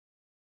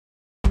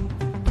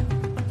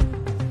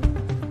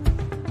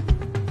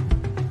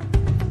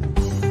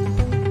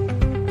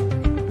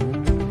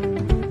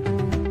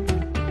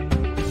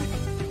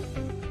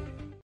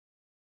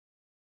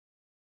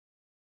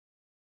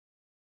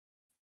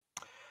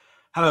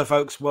Hello,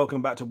 folks.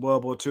 Welcome back to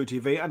World War II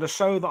TV and a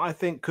show that I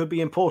think could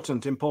be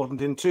important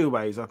in two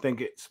ways. I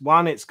think it's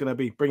going to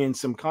be bringing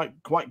some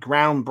quite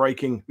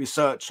groundbreaking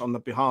research on the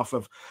behalf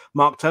of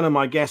Mark Turner,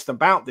 my guest,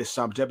 about this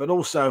subject, but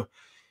also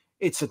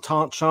it's a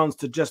chance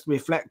to just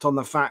reflect on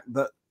the fact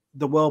that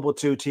the World War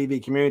II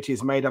TV community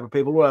is made up of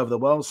people all over the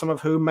world, some of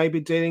whom may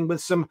be dealing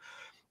with some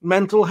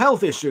mental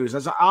health issues,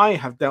 as I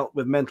have dealt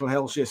with mental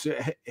health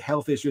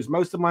issues.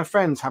 Most of my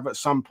friends have at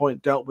some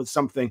point dealt with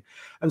something.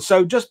 And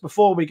so just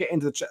before we get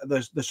into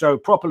the show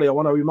properly, I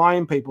want to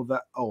remind people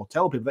that, or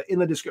tell people that in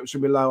the description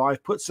below,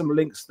 I've put some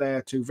links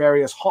there to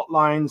various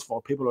hotlines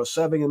for people who are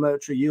serving in the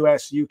military,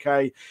 US,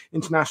 UK,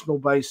 international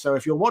base. So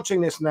if you're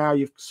watching this now,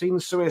 you've seen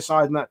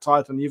suicide in that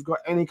title, and you've got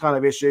any kind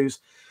of issues,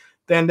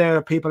 then there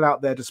are people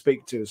out there to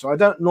speak to. So I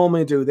don't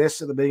normally do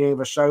this at the beginning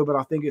of a show, but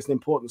I think it's an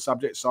important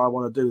subject, so I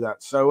want to do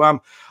that. So, and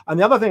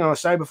the other thing I want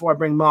to say before I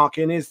bring Mark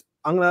in is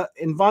I'm going to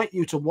invite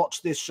you to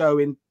watch this show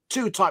in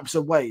two types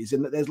of ways,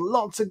 in that there's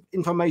lots of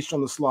information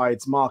on the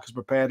slides Mark has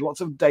prepared,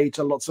 lots of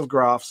data, lots of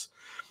graphs.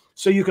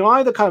 So you can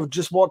either kind of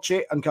just watch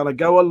it and kind of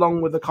go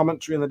along with the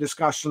commentary and the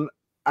discussion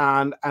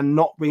and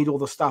not read all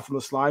the stuff on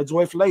the slides,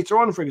 or if later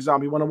on, for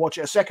example, you want to watch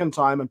it a second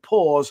time and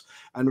pause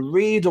and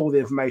read all the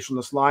information on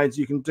the slides,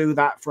 you can do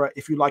that for,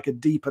 if you like, a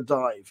deeper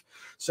dive.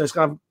 So it's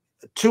kind of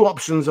two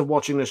options of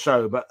watching the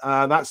show, but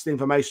that's the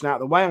information out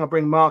of the way. I'm going to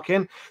bring Mark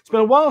in. It's been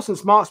a while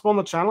since Mark's been on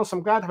the channel, so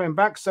I'm glad to have him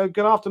back. So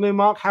good afternoon,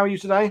 Mark. How are you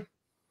today?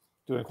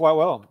 Doing quite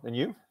well. And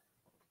you?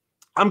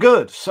 I'm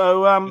good.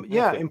 So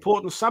yeah,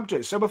 important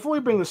subject. So before we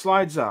bring the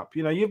slides up,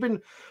 you've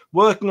been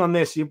working on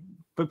this. You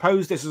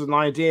proposed this as an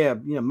idea,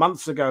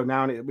 months ago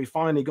now, and we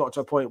finally got to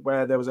a point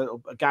where there was a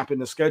gap in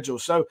the schedule.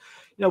 So,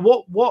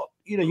 what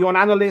you're an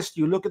analyst.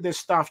 You look at this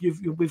stuff.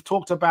 We've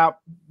talked about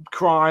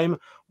crime.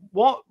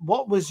 What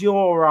was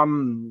your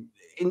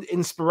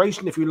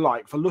inspiration, if you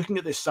like, for looking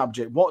at this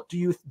subject? What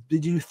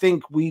did you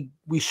think we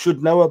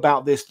should know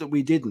about this that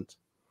we didn't?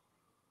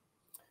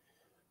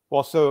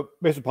 Well, so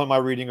based upon my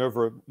reading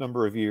over a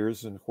number of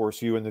years, and of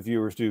course you and the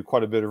viewers do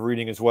quite a bit of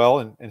reading as well,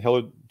 and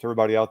hello to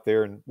everybody out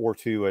there in War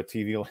II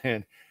TV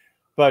land.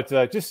 But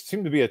just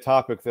seemed to be a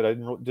topic that I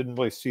didn't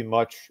really see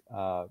much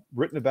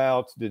written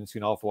about, didn't see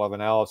an awful lot of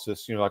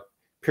analysis. Like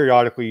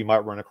periodically you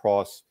might run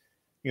across,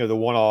 the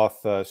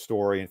one-off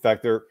story. In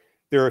fact, there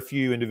are a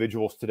few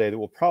individuals today that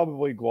will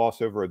probably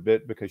gloss over a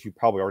bit because you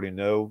probably already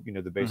know,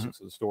 the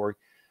basics of the story.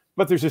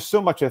 But there's just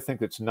so much, I think,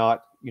 that's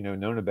not,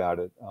 known about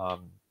it.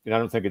 And I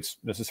don't think it's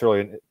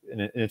necessarily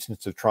an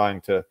instance of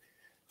trying to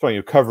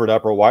cover it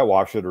up or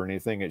whitewash it or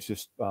anything. It's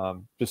just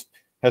hasn't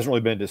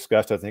really been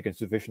discussed, I think, in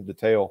sufficient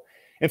detail.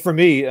 And for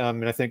me,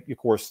 and I think, of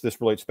course,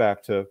 this relates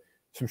back to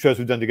some shows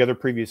we've done together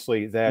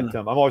previously, that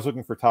I'm always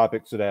looking for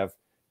topics that have,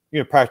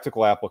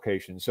 practical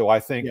applications. So I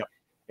think,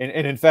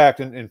 and in fact,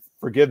 and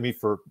forgive me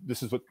for,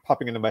 this is what's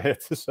popping into my head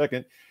at this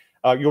second.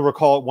 You'll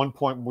recall at one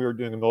point we were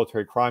doing a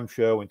military crime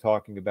show and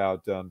talking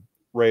about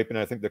rape, and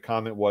I think the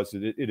comment was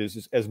that it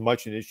is as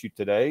much an issue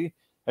today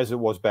as it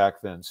was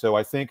back then. So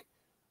I think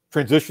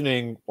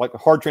transitioning, like a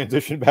hard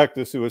transition back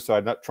to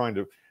suicide, not trying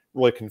to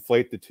really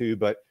conflate the two,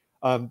 but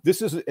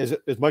this is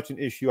as much an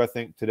issue, I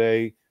think,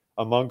 today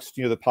amongst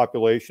the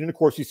population. And of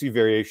course, you see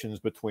variations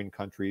between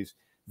countries.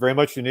 Very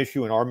much an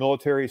issue in our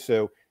military.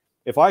 So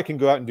if I can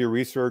go out and do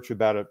research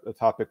about a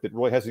topic that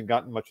really hasn't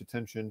gotten much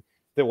attention,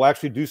 that will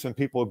actually do some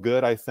people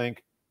good, I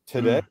think,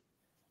 today,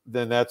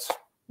 then that's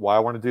why I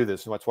want to do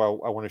this, and that's why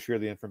I want to share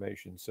the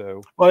information.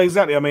 So, well,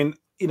 exactly. I mean,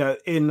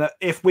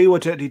 if we were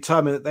to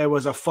determine that there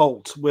was a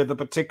fault with a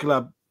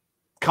particular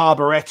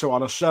carburetor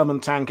on a Sherman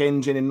tank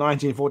engine in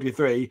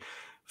 1943,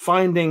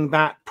 finding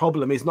that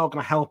problem is not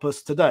going to help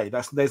us today.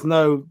 There's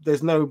no.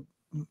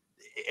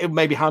 It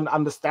maybe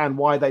understand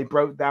why they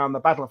broke down the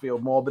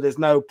battlefield more, but there's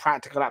no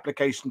practical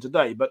application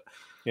today. But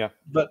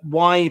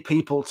why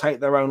people take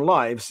their own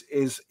lives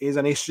is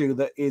an issue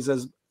that is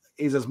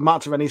as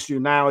much of an issue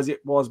now as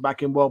it was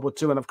back in World War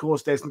II. And of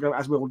course, as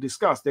we will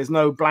discuss, there's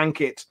no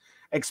blanket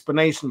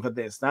explanation for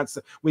this. I've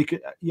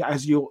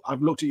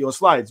looked at your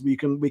slides. We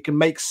can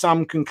make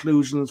some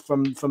conclusions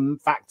from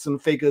facts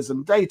and figures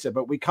and data,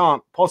 but we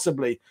can't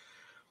possibly,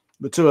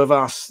 the two of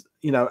us,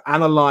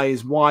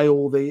 analyze why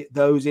all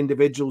those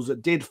individuals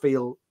that did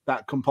feel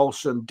that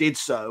compulsion did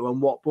so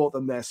and what brought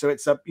them there. So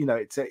it's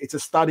a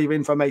study of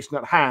information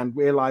at hand,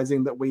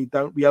 realizing that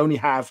we only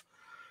have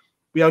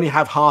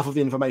half of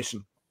the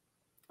information.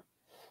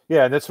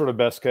 Yeah, that's sort of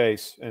best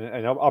case,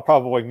 and I'll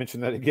probably mention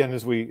that again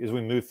as we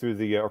move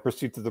through or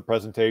proceed through the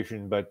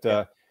presentation.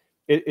 But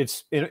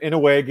it's in a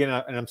way, again,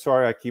 and I'm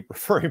sorry I keep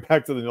referring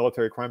back to the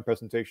military crime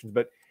presentations,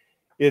 but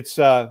it's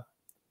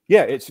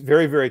it's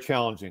very, very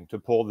challenging to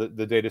pull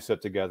the data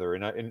set together,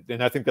 and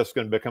I think that's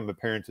going to become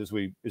apparent as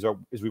we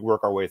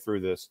work our way through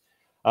this.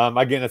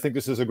 Again, I think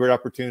this is a great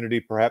opportunity,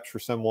 perhaps for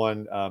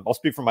someone. I'll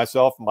speak for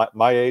myself,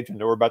 my age, and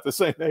we're about the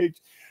same age.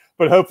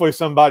 But hopefully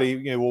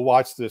somebody will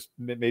watch this,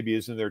 maybe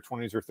is in their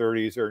 20s or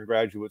 30s or in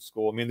graduate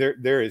school. I mean,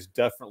 there is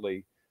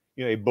definitely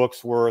a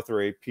book's worth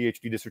or a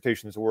PhD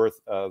dissertation's worth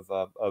of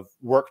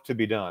work to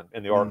be done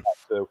in the archive.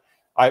 So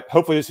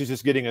hopefully this is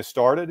just getting us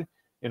started.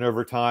 and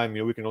over time,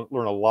 we can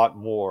learn a lot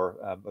more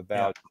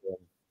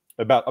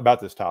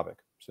about this topic.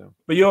 So,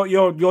 but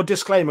your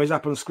disclaimer is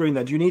up on the screen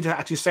there. Do you need to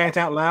actually say it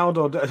out loud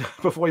or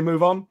before we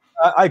move on?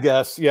 I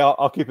guess, yeah,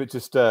 I'll keep it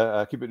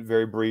keep it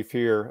very brief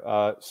here.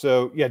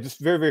 So yeah, just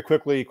very, very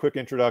quickly, quick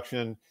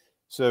introduction.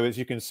 So as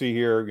you can see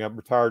here,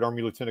 retired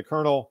Army Lieutenant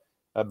Colonel,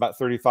 about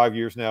 35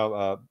 years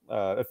now,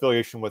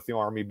 affiliation with the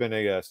Army, been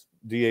a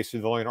DA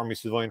civilian, Army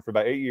civilian for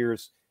about 8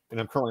 years, and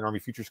I'm currently in Army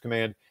Futures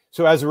Command.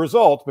 So as a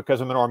result,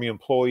 because I'm an Army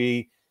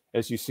employee,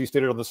 as you see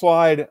stated on the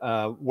slide,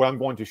 what I'm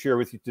going to share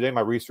with you today,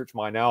 my research,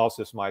 my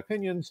analysis, my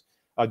opinions,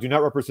 do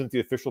not represent the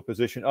official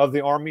position of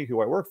the Army,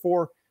 who I work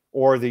for,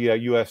 or the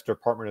U.S.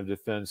 Department of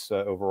Defense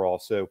overall.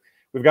 So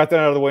we've got that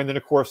out of the way. And then,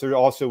 of course, there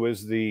also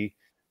is the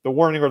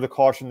warning or the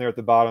caution there at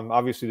the bottom.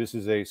 Obviously, this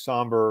is a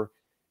somber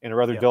and a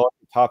rather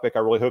delicate topic. I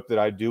really hope that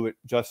I do it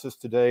justice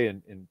today.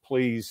 And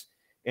please,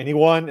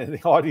 anyone in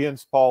the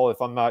audience, Paul,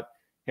 if I'm not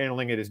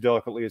handling it as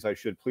delicately as I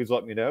should, please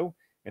let me know,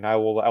 and I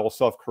will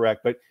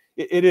self-correct. But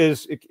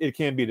it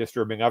can be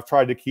disturbing. I've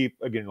tried to keep,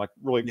 again, like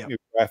really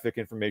graphic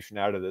information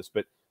out of this,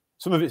 but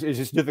some of it is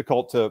just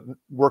difficult to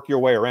work your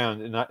way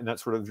around and not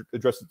sort of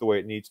address it the way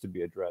it needs to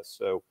be addressed.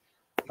 So,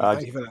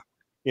 thank you for that.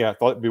 Yeah, I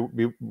thought it'd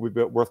be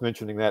worth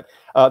mentioning that.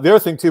 The other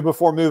thing too,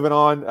 before moving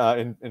on,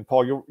 and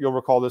Paul, you'll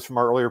recall this from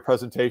our earlier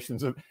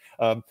presentations of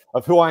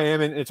who I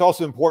am, and it's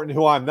also important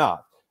who I'm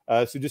not.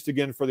 So just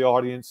again for the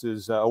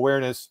audience's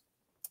awareness,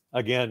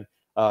 again,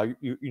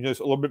 you know a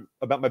little bit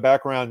about my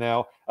background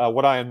now.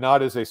 What I am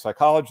not is a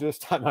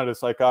psychologist. I'm not a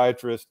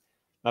psychiatrist,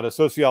 not a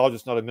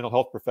sociologist, not a mental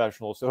health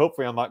professional. So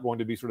hopefully I'm not going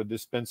to be sort of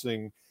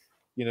dispensing,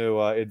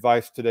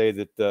 advice today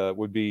that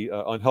would be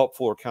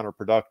unhelpful or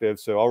counterproductive.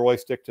 So I'll really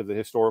stick to the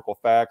historical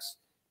facts,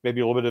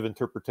 maybe a little bit of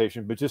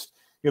interpretation, but just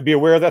be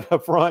aware of that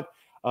up front.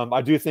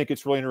 I do think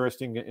it's really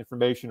interesting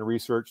information and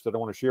research that I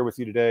want to share with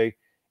you today.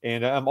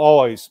 And I'm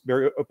always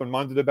very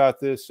open-minded about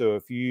this. So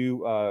if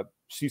you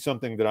see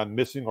something that I'm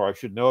missing or I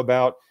should know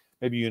about,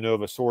 maybe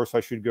of a source I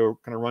should go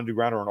kind of run to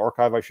ground or an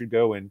archive I should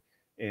go and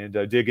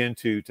dig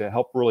into to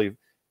help really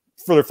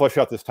further flesh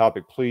out this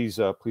topic, please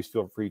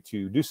feel free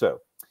to do so.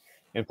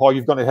 And Paul,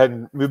 you've gone ahead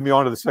and moved me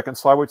on to the second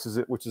slide, which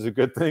is a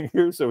good thing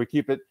here. So we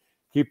keep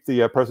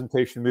the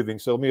presentation moving.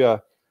 So let me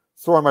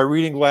throw on my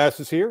reading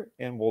glasses here,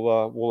 and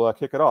we'll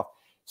kick it off.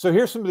 So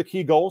here's some of the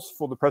key goals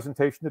for the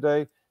presentation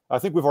today. I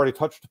think we've already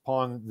touched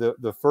upon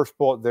the first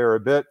bullet there a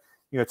bit.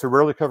 It's a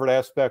rarely covered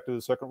aspect of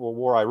the Second World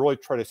War. I really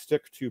try to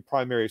stick to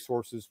primary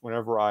sources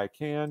whenever I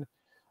can,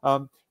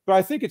 but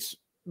I think it's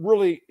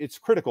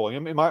critical. I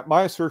mean,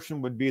 my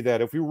assertion would be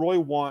that if we really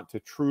want to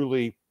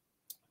truly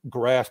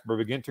grasp or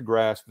begin to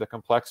grasp the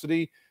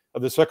complexity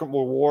of the Second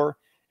World War,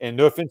 and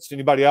no offense to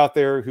anybody out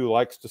there who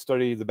likes to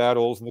study the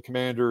battles and the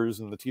commanders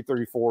and the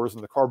T-34s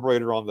and the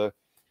carburetor on the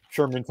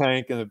Sherman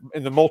tank and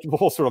the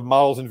multiple sort of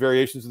models and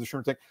variations of the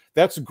Sherman tank,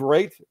 that's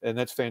great and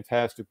that's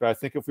fantastic. But I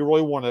think if we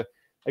really want to,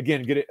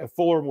 again, get a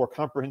fuller, more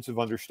comprehensive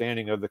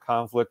understanding of the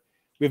conflict,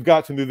 we've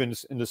got to move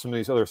into some of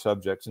these other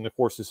subjects. And of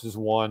course, this is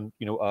one,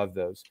 of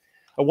those.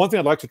 One thing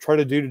I'd like to try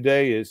to do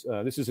today is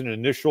this is an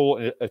initial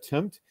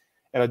attempt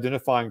at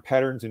identifying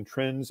patterns and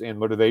trends and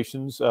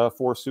motivations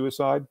for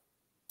suicide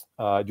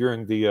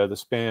during the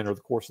span or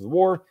the course of the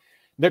war.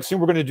 Next thing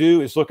we're going to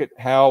do is look at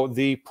how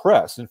the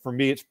press, and for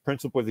me, it's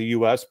principally the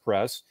U.S.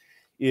 press,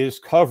 is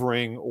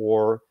covering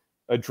or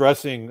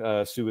addressing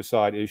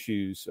suicide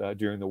issues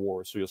during the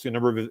war. So you'll see a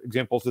number of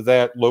examples of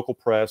that, local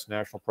press,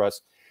 national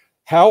press.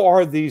 How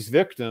are these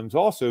victims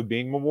also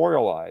being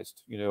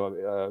memorialized?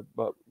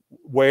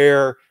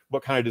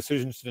 What kind of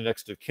decisions do the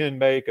next of kin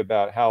make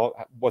about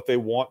what they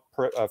want,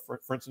 for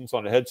instance,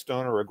 on a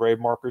headstone or a grave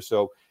marker.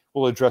 So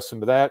we'll address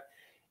some of that.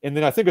 And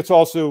then I think it's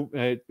also,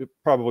 it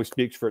probably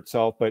speaks for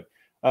itself, but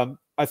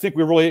I think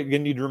we really,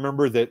 again, need to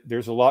remember that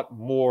there's a lot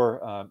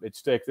more at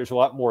stake. There's a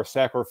lot more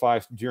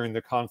sacrifice during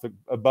the conflict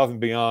above and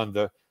beyond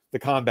the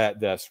combat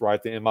deaths,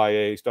 right? The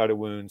MIAs, died of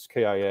wounds,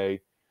 KIA,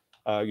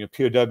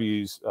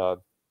 POWs.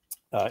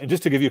 And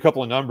just to give you a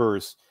couple of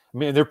numbers, I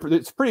mean,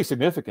 it's pretty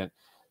significant.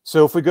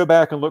 So if we go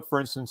back and look, for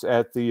instance,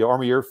 at the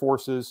Army Air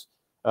Forces,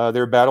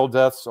 their battle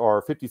deaths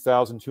are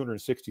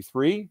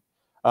 50,263.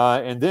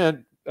 And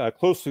then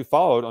closely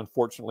followed,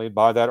 unfortunately,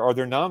 by that are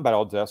their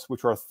non-battle deaths,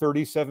 which are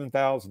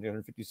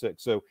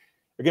 37,856. So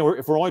again,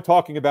 if we're only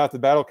talking about the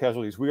battle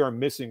casualties, we are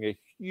missing a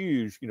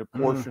huge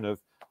portion of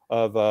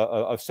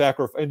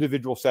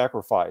individual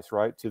sacrifice,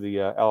 right, to the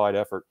Allied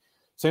effort.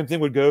 Same thing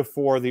would go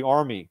for the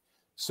Army.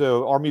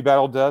 So Army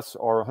battle deaths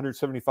are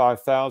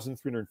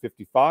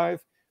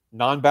 175,355.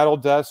 Non-battle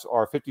deaths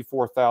are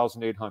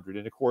 54,800.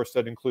 And of course,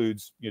 that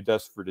includes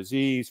deaths for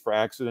disease, for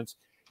accidents,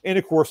 and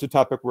of course, the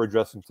topic we're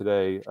addressing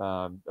today,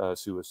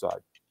 suicide.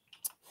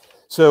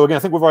 So again, I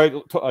think we've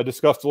already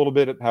discussed a little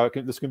bit of how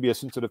this can be a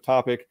sensitive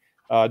topic.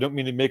 I don't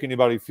mean to make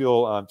anybody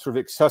feel sort of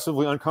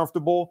excessively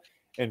uncomfortable.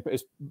 And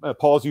as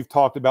Paul, as you've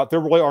talked about, there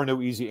really are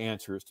no easy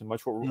answers to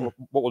much what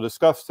we'll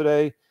discuss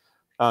today.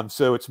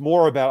 So it's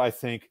more about, I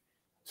think,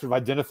 sort of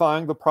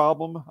identifying the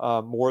problem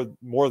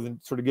more than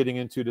sort of getting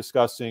into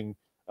discussing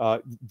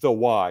the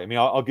why. I mean,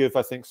 I'll give,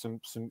 I think, some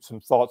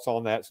thoughts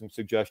on that, some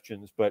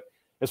suggestions. But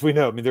as we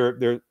know, I mean, there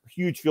are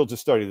huge fields of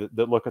study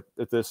that look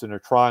at this and are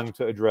trying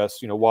to address,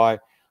 why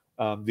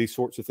these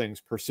sorts of things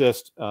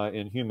persist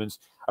in humans.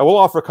 I will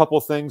offer a couple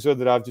of things, though,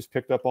 that I've just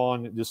picked up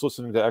on just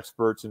listening to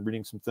experts and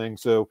reading some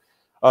things. So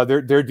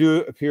there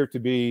do appear to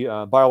be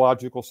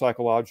biological,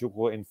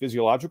 psychological, and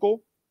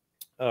physiological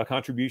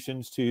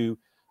contributions to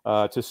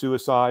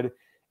suicide.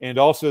 And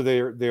also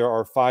there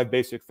are 5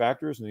 basic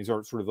factors, and these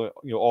aren't sort of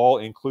all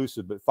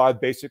inclusive, but 5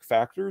 basic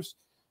factors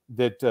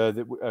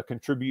that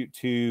contribute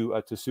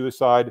to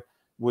suicide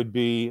would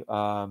be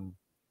oh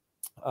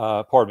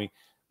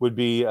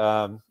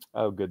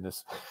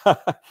goodness,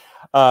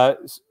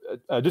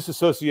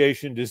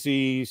 disassociation,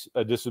 disease,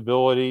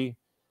 disability.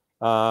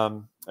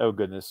 Oh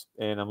goodness,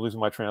 and I'm losing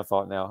my train of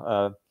thought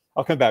now.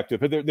 I'll come back to it,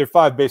 but there are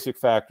 5 basic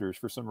factors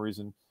for some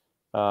reason.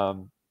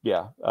 And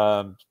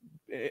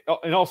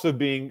also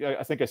being,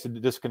 I think I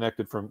said,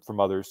 disconnected from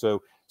others.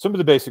 So some of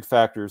the basic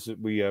factors that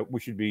we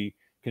should be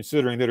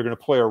considering that are going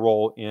to play a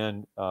role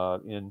in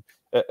the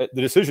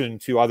decision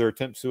to either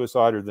attempt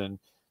suicide or then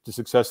to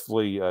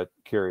successfully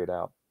carry it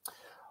out.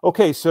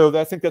 Okay, so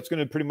I think that's going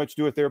to pretty much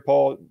do it there,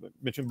 Paul.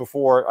 Mentioned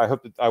before, I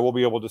hope that I will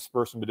be able to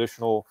spur some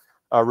additional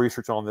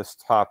research on this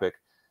topic.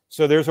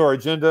 So there's our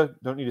agenda.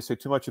 Don't need to say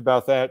too much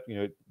about that.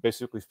 It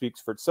basically speaks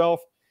for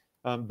itself.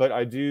 But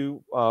I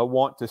do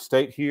want to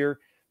state here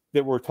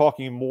that we're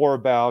talking more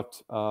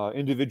about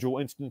individual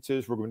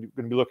instances. We're going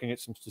to be looking at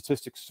some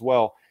statistics as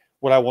well.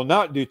 What I will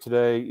not do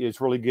today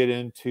is really get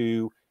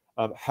into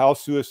how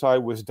suicide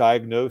was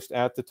diagnosed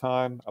at the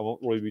time. I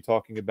won't really be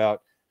talking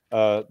about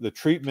the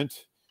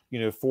treatment,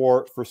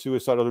 for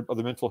suicide,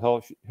 other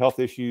mental health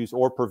issues,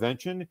 or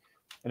prevention.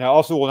 And I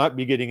also will not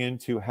be getting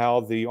into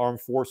how the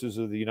armed forces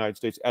of the United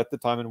States at the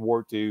time in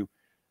War II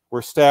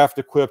were staffed,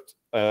 equipped,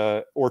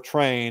 or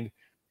trained,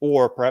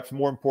 or perhaps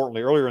more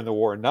importantly, earlier in the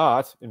war,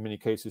 not in many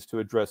cases, to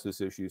address this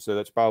issue. So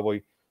that's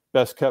probably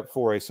best kept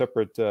for a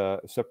separate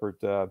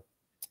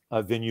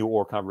venue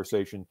or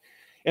conversation.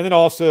 And then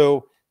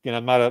also, again,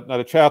 I'm not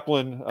a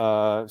chaplain,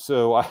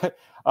 so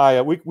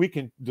we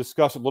can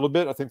discuss a little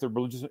bit. I think there are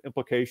religious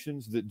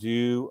implications that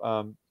do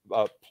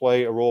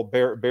play a role,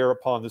 bear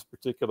upon this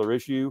particular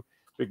issue.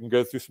 We can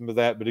go through some of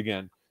that, but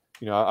again,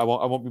 I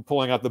won't be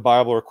pulling out the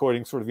Bible or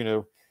quoting sort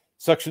of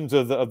sections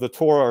of the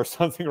Torah or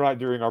something right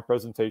during our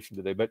presentation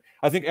today. But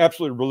I think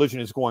absolutely religion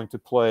is going to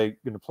play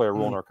a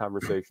role in our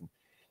conversation.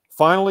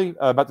 Finally,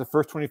 about the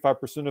first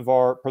 25% of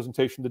our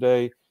presentation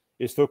today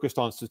is focused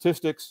on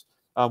statistics,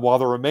 while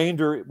the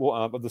remainder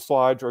of the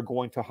slides are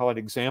going to highlight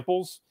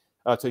examples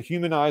to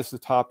humanize the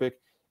topic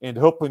and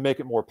hopefully make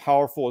it more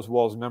powerful as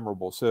well as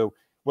memorable. So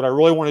what I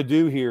really want to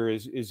do here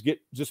is get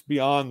just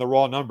beyond the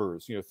raw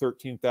numbers,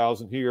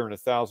 13,000 here and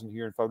 1,000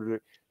 here and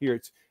 500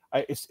 here.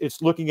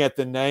 It's looking at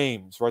the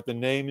names, right? The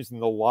names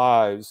and the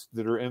lives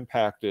that are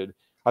impacted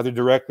either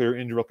directly or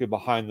indirectly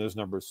behind those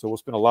numbers. So we'll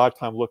spend a lot of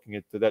time looking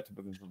at that type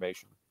of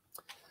information.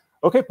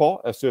 Okay,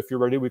 Paul, so if you're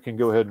ready, we can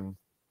go ahead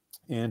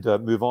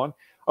and move on.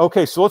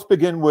 Okay, so let's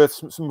begin with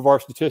some of our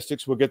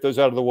statistics. We'll get those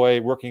out of the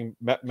way, working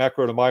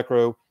macro to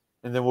micro,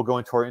 and then we'll go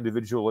into our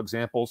individual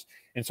examples.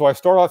 And so I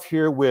start off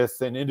here with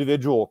an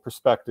individual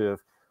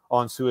perspective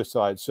on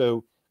suicide.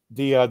 So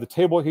the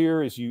table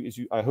here,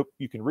 I hope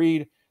you can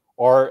read,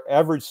 are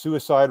average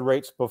suicide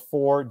rates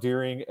before,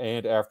 during,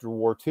 and after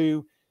War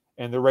II.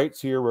 And the rates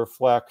here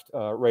reflect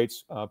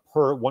rates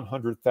per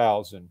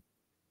 100,000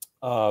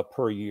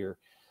 per year.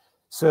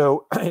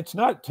 So it's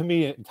not, to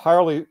me,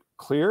 entirely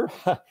clear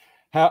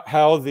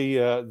how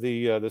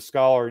the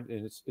scholar,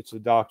 and it's a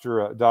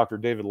Dr.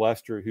 David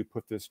Lester who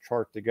put this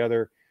chart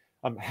together,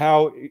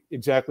 how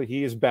exactly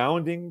he is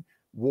bounding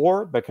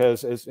war,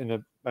 because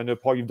I know,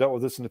 Paul, you've dealt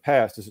with this in the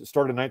past. Does it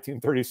start in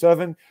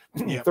 1937,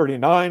 yep.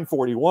 39,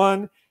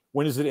 41?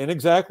 When does it end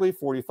exactly?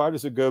 45?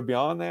 Does it go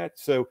beyond that?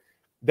 So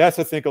that's,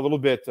 I think, a little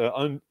bit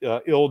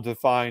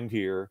ill-defined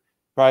here.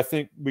 But I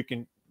think we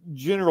can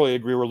generally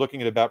agree we're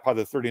looking at about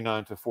probably the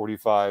 39 to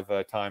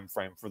 45 time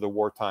frame for the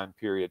wartime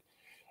period.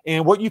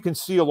 And what you can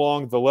see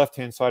along the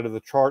left-hand side of the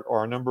chart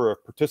are a number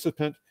of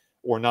participant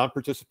or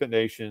non-participant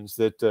nations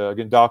that,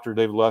 again, Dr.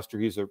 David Lester,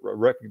 he's a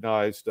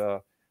recognized,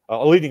 a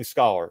leading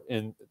scholar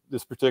in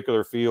this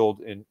particular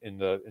field in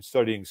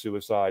studying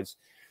suicides.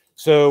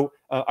 So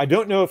I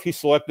don't know if he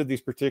selected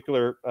these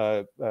particular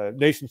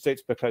nation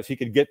states because he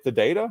could get the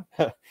data.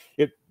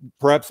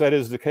 Perhaps that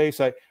is the case.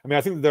 I mean,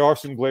 I think that there are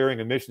some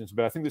glaring omissions,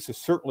 but I think this is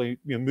certainly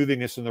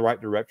moving us in the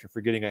right direction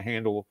for getting a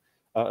handle,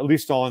 at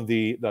least on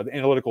the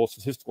analytical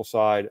statistical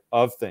side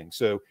of things.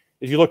 So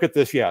as you look at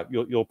this, yeah,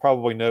 you'll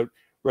probably note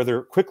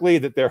rather quickly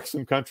that there are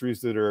some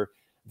countries that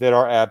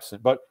are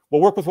absent. But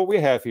we'll work with what we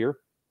have here.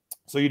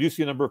 So you do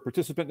see a number of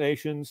participant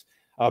nations.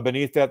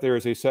 Beneath that, there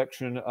is a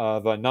section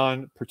of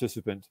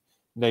non-participant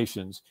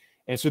nations.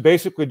 And so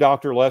basically,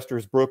 Dr. Lester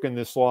has broken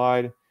this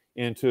slide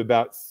into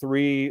about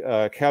 3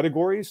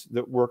 categories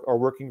that are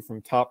working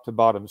from top to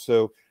bottom.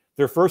 So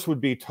their first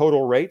would be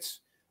total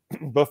rates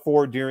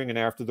before, during, and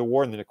after the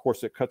war. And then, of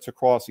course, it cuts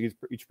across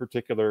each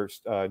particular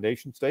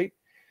nation state.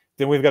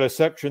 Then we've got a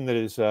section that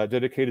is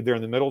dedicated there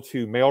in the middle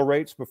to male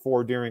rates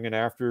before, during, and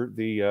after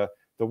the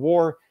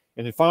war.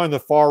 And then finally, on the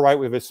far right,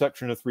 we have a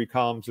section of 3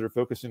 columns that are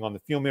focusing on the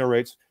female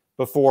rates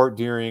before,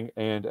 during,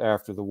 and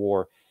after the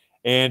war.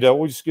 And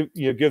we'll just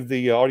give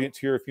the audience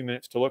here a few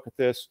minutes to look at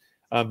this.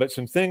 But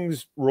some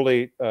things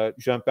really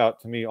jump out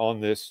to me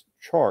on this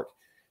chart.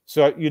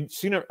 So you'd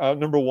seen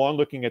number 1,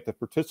 looking at the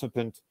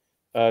participant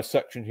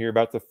section here,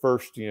 about the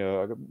first,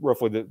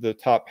 roughly the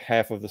top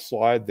half of the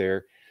slide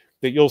there,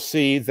 that you'll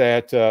see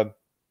that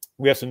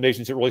we have some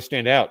nations that really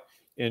stand out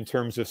in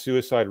terms of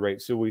suicide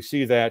rates. So we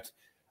see that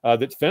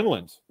that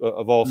Finland,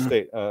 of all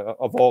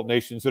of all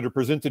nations that are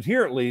presented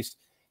here at least,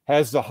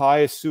 has the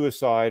highest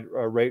suicide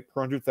rate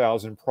per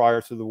 100,000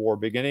 prior to the war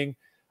beginning.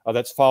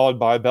 That's followed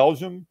by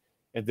Belgium,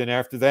 and then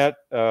after that,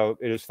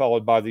 it is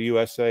followed by the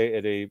USA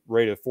at a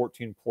rate of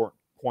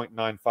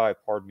 14.95,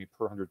 pardon me,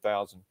 per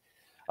 100,000.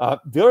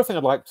 The other thing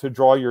I'd like to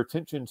draw your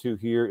attention to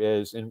here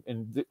is,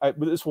 and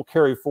this will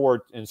carry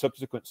forward in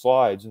subsequent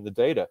slides in the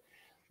data,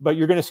 but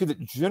you're going to see that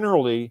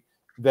generally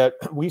that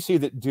we see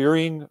that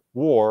during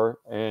war,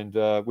 and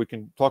we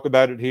can talk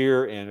about it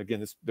here, and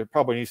again, there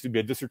probably needs to be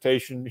a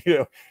dissertation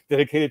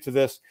dedicated to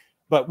this,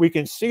 but we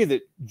can see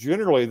that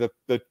generally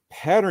the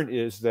pattern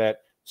is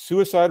that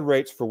suicide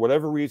rates, for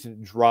whatever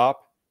reason,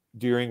 drop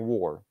during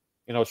war.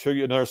 And I'll show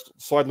you another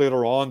slide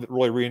later on that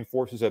really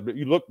reinforces that. But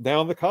you look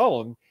down the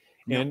column,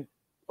 and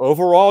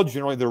overall,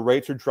 generally, the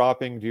rates are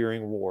dropping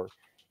during war.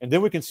 And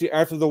then we can see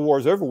after the war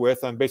is over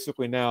with, I'm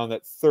basically now in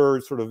that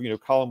third sort of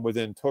column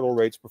within total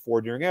rates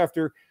before, during,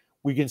 after.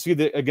 We can see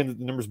that again that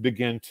the numbers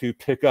begin to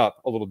pick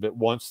up a little bit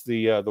once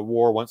the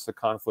war, once the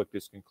conflict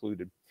is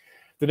concluded.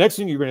 The next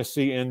thing you're going to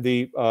see in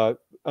the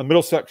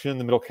middle section,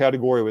 the middle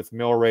category with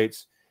male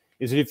rates,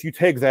 is that if you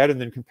take that and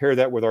then compare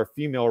that with our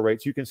female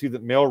rates, you can see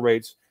that male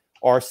rates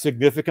are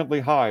significantly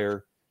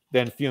higher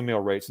than female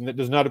rates, and that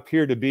does not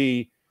appear to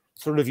be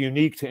sort of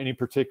unique to any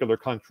particular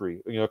country.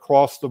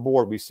 Across the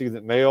board, we see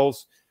that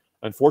males,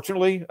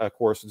 unfortunately, of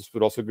course, this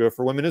would also go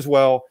for women as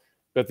well,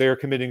 but they are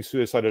committing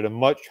suicide at a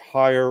much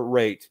higher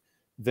rate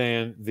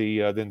than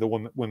the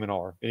women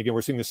are. And again,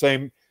 we're seeing the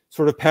same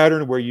sort of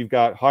pattern where you've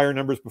got higher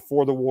numbers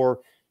before the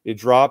war, it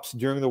drops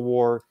during the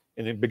war,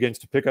 and it begins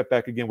to pick up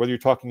back again, whether you're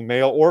talking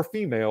male or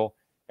female,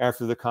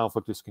 after the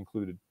conflict is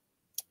concluded.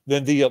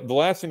 Then the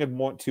last thing I'd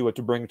want to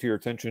bring to your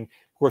attention,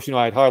 of course,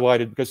 I had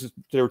highlighted, because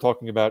today we're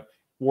talking about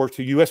War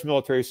II U.S.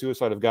 military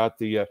suicide. I've got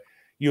the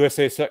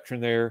USA section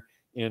there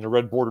in a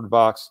red bordered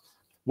box.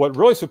 What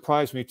really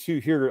surprised me too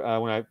here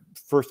when I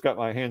first got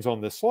my hands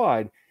on this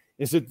slide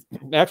is that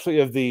actually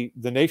of the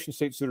nation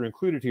states that are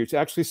included here, it's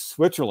actually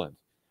Switzerland,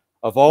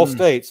 of all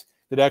states,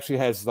 that actually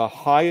has the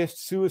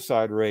highest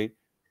suicide rate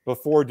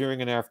before,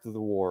 during, and after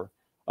the war.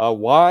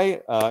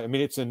 Why? I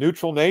mean, it's a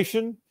neutral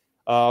nation.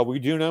 We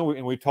do know,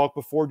 and we talked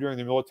before during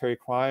the military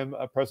crime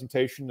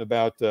presentation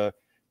about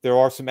there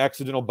are some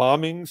accidental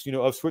bombings,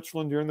 of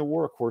Switzerland during the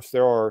war. Of course,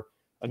 there are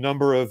a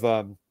number of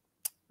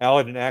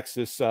Allied and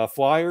Axis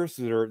flyers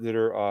that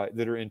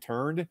are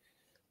interned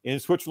in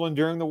Switzerland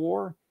during the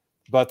war,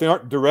 but they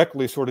aren't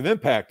directly sort of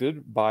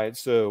impacted by it.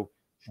 So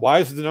why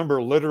is the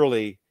number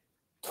literally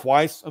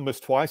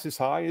almost twice as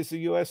high as the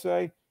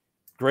USA?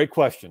 Great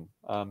question.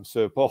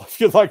 So Paul,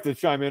 if you'd like to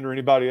chime in, or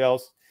anybody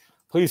else,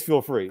 please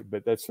feel free.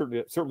 But that's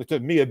certainly to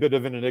me a bit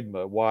of an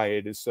enigma why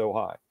it is so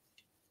high.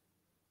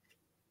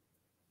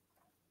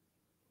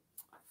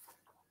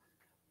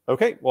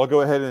 Okay, well, I'll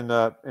go ahead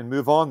and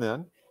move on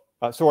then.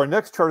 So our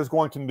next chart is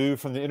going to move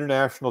from the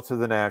international to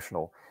the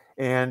national.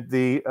 And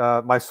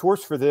my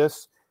source for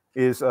this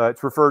is,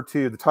 it's referred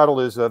to, the title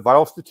is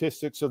Vital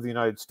Statistics of the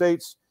United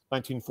States,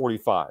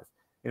 1945.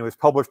 And it was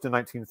published in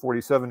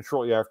 1947,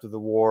 shortly after the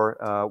war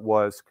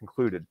was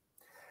concluded.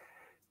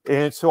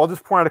 And so I'll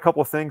just point out a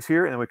couple of things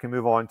here, and then we can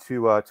move on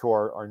to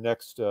our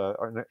next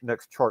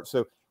chart.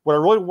 So what I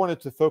really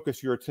wanted to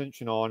focus your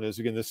attention on is,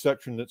 again, this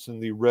section that's in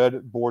the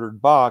red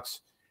bordered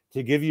box,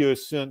 to give you a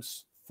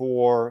sense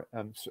for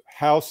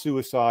how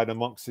suicide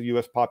amongst the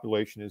U.S.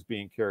 population is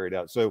being carried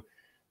out. So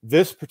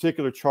this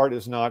particular chart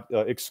is not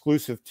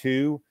exclusive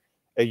to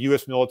a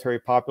U.S. military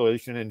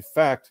population. In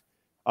fact,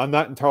 I'm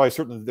not entirely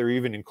certain that they're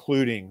even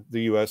including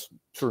the U.S.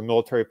 sort of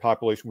military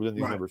population within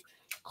these numbers.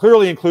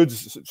 Clearly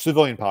includes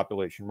civilian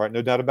population, right?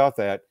 No doubt about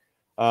that.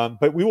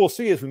 But we will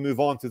see as we move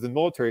on through the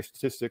military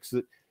statistics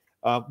that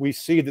we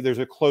see that there's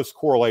a close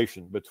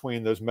correlation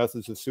between those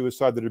methods of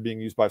suicide that are being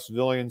used by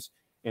civilians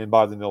and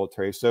by the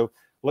military. So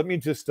let me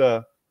just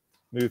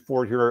move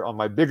forward here on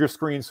my bigger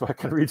screen so I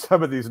can read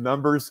some of these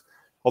numbers,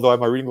 although I have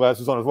my reading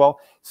glasses on as well.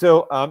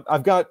 So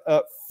I've got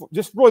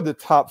just really the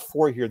top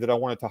 4 here that I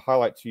wanted to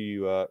highlight to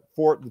you.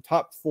 For the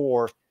top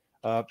 4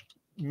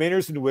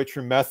 manners in which,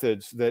 or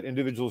methods that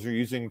individuals are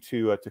using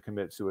to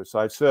commit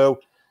suicide. So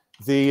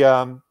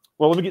well,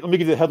 let me give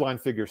you the headline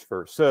figures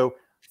first. So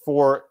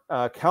for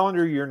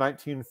calendar year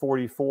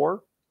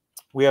 1944,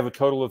 we have a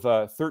total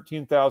of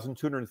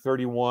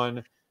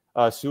 13,231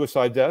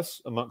 suicide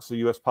deaths amongst the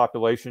U.S.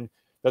 population.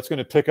 That's going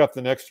to pick up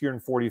the next year in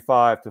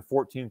 45 to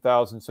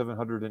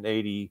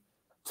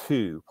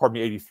 14,782. Pardon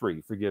me,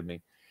 83. Forgive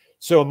me.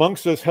 So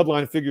amongst those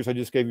headline figures I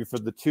just gave you for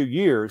the 2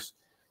 years,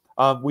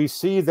 we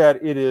see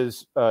that it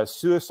is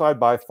suicide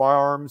by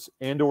firearms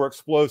and or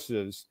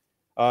explosives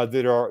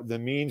that are the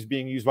means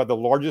being used by the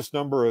largest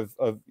number of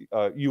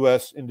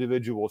U.S.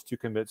 individuals to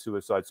commit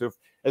suicide. So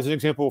as an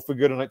example, if we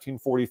go to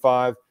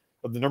 1945,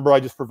 of the number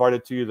I just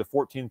provided to you, the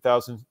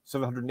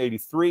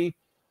 14,783,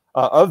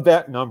 of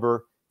that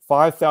number,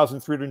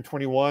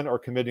 5,321 are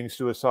committing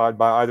suicide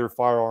by either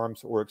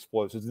firearms or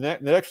explosives. And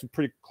that actually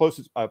pretty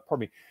close,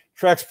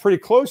 tracks pretty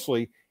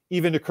closely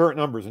even to current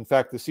numbers. In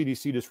fact, the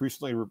CDC just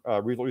recently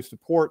released a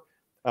report,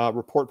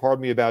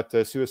 about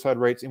suicide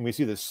rates, and we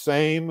see the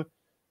same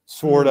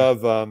sort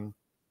of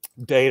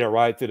data,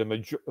 right? That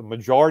a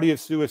majority of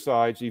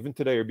suicides, even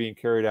today, are being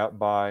carried out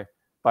by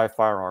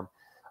firearm.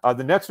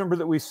 The next number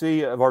that we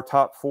see of our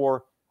top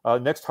 4,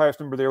 next highest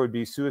number there would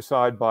be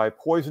suicide by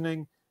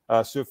poisoning.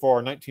 So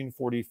far,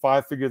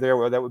 1945 figure there,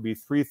 well, that would be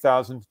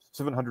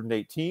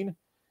 3,718.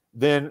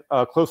 Then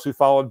closely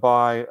followed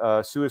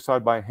by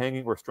suicide by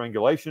hanging or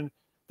strangulation.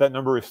 That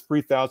number is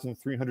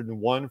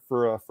 3,301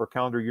 for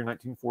calendar year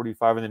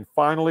 1945. And then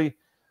finally,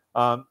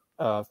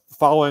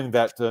 following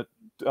that,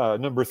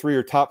 number 3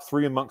 or top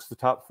 3 amongst the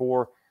top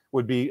 4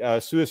 would be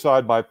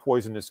suicide by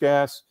poisonous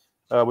gas,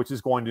 which is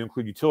going to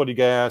include utility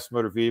gas,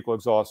 motor vehicle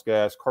exhaust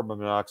gas, carbon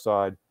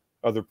monoxide,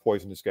 other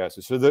poisonous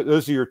gases. So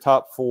those are your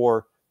top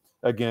 4,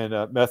 again,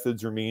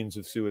 methods or means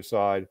of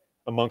suicide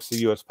amongst the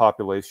U.S.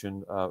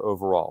 population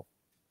overall.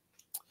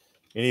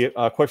 Any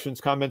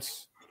questions,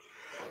 comments?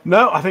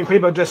 No, I think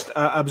people are just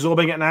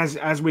absorbing it, and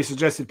as we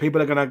suggested,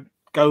 people are going to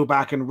go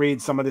back and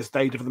read some of this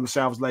data for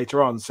themselves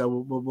later on.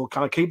 So we'll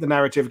kind of keep the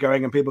narrative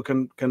going, and people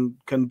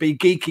can be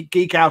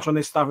geek out on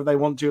this stuff if they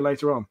want to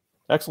later on.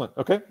 Excellent.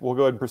 Okay, we'll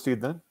go ahead and proceed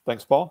then.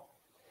 Thanks, Paul.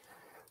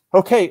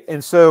 Okay,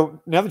 and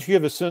so now that you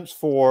have a sense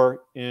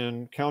for,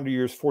 in calendar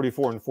years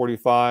 44 and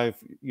 45,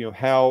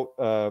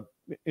 how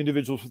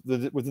individuals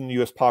within the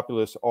U.S.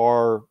 populace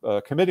are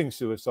committing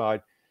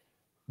suicide,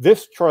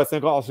 this chart, I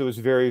think, also is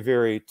very,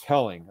 very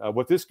telling.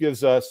 What this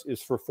gives us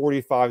is for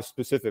 45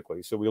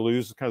 specifically. So we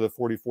lose kind of the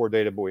 44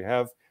 data, but we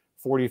have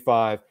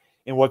 45.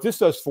 And what this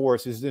does for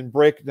us is then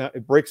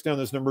it breaks down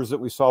those numbers that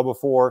we saw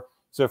before.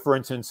 So, for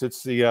instance,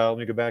 it's the, let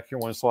me go back here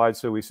one slide.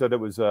 So we said it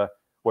was,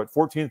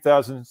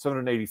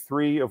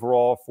 14,783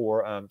 overall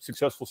for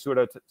successful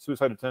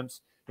suicide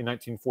attempts in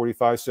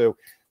 1945. So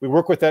we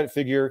work with that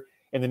figure.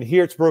 And then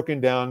here it's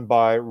broken down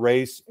by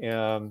race,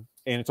 and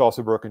it's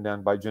also broken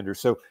down by gender.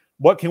 So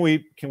what can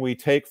we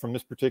take from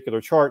this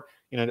particular chart?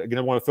 Again,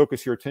 I want to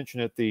focus your attention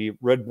at the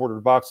red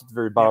bordered box at the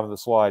very bottom of the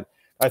slide.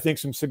 I think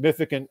some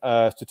significant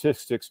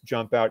statistics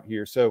jump out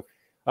here. So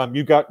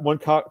you've got one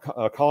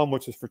column,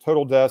 which is for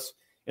total deaths.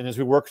 And as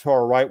we work to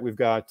our right, we've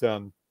got,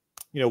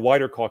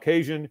 white or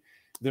Caucasian.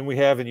 Then we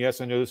have, and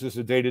yes, I know this is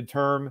a dated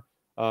term,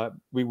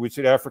 we would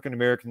say African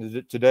American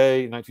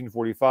today,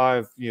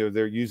 1945,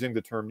 they're using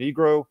the term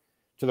Negro.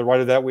 To the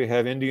right of that, we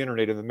have Indian or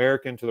Native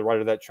American. To the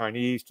right of that,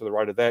 Chinese. To the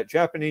right of that,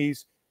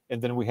 Japanese.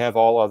 And then we have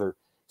all other.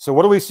 So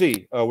what do we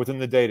see within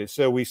the data?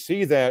 So we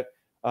see that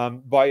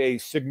by a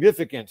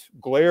significant,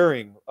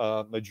 glaring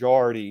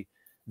majority,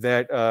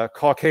 that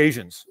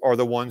Caucasians are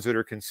the ones that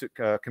are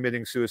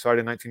committing suicide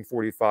in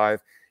 1945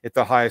 at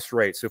the highest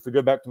rate. So if we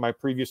go back to my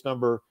previous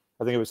number,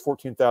 I think it was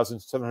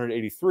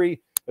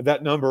 14,783.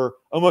 That number,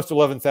 almost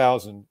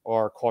 11,000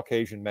 are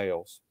Caucasian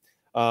males.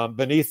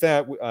 Beneath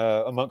that,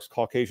 amongst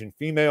Caucasian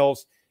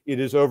females, it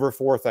is over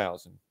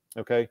 4,000.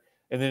 Okay.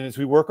 And then as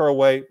we work our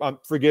way,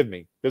 forgive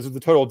me, this is the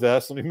total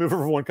deaths. Let me move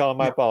over one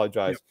column. I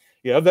apologize.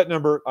 Yeah, of that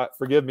number,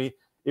 forgive me,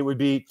 it would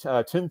be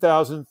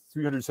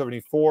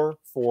 10,374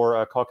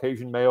 for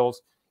Caucasian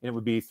males, and it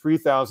would be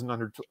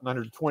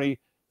 3,920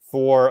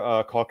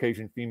 for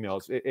Caucasian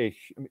females.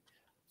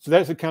 So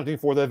that's accounting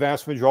for the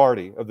vast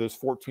majority of those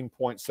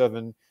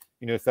 14.7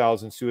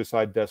 thousand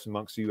suicide deaths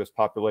amongst the U.S.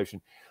 population.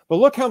 But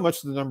look how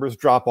much the numbers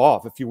drop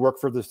off if you work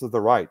for this to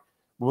the right.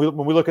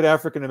 When we look at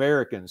African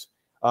Americans,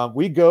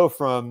 we go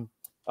from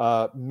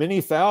many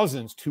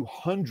thousands to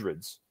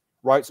hundreds,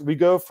 right? So we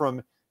go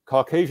from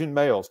Caucasian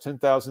males,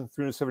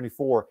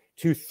 10,374,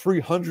 to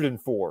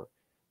 304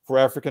 for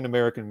African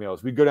American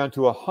males. We go down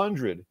to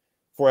 100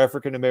 for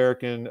African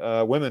American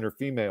women or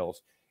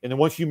females. And then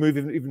once you move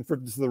even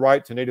further to the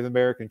right to Native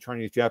American,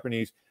 Chinese,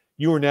 Japanese,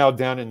 you are now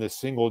down in the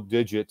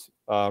single-digit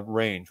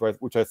range, right?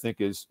 Which I think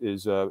is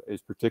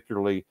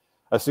particularly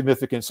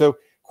significant. So, of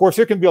course,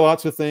 there can be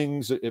lots of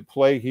things at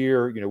play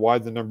here. Why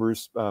the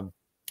numbers are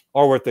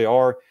what they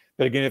are.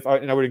 But again,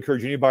 I would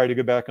encourage anybody to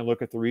go back and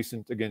look at the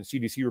recent, again,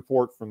 CDC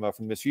report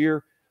from this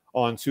year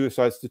on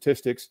suicide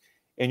statistics,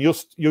 and you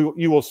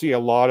will see a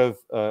lot of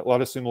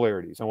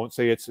similarities. I won't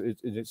say it's an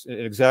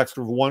exact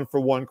sort of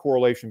one-for-one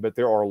correlation, but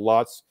there are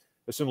lots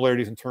of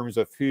similarities in terms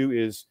of who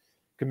is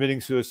committing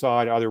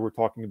suicide. Either we're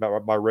talking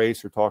about by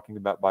race or talking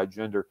about by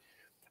gender.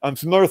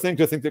 Some other things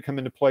I think that come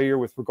into play here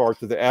with regard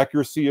to the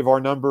accuracy of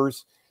our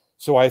numbers.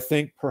 So I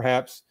think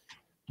perhaps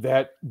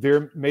that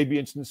there may be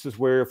instances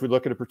where if we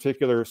look at a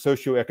particular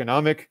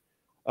socioeconomic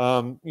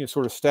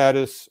sort of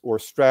status or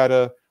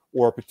strata,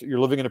 or you're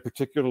living in a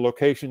particular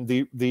location,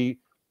 the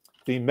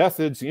the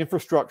methods, the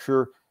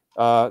infrastructure,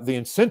 the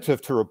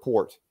incentive to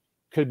report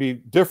could be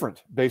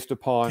different based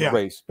upon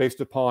race,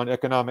 based upon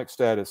economic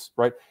status,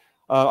 right?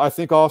 I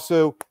think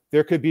also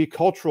there could be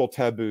cultural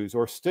taboos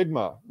or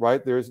stigma,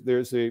 right? There's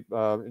a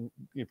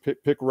you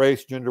pick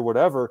race, gender,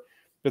 whatever,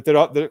 but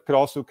that could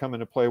also come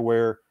into play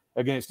where,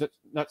 again, it's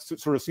not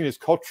sort of seen as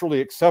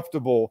culturally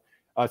acceptable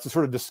to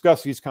sort of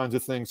discuss these kinds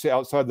of things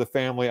outside the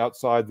family,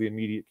 outside the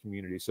immediate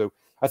community. So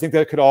I think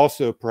that could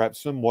also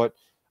perhaps somewhat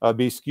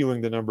be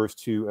skewing the numbers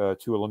to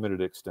a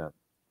limited extent.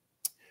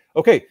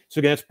 Okay, so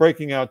again, it's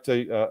breaking out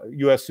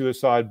U.S.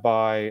 suicide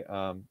by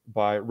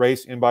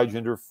race and by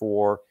gender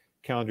for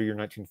calendar year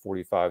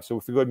 1945. So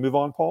if we go ahead and move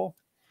on, Paul,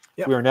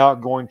 we are now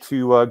going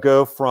to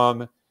go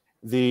from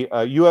the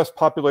U.S.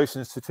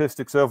 population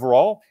statistics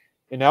overall,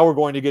 and now we're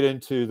going to get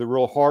into the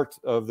real heart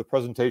of the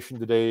presentation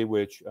today,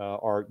 which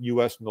are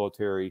U.S.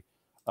 military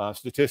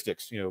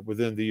statistics,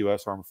 within the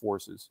U.S. Armed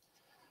Forces.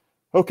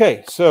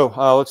 Okay, so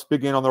let's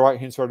begin on the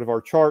right-hand side of our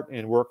chart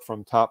and work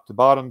from top to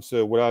bottom.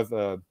 So what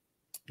I've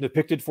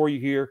depicted for you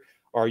here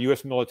are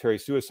U.S. military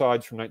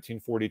suicides from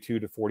 1942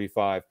 to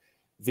 45.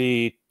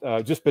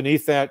 Just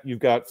beneath that, you've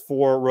got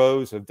 4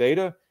 rows of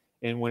data.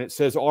 And when it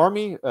says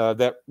Army,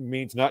 that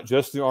means not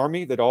just the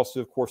Army. That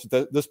also, of course,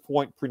 at this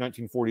point,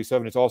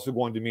 pre-1947, it's also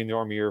going to mean the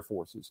Army Air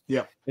Forces.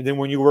 Yeah. And then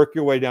when you work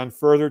your way down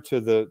further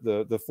to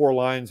the 4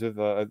 lines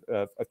of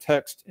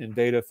text and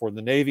data for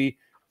the Navy,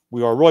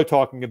 we are really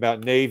talking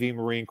about Navy,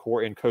 Marine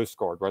Corps, and Coast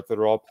Guard, right? That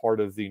are all part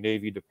of the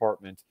Navy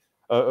Department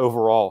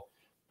overall.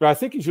 But I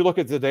think as you look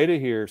at the data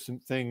here, some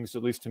things,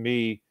 at least to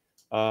me,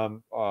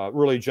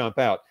 really jump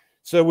out.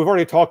 So we've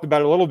already talked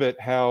about it a little bit,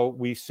 how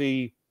we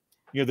see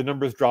the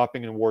numbers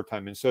dropping in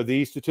wartime. And so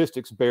these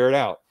statistics bear it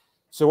out.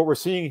 So what we're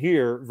seeing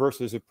here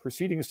versus the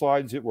preceding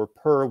slides that were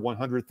per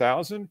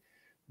 100,000,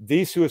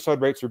 these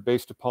suicide rates are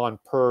based upon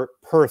per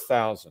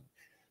 1,000.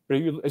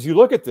 But as you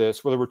look at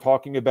this, whether we're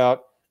talking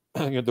about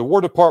the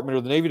War Department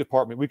or the Navy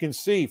Department, we can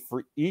see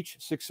for each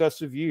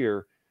successive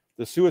year,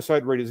 the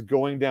suicide rate is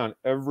going down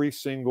every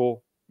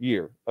single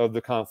year of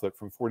the conflict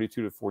from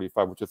 42 to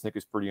 45, which I think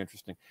is pretty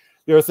interesting.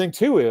 The other thing,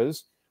 too,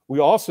 is we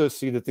also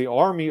see that the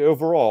Army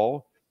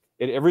overall,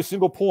 at every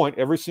single point,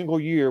 every single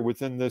year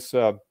within this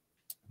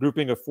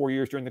grouping of 4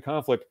 years during the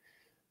conflict,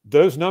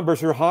 those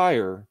numbers are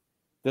higher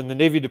than the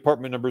Navy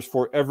Department numbers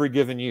for every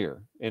given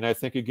year. And I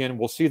think, again,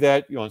 we'll see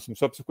that on some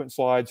subsequent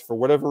slides. For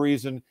whatever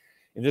reason,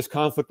 in this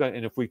conflict,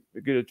 and if we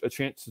get a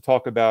chance to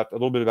talk about a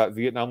little bit about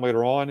Vietnam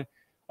later on,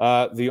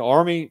 the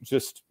Army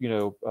just,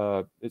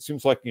 it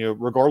seems like,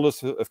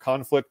 regardless of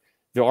conflict,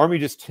 the Army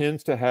just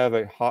tends to have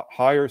a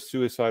higher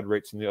suicide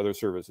rates than the other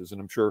services. And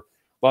I'm sure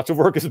lots of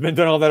work has been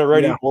done on that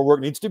already. Yeah. More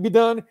work needs to be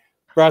done.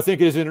 But I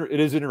think it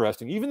is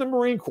interesting. Even the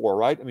Marine Corps,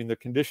 right? I mean, the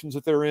conditions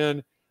that they're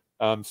in,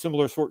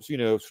 similar sorts,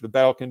 sort of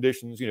battle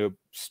conditions,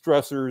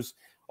 stressors,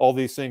 all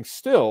these things.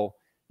 Still,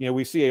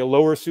 we see a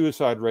lower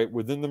suicide rate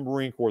within the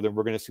Marine Corps than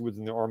we're going to see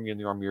within the Army and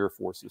the Army Air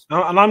Forces.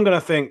 And I'm going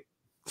to think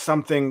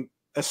something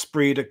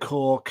esprit de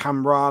corps,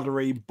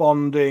 camaraderie,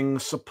 bonding,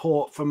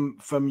 support from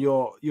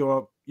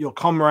your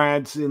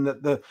comrades. In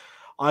that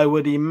I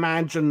would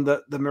imagine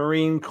that the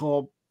Marine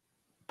Corps,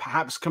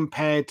 perhaps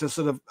compared to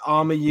sort of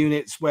army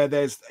units where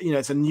there's,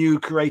 it's a new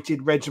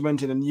created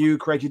regiment in a new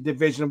created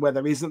division where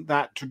there isn't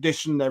that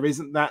tradition, there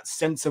isn't that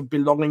sense of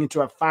belonging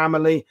to a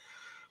family,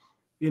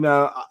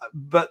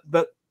 but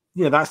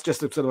that's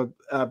just a sort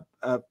of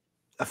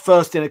a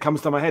first thing that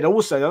comes to my head.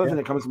 Also, the other thing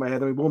that comes to my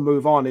head, and we will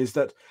move on, is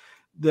that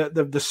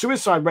the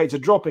suicide rates are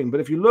dropping.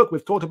 But if you look,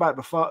 we've talked about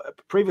before,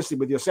 previously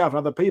with yourself and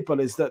other people,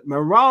 is that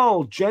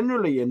morale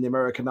generally in the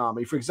American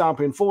Army, for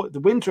example, in the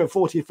winter of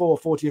 44,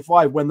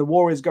 45, when the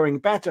war is going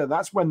better,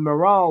 that's when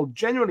morale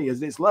generally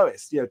is its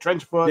lowest.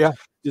 Trench foot,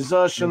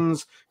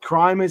 desertions,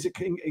 crime is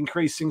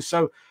increasing.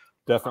 So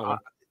definitely.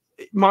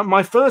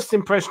 My first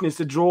impression is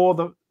to draw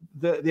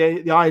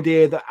the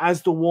idea that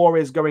as the war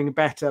is going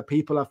better,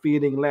 people are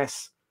feeling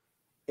less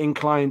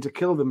inclined to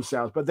kill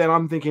themselves. But then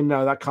I'm thinking,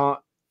 no, that can't.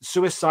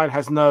 Suicide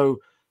has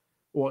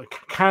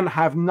can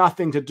have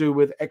nothing to do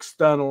with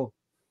external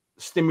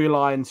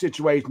stimuli and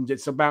situations.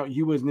 It's about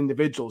you as an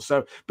individual.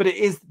 So, but it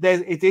is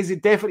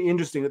definitely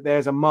interesting that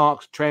there's a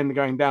marked trend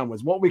going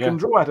downwards. What we can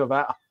draw out of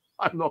that,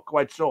 I'm not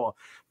quite sure,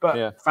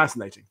 but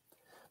fascinating.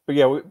 But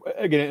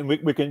again,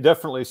 we can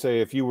definitely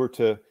say, if you were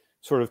to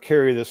sort of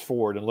carry this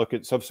forward and look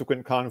at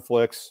subsequent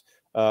conflicts,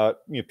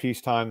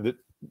 peacetime, that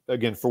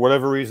again, for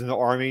whatever reason, the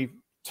Army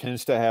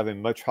tends to have a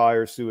much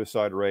higher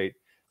suicide rate,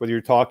 whether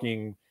you're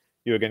talking,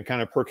 again,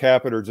 kind of per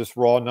capita or just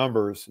raw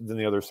numbers, than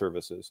the other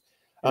services.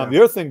 The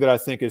other thing that I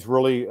think is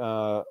really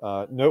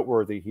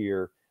noteworthy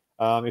here,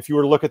 if you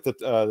were to look at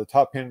the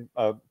top hand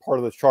part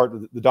of the chart,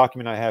 the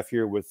document I have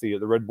here with the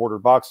red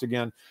bordered box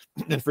again,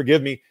 and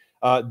forgive me,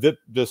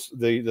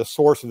 the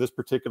source of this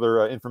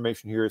particular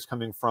information here is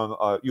coming from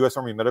U.S.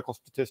 Army medical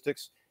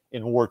statistics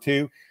in War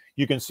II.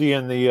 You can see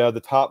in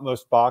the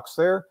topmost box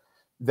there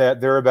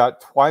that there are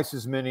about twice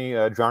as many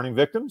drowning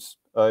victims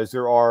as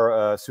there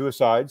are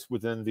suicides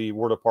within the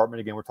War Department.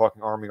 Again, we're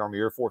talking Army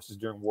Air Forces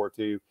during War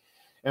II.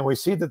 And we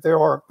see that there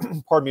are,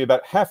 pardon me,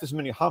 about half as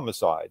many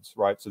homicides,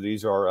 right? So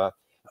these are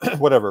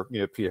whatever,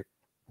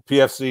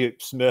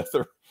 PFC Smith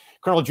or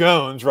Colonel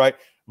Jones, right?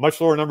 Much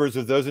lower numbers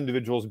of those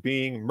individuals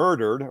being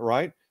murdered,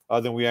 right?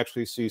 Than we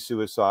actually see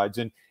suicides.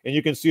 And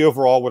you can see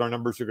overall what our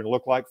numbers are going to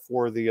look like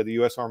for the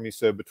U.S. Army.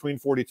 So between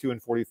 42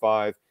 and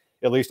 45,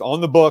 at least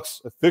on the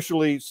books,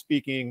 officially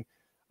speaking,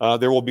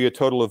 there will be a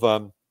total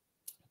of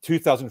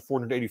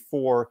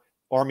 2,484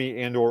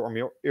 Army and/or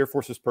Army Air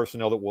Forces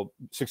personnel that will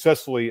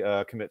successfully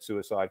commit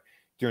suicide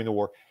during the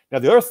war. Now,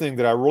 the other thing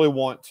that I really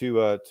want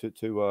to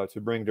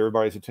bring to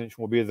everybody's attention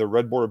will be the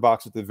red border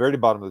box at the very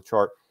bottom of the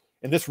chart.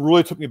 And this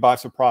really took me by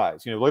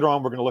surprise. Later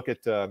on, we're going to look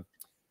at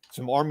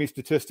some Army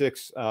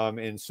statistics.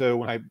 And so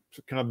when I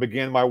kind of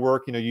began my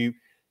work,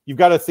 you've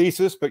got a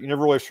thesis, but you're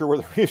never really sure where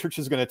the research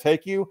is going to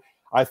take you.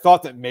 I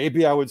thought that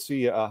maybe I would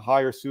see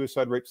higher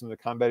suicide rates in the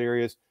combat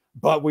areas,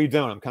 but we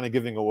don't. I'm kind of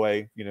giving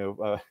away,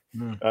 some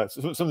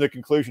of the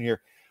conclusion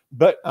here.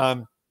 But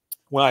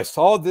when I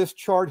saw this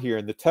chart here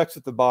and the text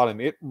at the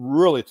bottom, it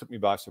really took me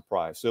by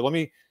surprise. So let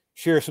me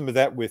share some of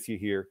that with you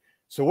here.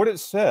 So what it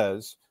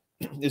says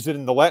is that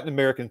in the Latin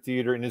American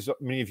theater, and as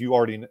many of you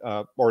already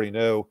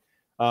know,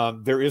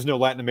 there is no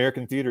Latin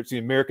American theater. It's the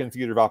American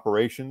Theater of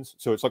Operations.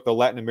 So it's like the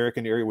Latin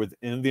American area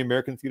within the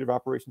American Theater of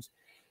Operations.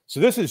 So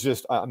this is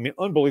just,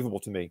 unbelievable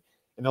to me.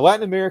 In the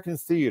Latin American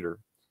theater,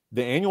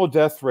 the annual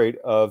death rate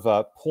of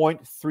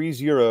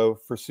 0.30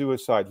 for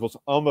suicides was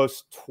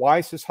almost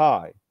twice as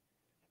high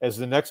as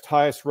the next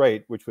highest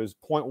rate, which was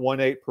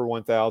 0.18 per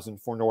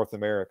 1,000 for North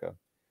America.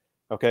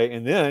 Okay,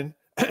 and then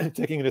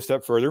taking it a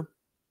step further,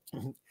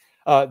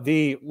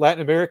 the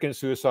Latin American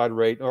suicide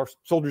rate, or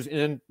soldiers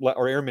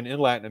or airmen in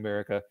Latin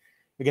America,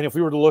 again, if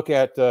we were to look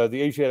at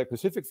the Asiatic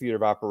Pacific Theater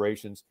of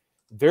Operations,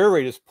 their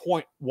rate is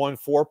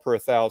 0.14 per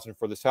 1,000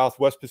 for the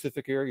Southwest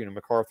Pacific area,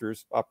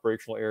 MacArthur's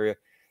operational area.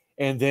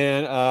 And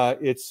then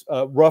it's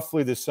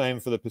roughly the same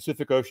for the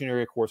Pacific Ocean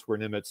area, of course, where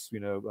Nimitz,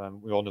 we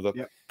all know that.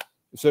 Yep.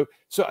 So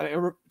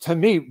to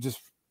me,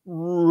 just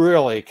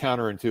really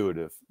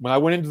counterintuitive. When I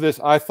went into this,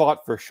 I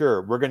thought for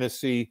sure we're going to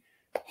see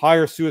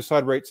higher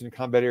suicide rates in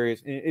combat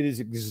areas. And it is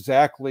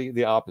exactly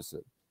the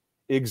opposite.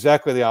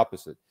 Exactly the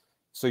opposite.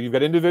 So you've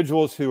got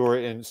individuals who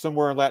are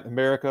somewhere in Latin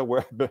America,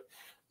 where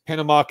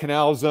Panama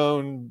Canal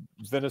Zone,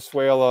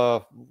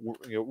 Venezuela,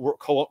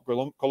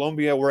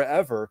 Colombia,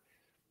 wherever,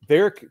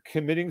 they're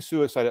committing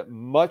suicide at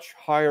much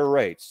higher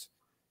rates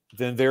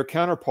than their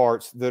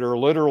counterparts that are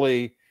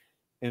literally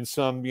in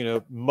some,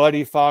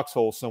 muddy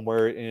foxhole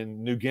somewhere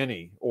in New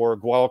Guinea or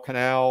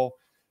Guadalcanal,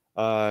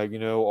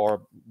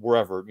 or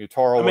wherever,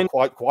 Taro,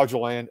 or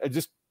Kwajalein.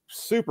 Just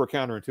super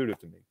counterintuitive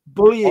to me.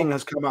 Bullying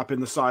has come up in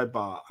the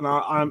sidebar,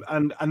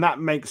 and that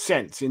makes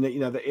sense in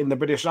that in the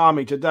British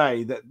Army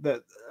today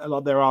that a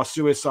lot there are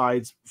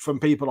suicides from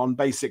people on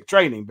basic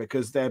training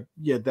because they are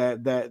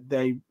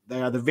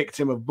the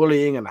victim of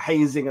bullying and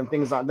hazing and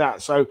things like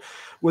that. So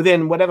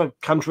within whatever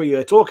country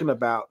you're talking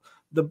about,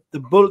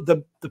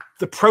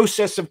 the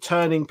process of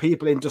turning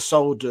people into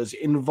soldiers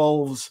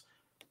involves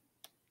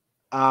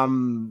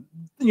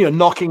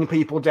knocking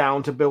people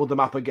down to build them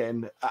up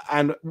again,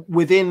 and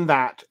within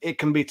that it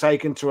can be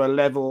taken to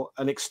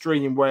an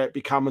extreme where it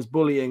becomes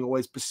bullying or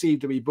is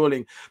perceived to be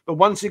bullying. But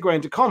once you go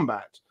into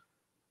combat,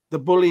 the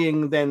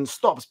bullying then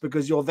stops,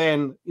 because you're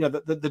then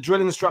the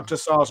drill instructor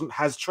sergeant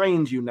has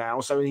trained you now,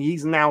 so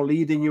he's now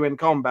leading you in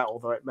combat,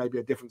 although it may be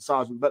a different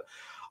sergeant. But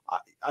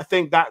I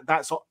think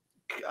that's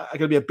going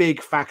to be a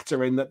big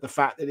factor in that, the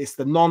fact that it's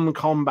the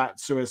non-combat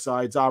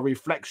suicides are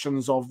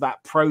reflections of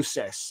that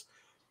process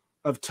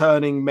of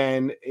turning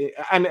men,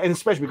 and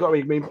especially we've got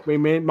to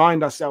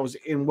remind ourselves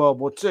in World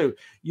War II,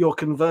 you're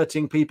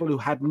converting people who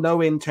had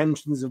no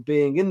intentions of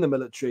being in the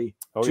military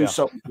to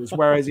soldiers,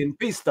 whereas in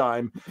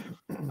peacetime,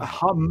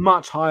 a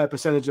much higher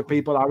percentage of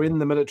people are in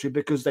the military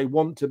because they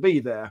want to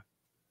be there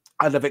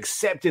and have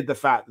accepted the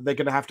fact that they're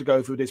going to have to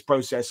go through this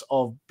process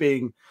of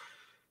being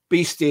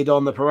beasted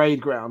on the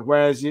parade ground,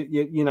 whereas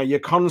your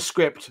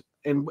conscript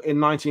in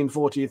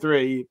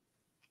 1943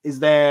 is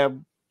there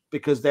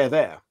because they're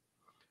there.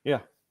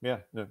 Yeah,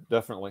 no,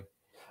 definitely.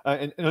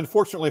 And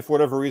unfortunately, for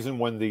whatever reason,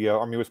 when the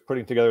Army was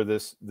putting together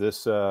this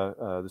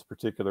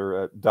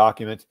particular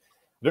document,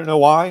 I don't know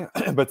why,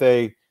 but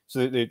they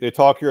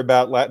talk here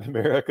about Latin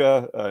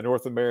America,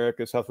 North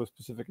America, Southwest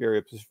Pacific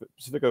area,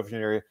 Pacific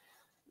Ocean area.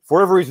 For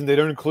whatever reason, they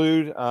don't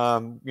include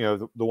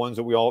the ones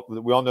that we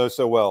all know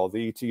so well: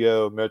 the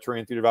ETO,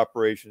 Mediterranean Theater of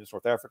Operations,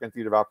 North African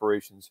Theater of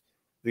Operations,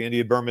 the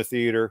India-Burma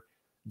Theater.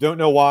 Don't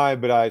know why,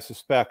 but I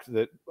suspect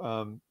that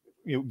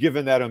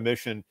given that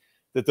omission,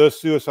 that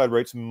those suicide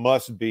rates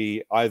must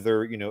be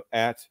either,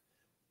 at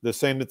the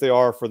same that they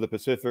are for the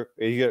Pacific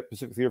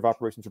Theater of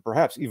Operations, or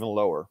perhaps even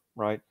lower,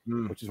 right?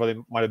 Which is why they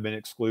might have been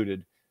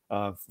excluded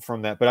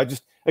from that. But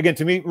again,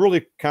 to me,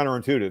 really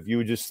counterintuitive. You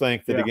would just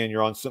think that, again,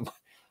 you're on some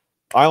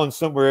island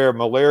somewhere,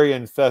 malaria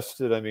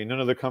infested.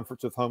 None of the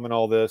comforts of home and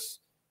all this.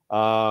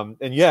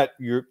 And yet,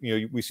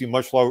 we see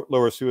much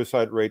lower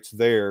suicide rates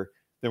there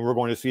than we're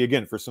going to see,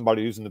 again, for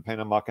somebody who's in the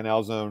Panama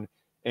Canal Zone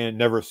and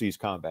never sees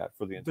combat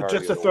for the But entirety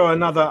just of to the throw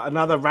war.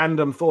 another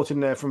random thought in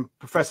there from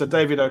Professor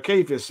David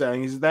O'Keefe is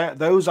saying is that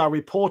those are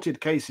reported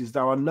cases.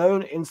 There are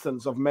known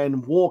instances of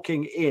men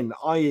walking in,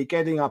 i.e.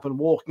 getting up and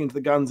walking into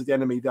the guns of the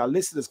enemy. They are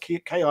listed as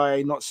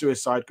KIA, not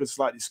suicide, could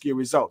slightly skew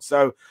results.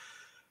 So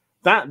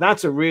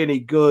that's a really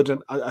good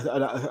and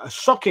a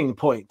shocking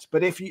point.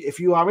 But if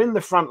you are in the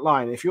front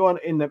line, if you're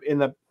in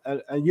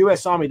a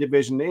U.S. Army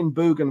division in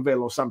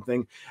Bougainville or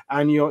something,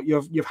 and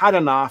you've had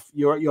enough,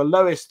 you're at your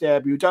lowest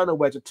ebb, you don't know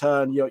where to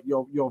turn,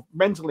 you're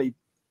mentally,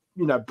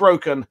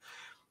 broken.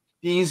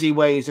 The easy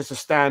way is just to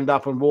stand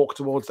up and walk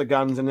towards the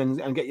guns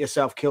and get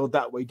yourself killed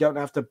that way. You don't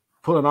have to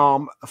pull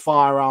a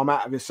firearm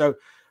out of it. So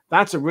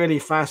that's a really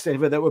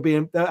fascinating. That would be,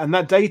 and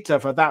that data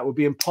for that would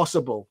be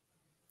impossible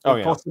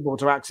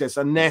to access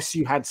unless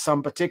you had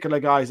some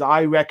particular guys.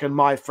 I reckon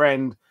my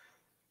friend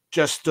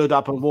just stood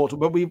up and walked.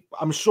 But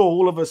I'm sure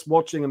all of us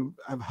watching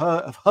and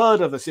have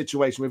heard of the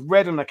situation. We've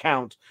read an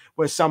account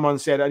where someone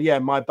said, "Oh, yeah,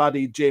 my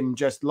buddy Jim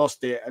just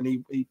lost it, and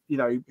he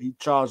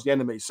charged the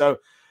enemy." So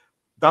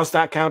does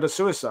that count as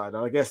suicide?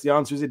 And I guess the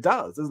answer is it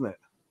does, doesn't it?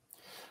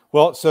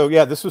 Well, so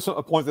yeah, this was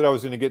a point that I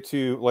was going to get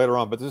to later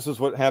on, but this is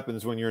what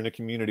happens when you're in a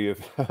community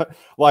of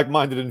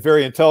like-minded and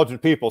very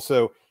intelligent people.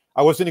 So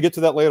I was going to get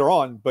to that later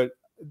on, but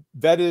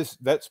that's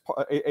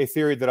a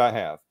theory that I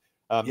have.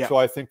 So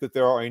I think that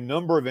there are a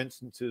number of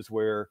instances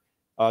where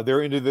there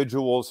are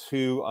individuals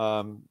who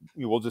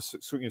you will just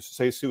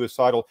say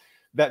suicidal.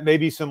 That may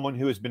be someone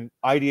who has been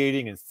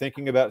ideating and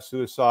thinking about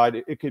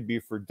suicide. It could be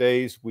for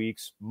days,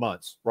 weeks,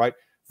 months, right?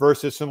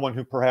 Versus someone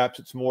who perhaps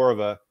it's more of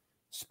a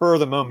spur of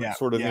the moment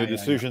sort of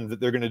decision that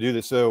they're going to do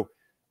this. So,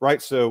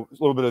 right. So a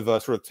little bit of a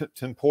sort of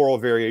temporal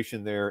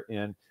variation there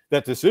in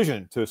that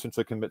decision to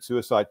essentially commit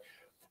suicide.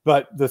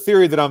 But the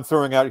theory that I'm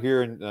throwing out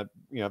here, and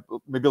maybe a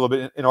little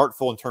bit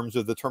inartful in terms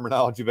of the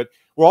terminology, but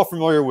we're all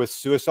familiar with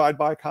suicide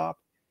by cop.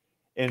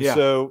 And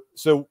so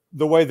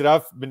the way that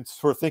I've been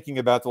sort of thinking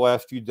about the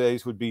last few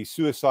days would be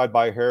suicide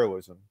by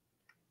heroism.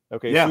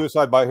 Okay,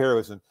 suicide by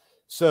heroism.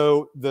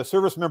 So the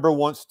service member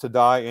wants to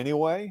die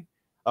anyway,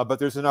 but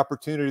there's an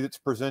opportunity that's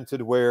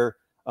presented where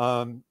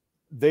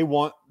they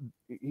want,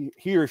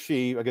 he or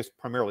she, I guess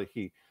primarily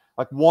he,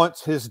 like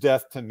wants his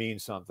death to mean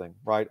something,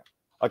 right?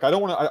 Like I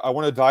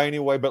want to die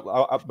anyway, but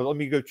let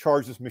me go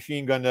charge this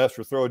machine gun nest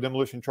or throw a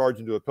demolition charge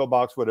into a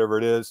pillbox, whatever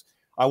it is.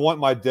 I want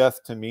my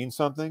death to mean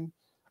something,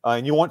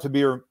 and you want to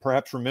be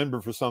perhaps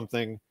remembered for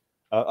something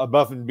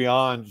above and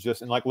beyond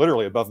just, and like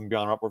literally above and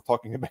beyond. We're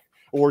talking about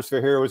awards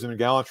for heroism and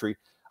gallantry.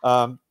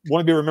 Want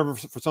to be remembered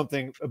for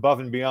something above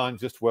and beyond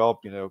just,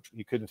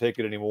 he couldn't take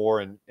it anymore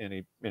and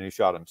he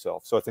shot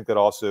himself. So I think that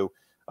also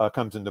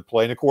comes into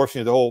play. And of course,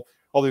 all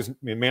these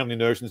manly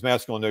notions,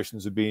 masculine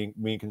notions of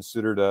being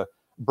considered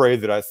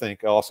brave that I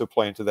think also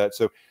play into that.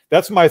 So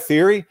that's my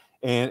theory.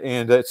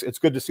 And it's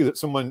good to see that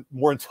someone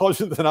more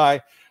intelligent than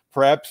I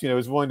perhaps,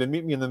 is willing to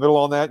meet me in the middle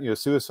on that,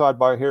 suicide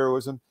by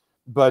heroism.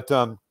 But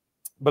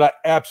I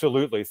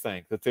absolutely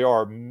think that there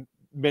are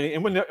many,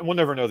 and we'll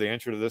never know the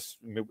answer to this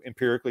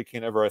empirically,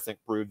 can't ever, I think,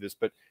 prove this.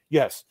 But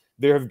yes,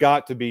 there have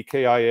got to be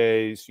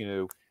KIAs,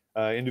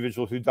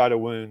 individuals who died of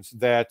wounds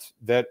that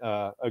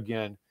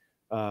again,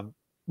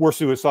 were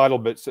suicidal,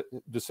 but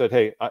just said,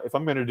 hey, if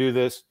I'm going to do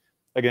this,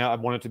 again, I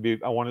want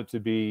it to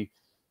be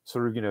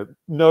sort of,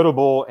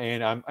 notable,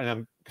 and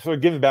I'm sort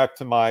of giving back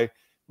to my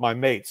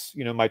mates,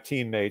 my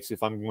teammates,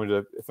 if I'm going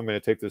to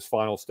take this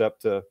final step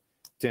to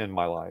end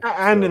my life.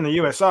 And in the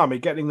U.S. Army,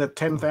 getting the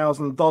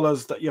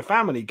 $10,000 that your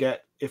family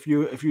get if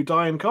you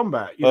die in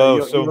combat.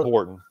 So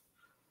important.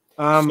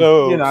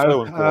 So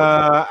important.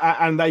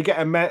 And they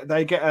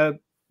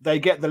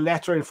get the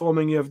letter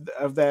informing you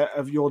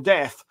of your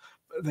death.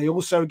 They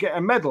also get a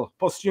medal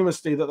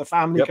posthumously that the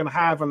family can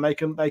have, and they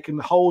can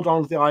hold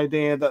on to the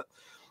idea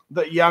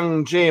that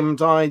young Jim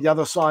died the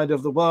other side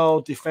of the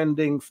world,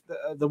 defending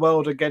the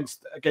world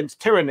against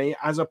tyranny,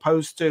 as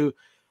opposed to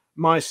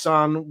my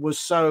son was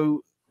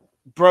so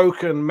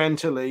broken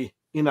mentally,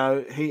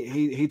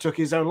 he took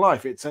his own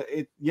life.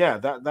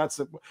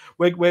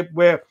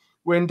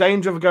 We're in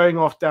danger of going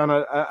off down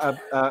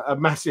a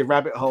massive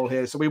rabbit hole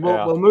here. So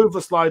we'll move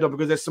the slide on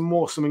because there's some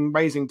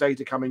amazing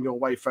data coming your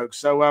way, folks.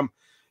 So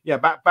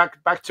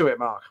back to it,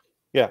 Mark.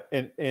 Yeah,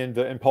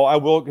 and Paul, I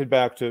will get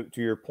back to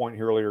your point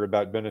here earlier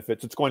about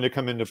benefits. It's going to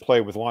come into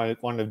play with line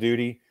of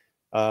duty,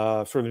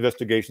 sort of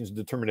investigations and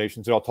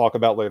determinations that I'll talk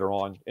about later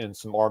on in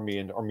some Army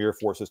and Army Air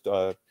Forces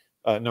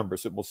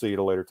numbers that we'll see at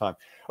a later time.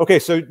 Okay,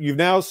 so you've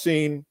now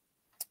seen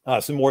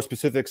some more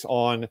specifics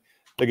on,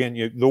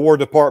 again, the War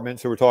Department.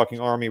 So we're talking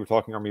Army, we're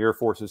talking Army Air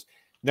Forces.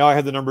 Now I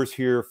have the numbers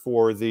here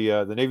for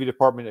the Navy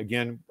Department.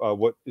 Again,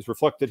 what is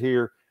reflected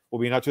here will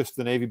be not just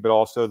the Navy, but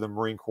also the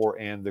Marine Corps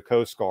and the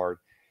Coast Guard.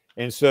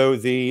 And so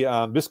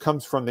this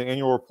comes from the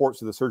annual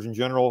reports of the Surgeon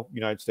General,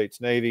 United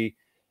States Navy.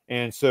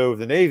 And so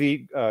the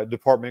Navy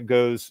Department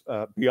goes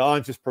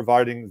beyond just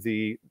providing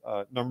the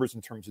numbers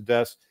in terms of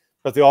deaths,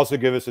 but they also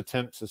give us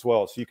attempts as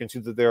well. So you can see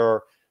that there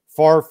are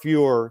far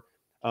fewer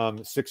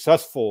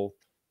successful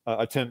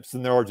attempts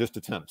than there are just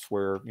attempts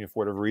where, for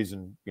whatever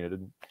reason,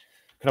 didn't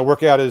kind of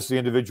work out as the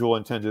individual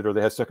intended, or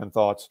they had second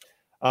thoughts.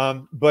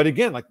 But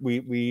again, like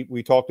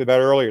we talked about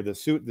earlier,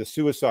 the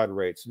suicide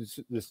rates,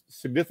 this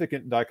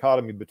significant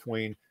dichotomy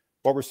between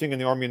what we're seeing in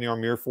the Army and the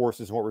Army Air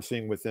Forces and what we're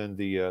seeing within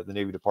the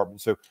Navy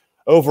Department. So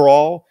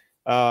overall,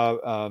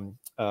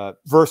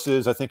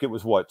 versus I think it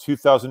was what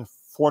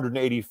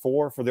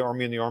 2,484 for the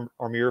Army and the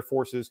Army Air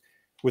Forces.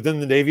 Within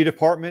the Navy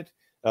Department,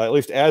 at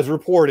least as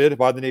reported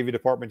by the Navy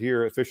Department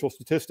here, official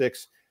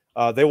statistics,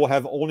 they will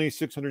have only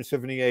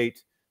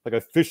 678 like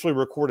officially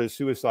recorded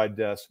suicide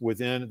deaths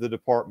within the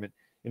department.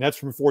 And that's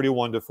from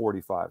 41 to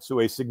 45. So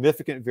a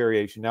significant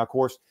variation. Now, of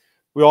course,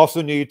 we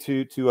also need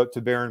to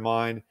bear in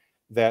mind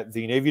that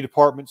the Navy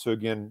Department, so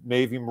again,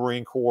 Navy,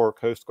 Marine Corps,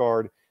 Coast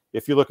Guard,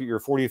 if you look at your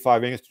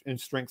 45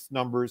 inch strength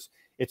numbers,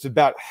 it's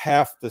about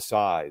half the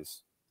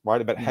size,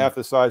 right? About half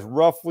the size,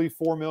 roughly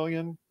 4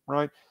 million,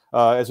 right?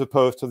 As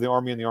opposed to the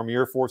Army and the Army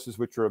Air Forces,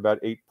 which are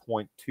about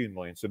 8.2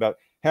 million. So about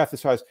half the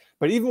size.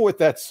 But even with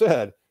that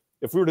said,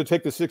 if we were to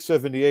take the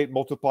 678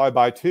 multiplied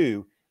by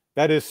 2,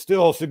 that is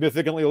still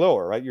significantly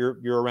lower, right?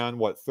 You're around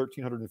what,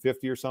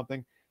 1,350 or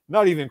something?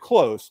 Not even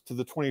close to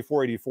the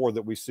 2,484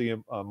 that we see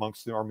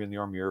amongst the Army and the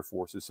Army Air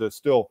Forces. So it's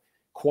still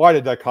quite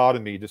a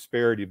dichotomy,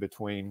 disparity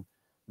between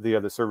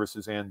the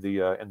services and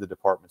the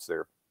departments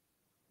there.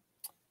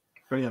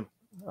 Brilliant.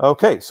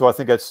 Okay, so I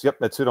think that's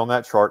it on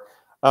that chart.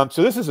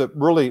 So this is a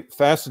really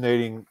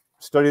fascinating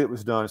study that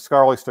was done, a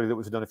scholarly study that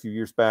was done a few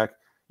years back.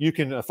 You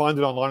can find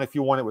it online if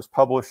you want. It was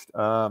published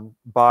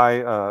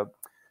by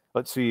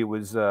let's see, it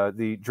was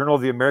the Journal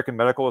of the American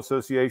Medical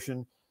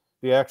Association.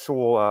 The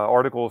actual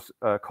article's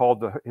called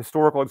The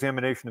Historical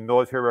Examination of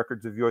Military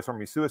Records of U.S.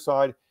 Army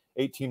Suicide,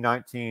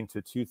 1819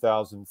 to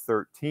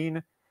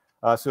 2013.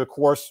 So, of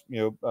course,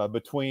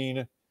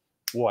 between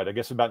what, I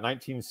guess about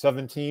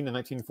 1917 and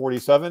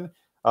 1947,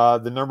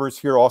 the numbers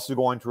here are also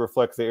going to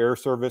reflect the Air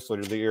Service,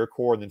 later the Air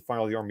Corps, and then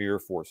finally the Army Air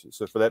Forces.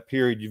 So for that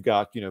period, you've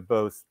got,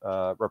 both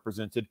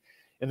represented.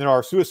 And then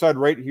our suicide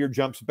rate here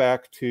jumps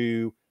back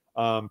to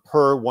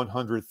per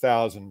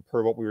 100,000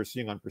 per what we were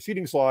seeing on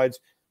preceding slides,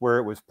 where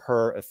it was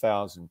per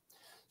 1,000.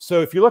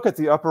 So if you look at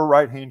the upper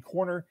right-hand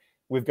corner,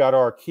 we've got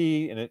our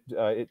key, and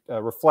it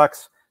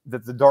reflects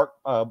that the dark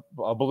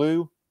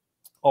blue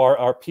are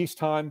our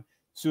peacetime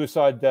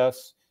suicide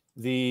deaths.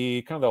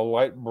 The kind of the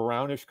light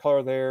brownish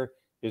color there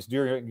is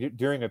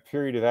during a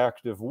period of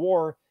active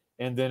war.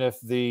 And then if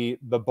the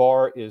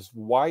bar is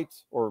white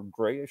or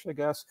grayish, I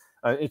guess,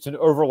 it's an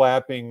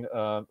overlapping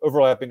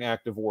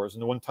active wars.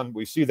 And the one time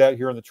we see that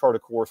here on the chart,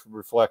 of course, would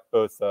reflect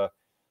both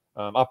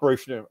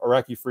Operation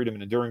Iraqi Freedom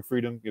and Enduring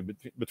Freedom,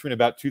 between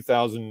about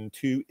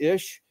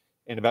 2002-ish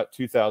and about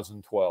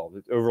 2012.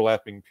 It's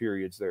overlapping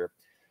periods there.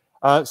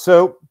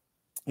 So,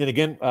 and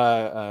again,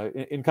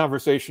 in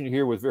conversation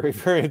here with very,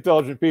 very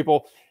intelligent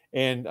people,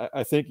 and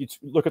I think you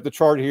look at the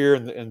chart here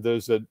and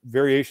those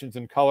variations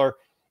in color,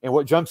 and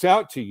what jumps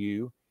out to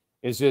you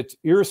is that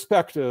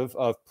irrespective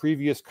of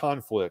previous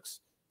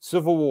conflicts,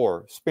 Civil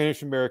War,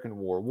 Spanish-American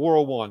War,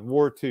 World War I,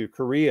 War II,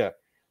 Korea,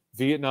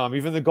 Vietnam,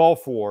 even the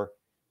Gulf War,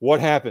 what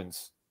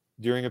happens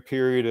during a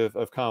period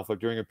of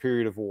conflict, during a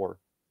period of war?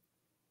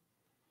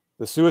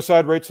 The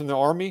suicide rates in the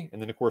Army,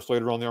 and then, of course,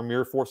 later on the Army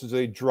Air Forces,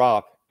 they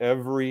drop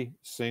every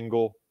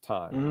single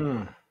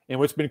time. And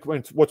what's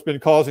been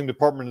causing the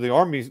Department of the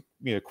Army,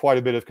 quite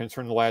a bit of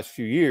concern in the last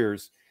few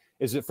years,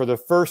 is that for the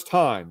first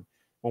time,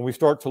 when we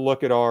start to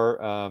look at our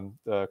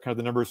kind of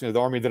the numbers, the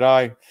Army that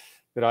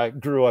I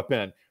grew up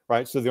in,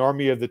 right? So the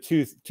Army of the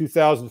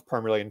 2000s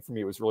primarily, and for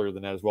me it was earlier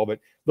than that as well. But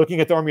looking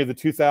at the Army of the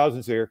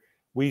 2000s there,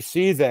 we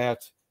see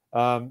that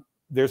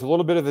there's a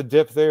little bit of a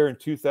dip there in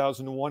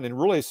 2001,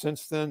 and really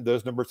since then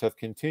those numbers have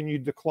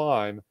continued to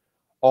climb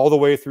all the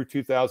way through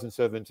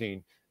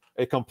 2017.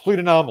 A complete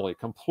anomaly,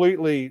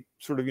 completely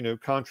sort of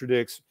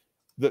contradicts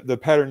the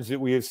patterns that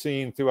we have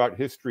seen throughout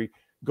history,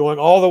 going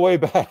all the way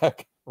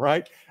back.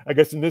 Right? I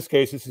guess in this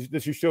case,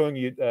 this is showing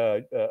you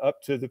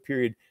up to the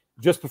period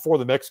just before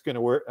the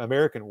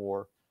Mexican-American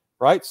War,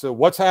 right? So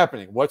what's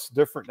happening? What's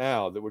different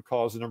now that would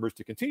cause the numbers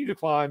to continue to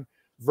climb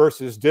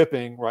versus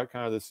dipping, right?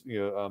 Kind of this,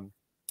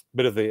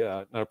 bit of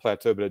a not a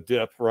plateau, but a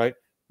dip, right?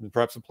 And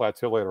perhaps a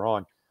plateau later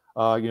on,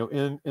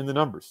 in the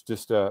numbers.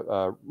 Just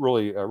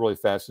really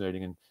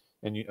fascinating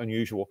and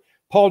unusual.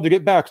 Paul, to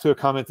get back to a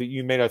comment that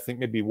you made, I think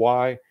maybe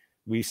why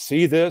we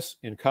see this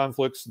in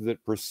conflicts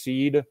that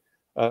precede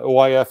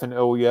OIF and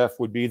OEF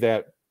would be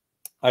that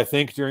I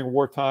think during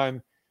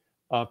wartime,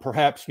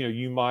 perhaps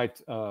you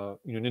might an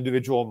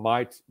individual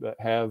might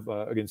have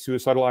again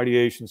suicidal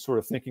ideation, sort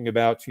of thinking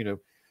about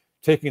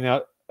taking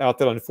out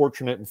that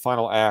unfortunate and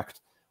final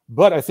act.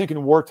 But I think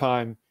in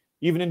wartime,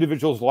 even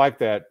individuals like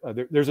that,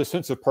 there's a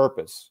sense of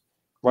purpose,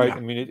 right? Yeah. I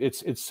mean,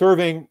 it's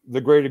serving the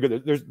greater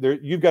good.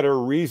 You've got a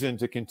reason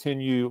to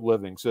continue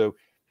living. So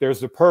there's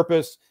the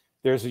purpose.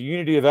 There's a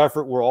unity of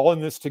effort. We're all in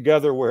this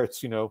together. Where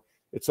it's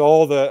it's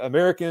all the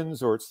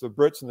Americans, or it's the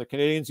Brits and the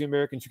Canadians, the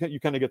Americans. You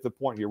kind of get the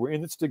point here. We're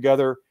in this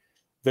together.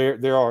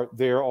 There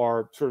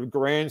are sort of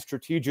grand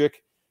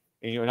strategic,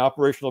 and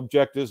operational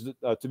objectives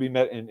to be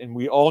met, and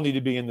we all need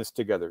to be in this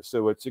together.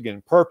 So it's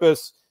again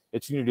purpose.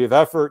 It's unity of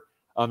effort.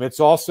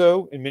 It's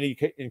also in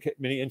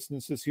many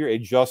instances here a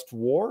just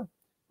war.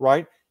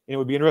 right? And it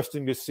would be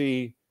interesting to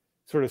see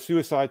sort of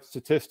suicide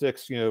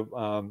statistics,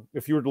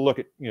 if you were to look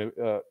at,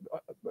 a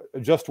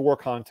just war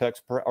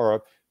context or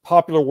a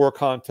popular war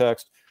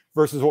context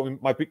versus what we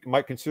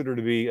might consider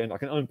to be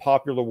like an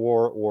unpopular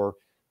war or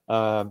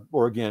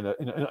again,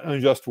 an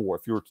unjust war,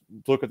 if you were to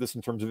look at this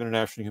in terms of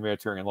international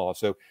humanitarian law.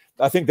 So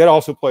I think that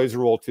also plays a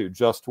role too,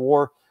 just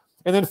war.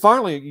 And then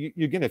finally,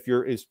 again, if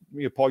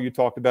Paul, you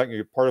talked about,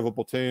 you're part of a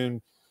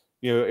platoon,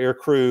 air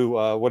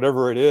crew,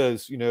 whatever it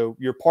is,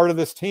 you're part of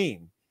this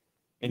team,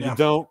 and you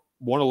don't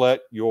want to let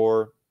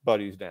your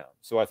buddies down.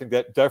 So I think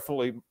that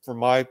definitely, from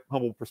my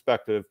humble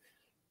perspective,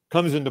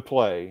 comes into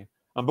play.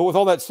 But with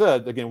all that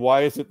said, again,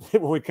 why is it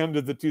that when we come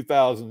to the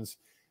 2000s,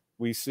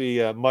 we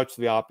see much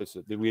the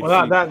opposite?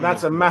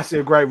 That's a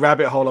massive, great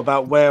rabbit hole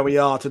about where we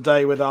are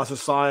today with our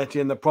society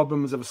and the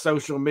problems of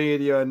social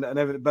media and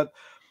everything. But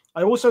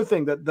I also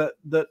think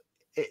that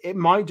it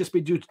might just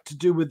be to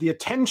do with the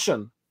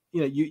attention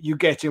you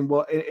get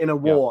in a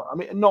war. I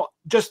mean, not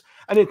just,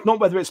 and it's not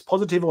whether it's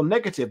positive or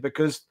negative,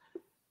 because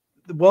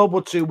World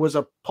War II was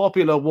a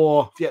popular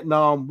war.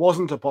 Vietnam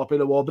wasn't a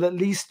popular war, but at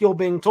least you're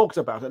being talked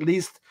about. At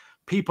least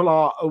people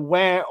are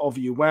aware of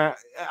you.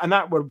 And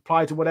that would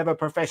apply to whatever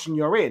profession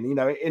you're in.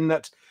 In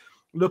that,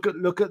 look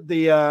at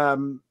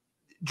the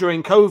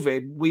during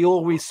COVID,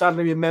 we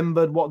suddenly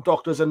remembered what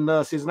doctors and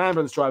nurses and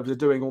ambulance drivers are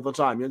doing all the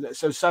time.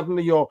 So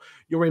suddenly you're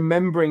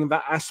remembering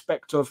that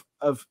aspect of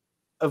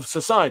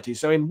society.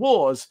 So in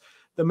wars,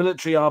 the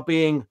military are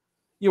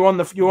you're on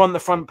the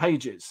front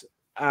pages,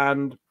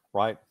 and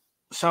right.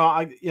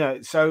 So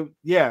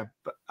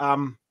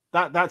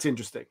that's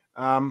interesting.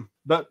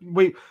 But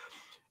we'll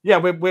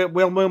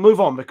move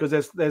on,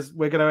 because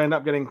we're going to end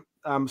up getting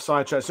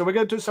sidetracked. So we're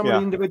going to do some of the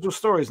individual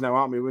stories now,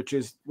 aren't we? Which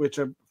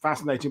are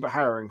fascinating but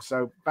harrowing.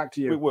 So back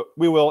to you.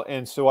 We will.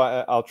 And so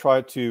I'll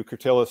try to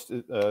curtail us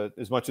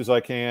as much as I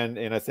can.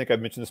 And I think I've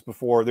mentioned this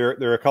before. There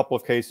are a couple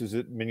of cases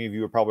that many of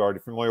you are probably already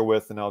familiar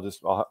with, and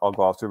I'll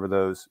gloss over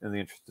those in the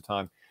interest of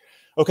time.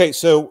 Okay,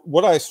 so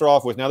what I start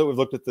off with, now that we've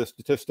looked at the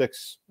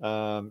statistics,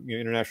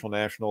 international,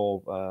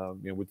 national,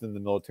 within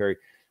the military,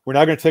 we're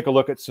now going to take a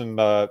look at some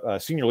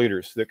senior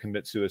leaders that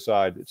commit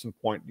suicide at some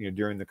point,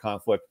 during the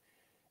conflict.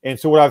 And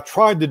so what I've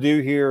tried to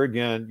do here,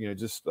 again,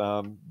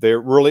 there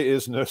really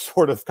is no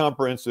sort of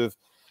comprehensive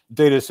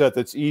data set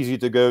that's easy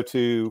to go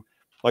to,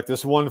 like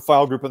this one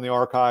file group in the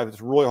archive.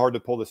 It's really hard to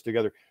pull this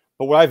together.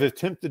 But what I've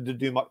attempted to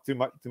do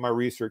through my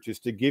research is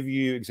to give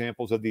you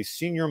examples of these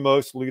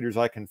senior-most leaders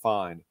I can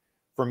find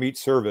from each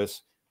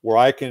service, where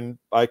I can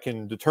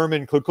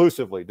determine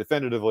conclusively,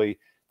 definitively,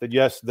 that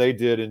yes, they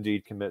did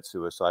indeed commit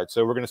suicide.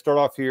 So we're going to start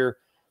off here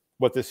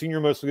with the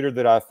senior-most leader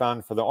that I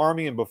found for the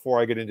Army. And before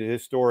I get into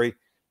his story,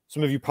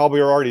 some of you probably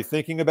are already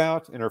thinking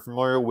about and are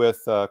familiar with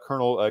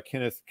Colonel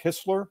Kenneth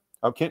Kinsler.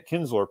 Kenneth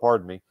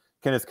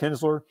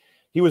Kinsler.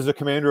 He was the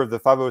commander of the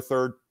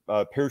 503rd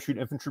Parachute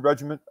Infantry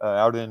Regiment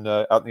out in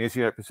the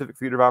Asiatic Pacific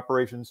Theater of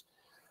Operations.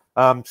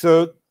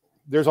 So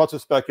there's lots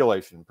of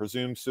speculation,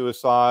 presumed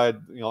suicide,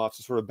 lots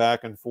of sort of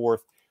back and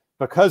forth.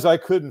 Because I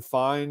couldn't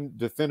find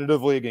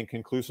definitively, again,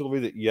 conclusively,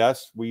 that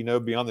yes, we know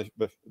beyond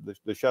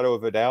the shadow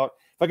of a doubt.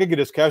 If I could get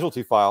his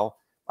casualty file,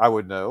 I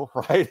would know,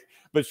 right?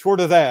 But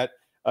short of that,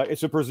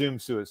 it's a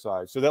presumed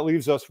suicide. So that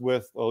leaves us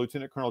with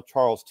Lieutenant Colonel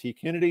Charles T.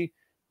 Kennedy,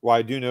 who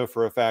I do know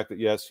for a fact that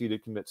yes, he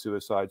did commit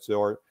suicide.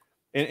 So,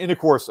 and of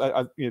course,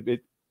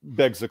 it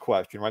begs the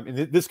question, right? And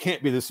this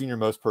can't be the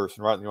senior-most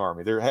person, right, in the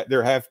Army. There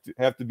have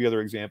to be other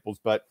examples,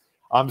 but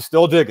I'm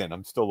still digging.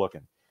 I'm still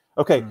looking.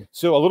 Okay,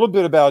 so a little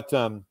bit about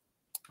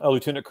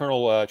Lieutenant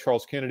Colonel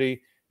Charles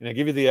Kennedy, and I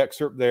give you the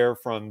excerpt there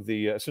from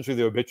essentially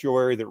the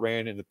obituary that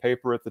ran in the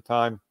paper at the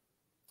time.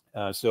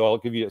 So I'll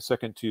give you a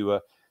second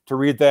to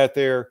read that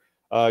there.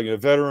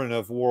 Veteran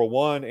of World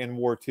War I and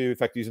War II. In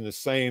fact, he's in the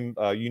same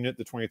unit,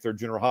 the 23rd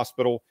General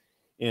Hospital,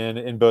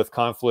 in both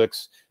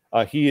conflicts.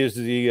 He is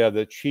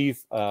the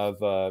chief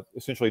of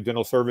essentially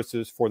dental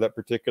services for that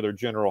particular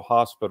general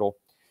hospital.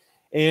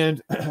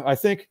 And I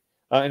think,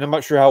 and I'm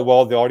not sure how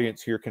well the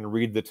audience here can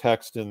read the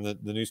text in the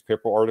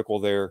newspaper article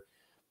there,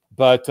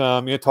 but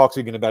it talks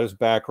again about his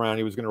background.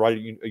 He was going to write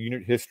a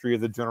unit history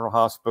of the general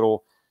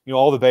hospital,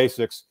 all the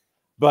basics.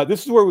 But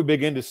this is where we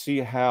begin to see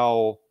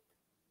how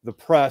the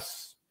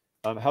press,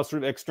 how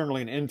sort of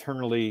externally and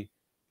internally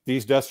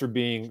these deaths are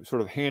being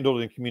sort of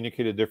handled and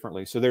communicated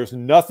differently. So there's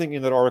nothing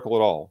in that article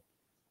at all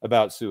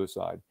about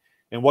suicide.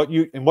 And what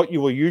you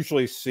will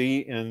usually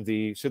see in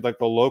the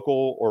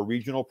local or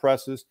regional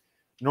presses,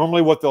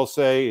 normally what they'll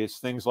say is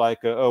things like,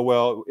 oh,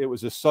 well, it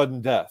was a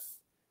sudden death,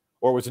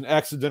 or it was an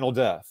accidental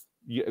death.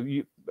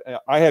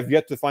 I have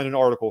yet to find an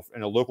article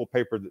in a local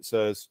paper that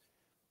says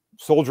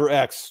Soldier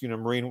X,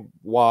 Marine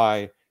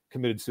Y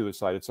committed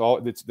suicide.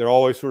 They're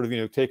always sort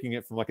of, taking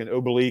it from like an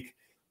oblique,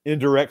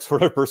 indirect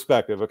sort of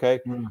perspective. Okay.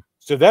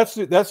 So that's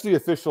the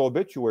official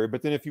obituary.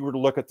 But then if you were to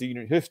look at the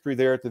unit history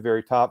there at the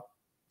very top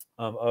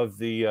of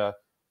the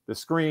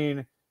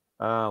screen,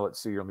 let's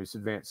see, let me just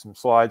advance some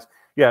slides.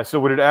 Yeah. So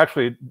what it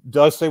actually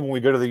does say when we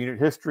go to the unit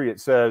history,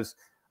 it says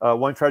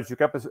one tragic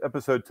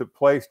episode took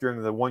place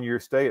during the 1-year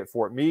stay at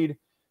Fort Meade.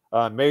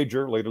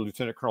 Major, later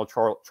Lieutenant Colonel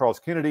Charles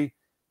Kennedy,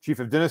 Chief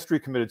of Dentistry,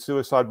 committed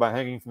suicide by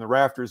hanging from the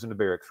rafters in the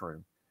barracks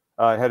room.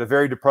 It had a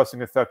very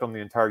depressing effect on the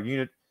entire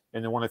unit,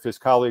 and then one of his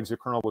colleagues, the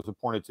colonel, was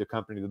appointed to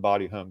accompany the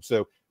body home.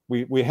 So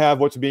we have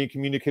what's being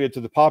communicated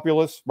to the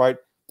populace, right?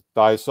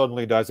 Dies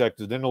suddenly, dies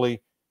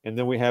accidentally, and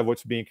then we have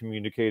what's being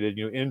communicated,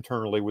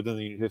 internally within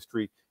the unit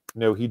history.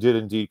 No, he did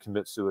indeed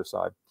commit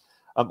suicide.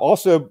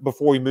 Also,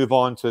 before we move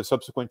on to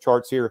subsequent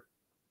charts here,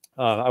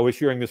 I was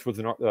sharing this with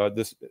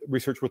this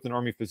research with an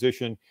Army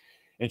physician,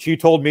 and she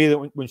told me that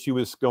when she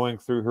was going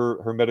through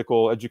her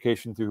medical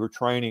education, through her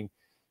training,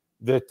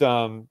 that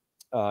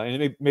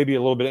and it may be a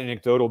little bit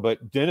anecdotal,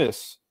 but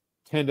dentists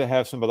tend to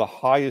have some of the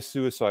highest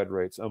suicide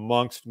rates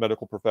amongst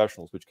medical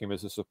professionals, which came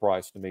as a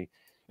surprise to me.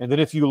 And then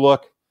if you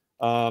look,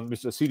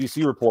 there's a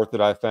CDC report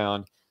that I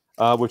found,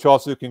 which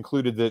also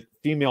concluded that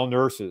female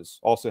nurses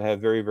also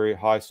have very, very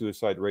high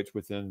suicide rates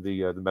within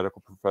the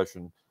medical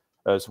profession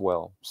as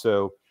well.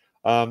 So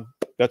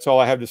that's all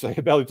I have to say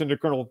about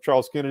Lieutenant Colonel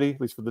Charles Kennedy,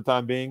 at least for the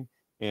time being.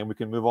 And we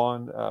can move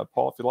on,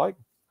 Paul, if you like.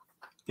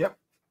 Yep.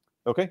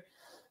 Okay.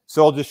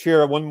 So I'll just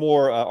share one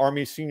more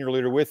Army senior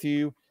leader with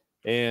you.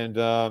 And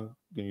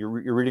you're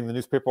reading the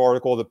newspaper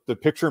article. The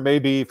picture may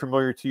be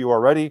familiar to you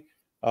already.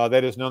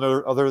 That is none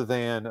other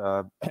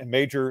than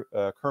Major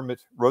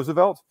Kermit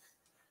Roosevelt,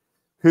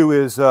 who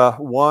is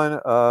one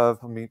of,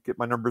 let me get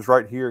my numbers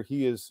right here.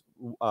 He is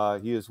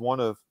one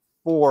of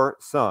 4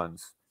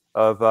 sons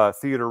of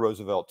Theodore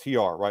Roosevelt,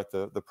 TR, right,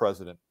 the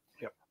president.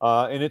 Yep.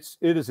 And it's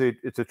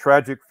a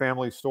tragic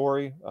family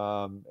story.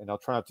 And I'll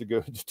try not to go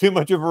into too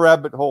much of a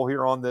rabbit hole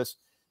here on this.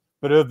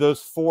 But of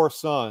those 4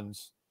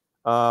 sons,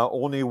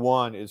 only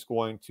one is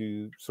going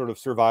to sort of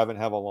survive and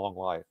have a long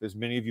life. As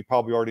many of you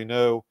probably already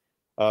know,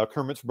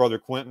 Kermit's brother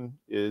Quentin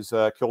is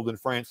killed in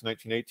France in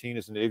 1918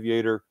 as an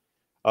aviator.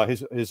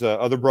 His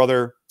other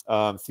brother,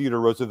 Theodore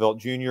Roosevelt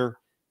Jr.,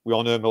 we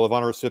all know him, Medal of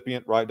Honor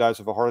recipient, right,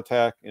 dies of a heart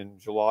attack in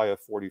July of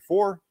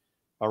 44.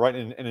 Right,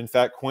 and in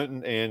fact,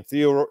 Quentin and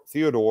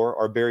Theodore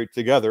are buried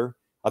together.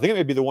 I think it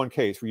may be the one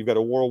case where you've got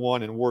a World War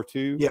I and War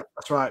II. Yeah,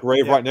 that's right.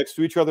 Grave right next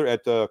to each other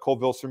at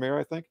Colville-sur-Mer,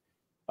 I think.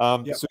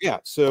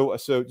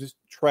 So just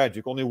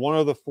tragic. Only one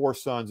of the 4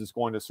 sons is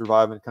going to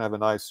survive and kind of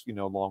have a nice,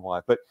 long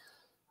life. But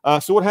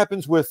so what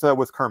happens with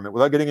Kermit?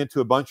 Without getting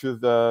into a bunch of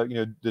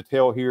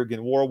detail here,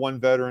 again, World War I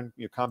veteran,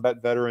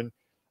 combat veteran,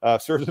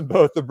 serves in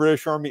both the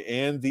British Army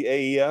and the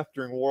AEF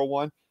during World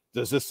War I.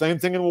 Does the same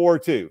thing in War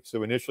II.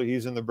 So initially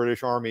he's in the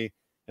British Army,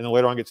 and then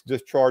later on gets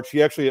discharged.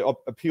 He actually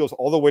appeals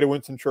all the way to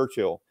Winston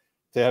Churchill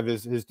to have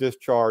his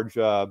discharge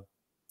sort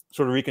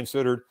of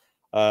reconsidered.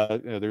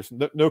 There's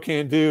no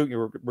can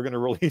do. We're going to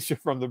release you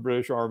from the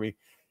British Army,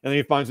 and then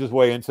he finds his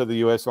way into the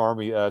U.S.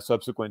 Army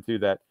subsequent to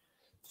that.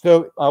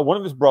 So one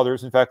of his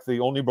brothers, in fact, the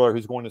only brother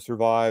who's going to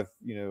survive,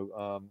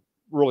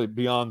 really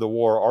beyond the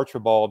war,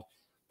 Archibald,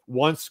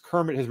 once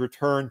Kermit has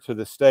returned to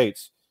the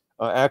States,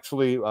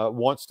 actually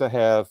wants to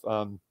have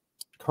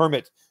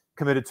Kermit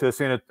committed to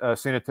a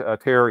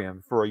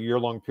sanitarium for a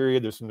year-long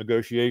period. There's some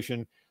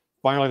negotiation.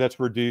 Finally, that's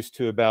reduced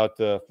to about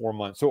 4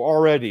 months. So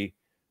already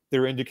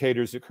there are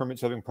indicators that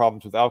Kermit's having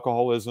problems with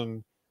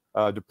alcoholism,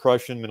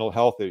 depression, mental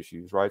health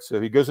issues, right? So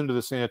he goes into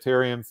the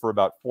sanitarium for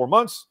about 4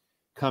 months,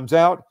 comes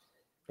out,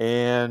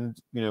 and,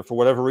 for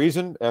whatever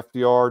reason,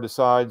 FDR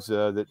decides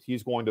that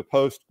he's going to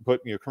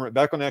put Kermit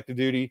back on active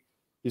duty.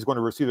 He's going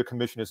to receive a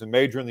commission as a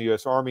major in the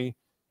U.S. Army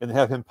and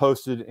have him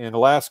posted in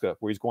Alaska,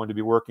 where he's going to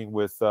be working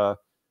with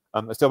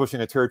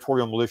establishing a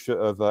territorial militia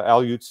of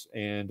Aleuts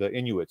and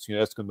Inuits,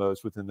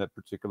 Eskimos within that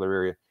particular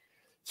area.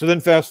 So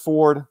then fast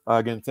forward,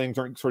 again, things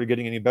aren't sort of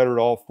getting any better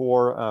at all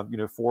for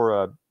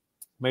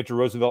Major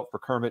Roosevelt, for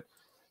Kermit.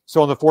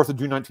 So on the 4th of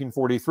June,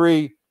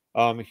 1943,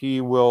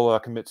 he will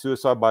commit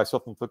suicide by a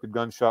self-inflicted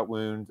gunshot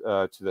wound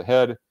to the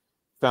head,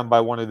 found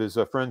by one of his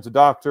friends, a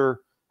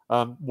doctor.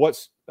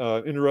 What's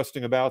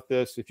interesting about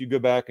this, if you go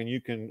back and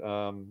you can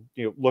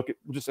look at,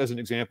 just as an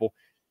example,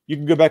 you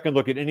can go back and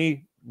look at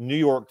any New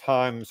York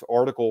Times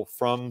article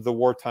from the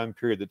wartime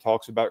period that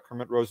talks about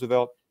Kermit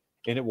Roosevelt,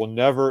 and it will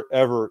never,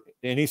 ever,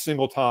 any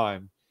single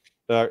time,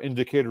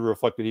 indicate or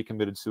reflect that he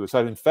committed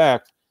suicide. In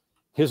fact,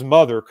 his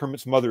mother,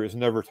 Kermit's mother, is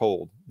never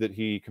told that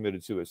he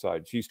committed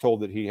suicide. She's told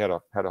that he had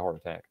a heart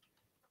attack.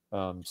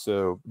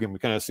 So again, we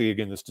kind of see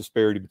this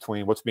disparity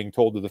between what's being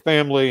told to the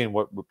family and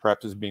what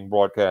perhaps is being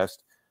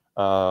broadcast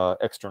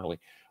externally.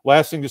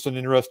 Last thing, just an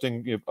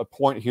interesting a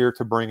point here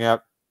to bring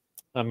out.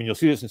 You'll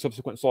see this in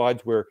subsequent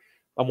slides where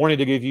I'm wanting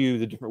to give you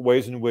the different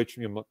ways in which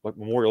like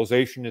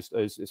memorialization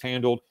is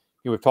handled.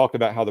 We've talked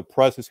about how the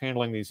press is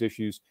handling these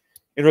issues.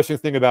 Interesting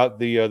thing about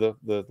the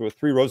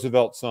 3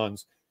 Roosevelt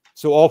sons.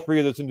 So all 3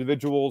 of those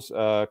individuals,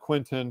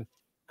 Quentin,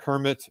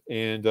 Kermit,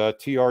 and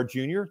TR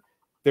Jr.,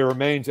 their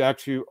remains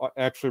actually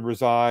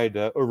reside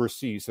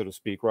overseas, so to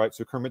speak, right?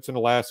 So Kermit's in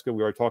Alaska.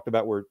 We already talked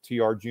about where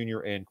TR Jr.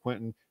 and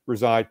Quentin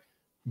reside.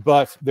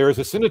 But there is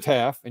a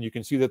cenotaph, and you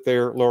can see that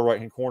there, lower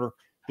right-hand corner.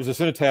 There's a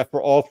cenotaph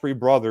for all 3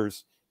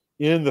 brothers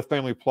in the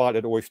family plot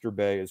at Oyster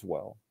Bay as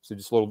well. So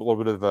just a little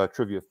bit of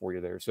trivia for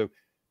you there. So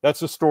that's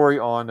the story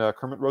on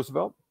Kermit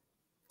Roosevelt.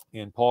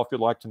 And Paul, if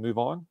you'd like to move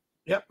on.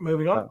 Yep,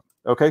 moving on.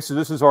 Okay, so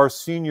this is our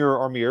senior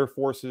Army Air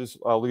Forces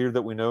leader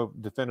that we know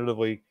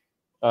definitively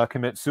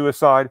commit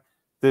suicide.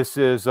 This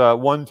is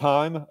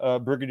one-time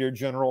Brigadier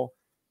General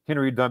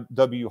Henry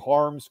W.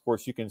 Harms. Of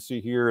course, you can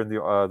see here in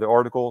the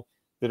article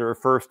that it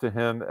refers to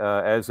him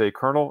as a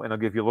colonel, and I'll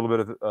give you a little bit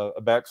of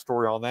a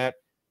backstory on that.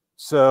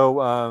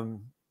 So,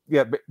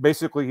 yeah,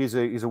 basically he's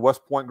a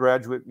West Point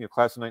graduate,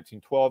 class of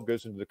 1912,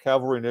 goes into the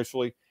cavalry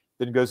initially,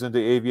 then goes into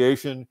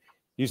aviation.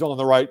 He's on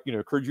the right,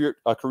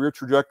 career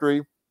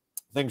trajectory.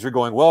 Things are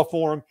going well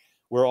for him.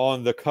 We're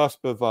on the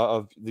cusp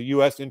of the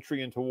U.S.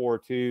 entry into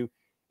War II,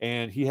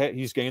 and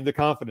he's gained the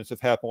confidence of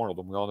Hap Arnold,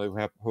 and we all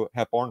know who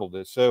Hap Arnold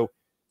is. So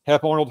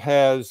Hap Arnold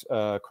has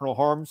Colonel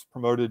Harms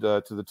promoted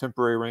to the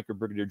temporary rank of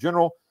Brigadier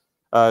General,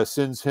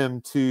 sends him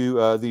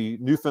to the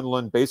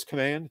Newfoundland Base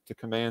Command to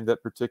command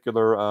that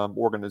particular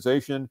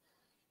organization.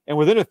 And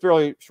within a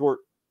fairly short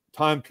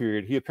time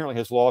period, he apparently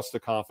has lost the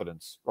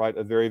confidence, right,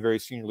 of very, very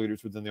senior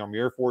leaders within the Army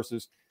Air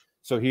Forces.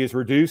 So he is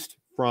reduced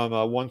from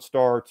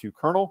 1-star to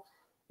colonel.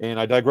 And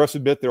I digress a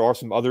bit. There are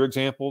some other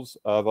examples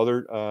of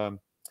other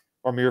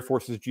Army Air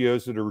Forces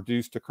GOs that are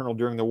reduced to colonel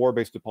during the war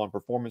based upon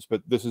performance.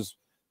 But this is,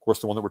 of course,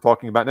 the one that we're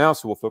talking about now,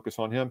 so we'll focus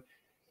on him.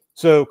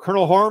 So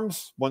Colonel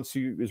Harms, once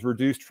he is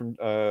reduced from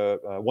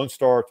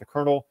 1-star to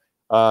colonel,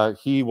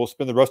 he will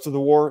spend the rest of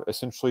the war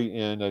essentially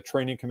in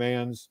training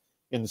commands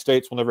in the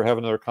States. Will never have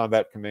another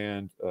combat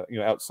command,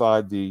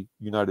 outside the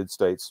United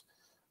States.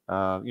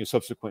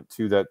 Subsequent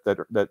to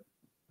that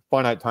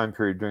finite time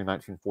period during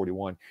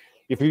 1941.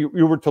 If you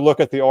were to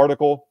look at the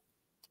article,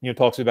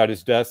 talks about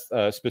his death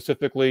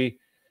specifically.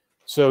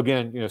 So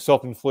again,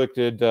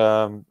 self-inflicted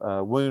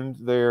wound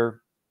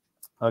there,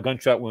 a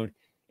gunshot wound.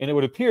 And it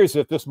would appear as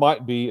if this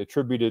might be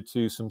attributed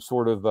to some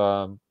sort of,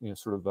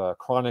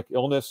 chronic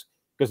illness,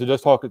 because it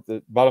does talk at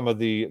the bottom of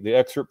the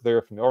excerpt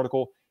there from the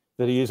article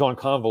that he is on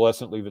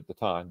convalescent leave at the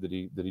time that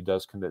he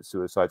does commit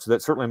suicide. So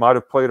that certainly might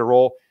have played a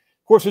role.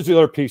 Of course, there's the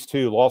other piece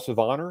too, loss of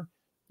honor.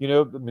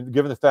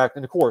 Given the fact,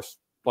 and of course,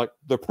 like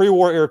the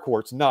pre-war Air Corps,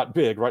 it's not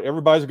big, right?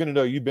 Everybody's going to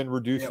know you've been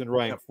reduced in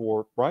rank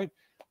for, right?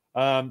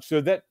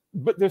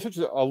 But there's such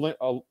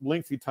a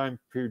lengthy time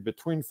period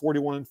between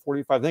 41 and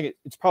 45. I think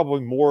it's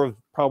probably more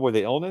of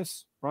the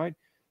illness, right,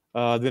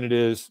 than it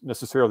is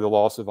necessarily the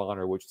loss of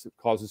honor, which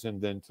causes him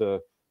then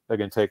to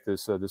again take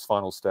this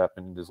final step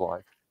in his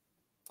life.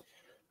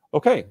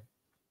 Okay,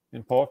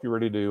 and Paul, if you're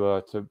ready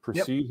to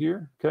proceed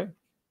here, okay.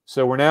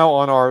 So we're now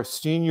on our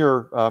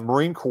senior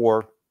Marine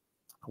Corps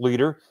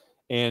leader,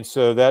 and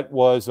so that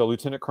was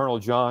Lieutenant Colonel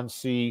John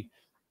C.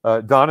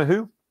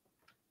 Donahue.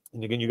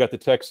 And again, you got the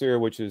text there,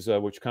 which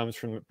comes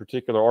from a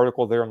particular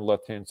article there on the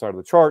left-hand side of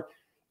the chart.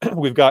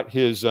 We've got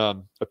his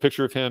a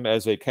picture of him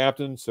as a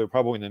captain, so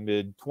probably in the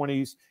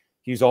mid-20s.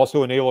 He's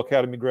also a Naval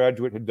Academy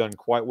graduate, had done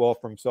quite well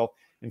for himself.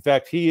 In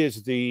fact, he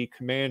is the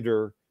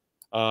commander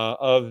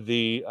of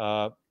the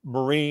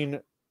Marine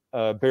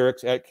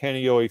barracks at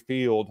Kaneohe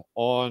Field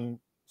on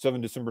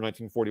 7 December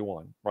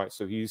 1941. Right,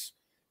 so he's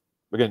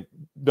again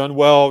done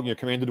well,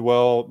 commanded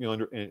well,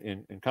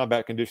 in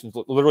combat conditions,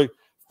 literally.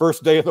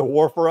 First day of the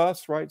war for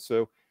us, right?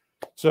 So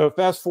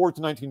fast forward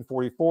to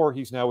 1944,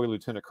 he's now a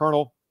lieutenant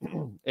colonel,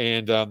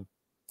 and the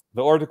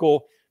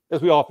article, as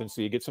we often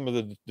see, gets some of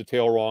the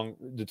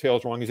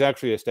details wrong. He's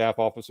actually a staff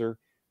officer,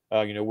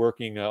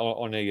 working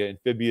on a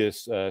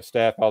amphibious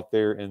staff out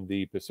there in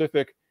the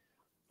Pacific.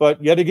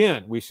 But yet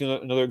again, we see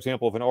another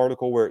example of an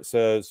article where it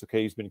says,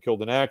 okay, he's been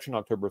killed in action,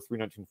 October 3,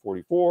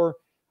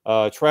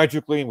 1944.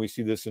 Tragically, and we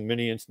see this in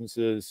many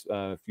instances,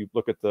 if you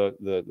look at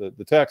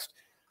the text,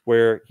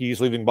 where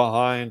he's leaving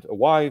behind a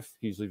wife,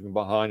 he's leaving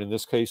behind, in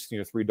this case,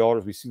 3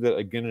 daughters. We see that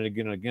again and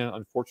again and again,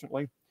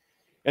 unfortunately.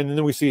 And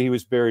then we see he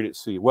was buried at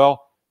sea.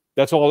 Well,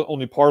 that's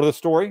only part of the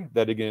story.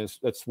 That again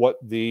that's what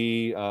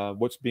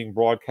what's being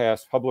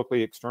broadcast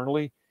publicly,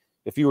 externally.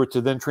 If you were to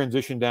then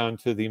transition down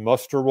to the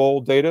muster roll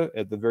data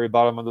at the very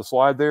bottom of the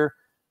slide there,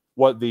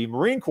 what the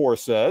Marine Corps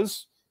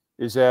says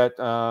is that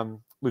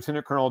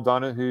Lieutenant Colonel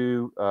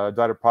Donahue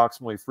died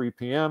approximately 3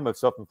 p.m. of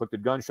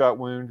self-inflicted gunshot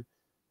wound,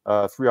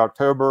 3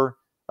 October.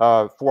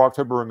 4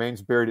 October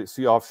remains buried at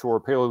sea offshore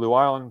Peleliu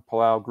Island,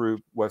 Palau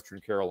Group, Western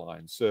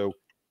Carolina. So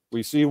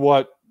we see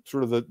what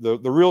sort of the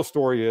real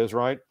story is,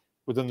 right,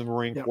 within the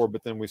Marine Corps,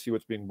 but then we see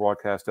what's being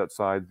broadcast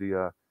outside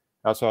the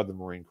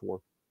Marine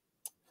Corps.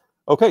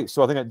 Okay,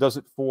 so I think that does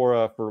it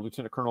for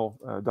Lieutenant Colonel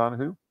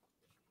Donahue.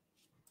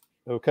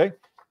 Okay,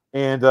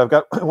 and I've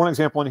got one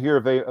example in here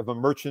of a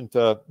merchant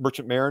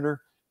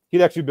mariner.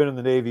 He'd actually been in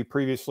the Navy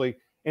previously.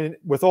 And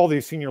with all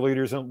these senior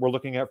leaders we're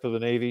looking at for the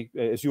Navy,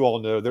 as you all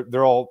know,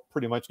 they're all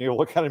pretty much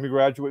Naval Academy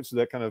graduates, so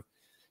that kind of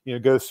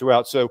goes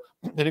throughout. So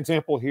an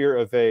example here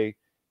of a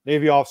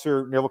Navy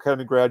officer, Naval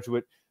Academy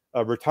graduate,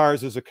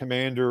 retires as a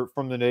commander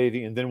from the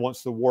Navy, and then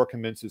once the war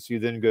commences, he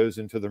then goes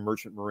into the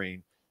Merchant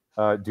Marine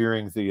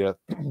during the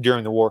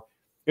war.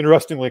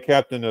 Interestingly,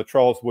 Captain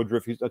Charles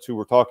Woodruff, that's who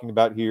we're talking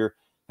about here,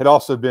 had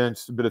also been,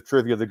 just a bit of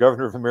trivia, the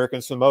governor of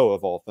American Samoa,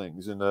 of all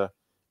things, in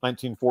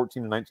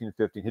 1914 and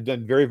 1915. Had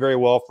done very, very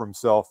well for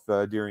himself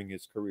during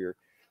his career.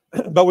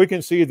 But we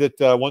can see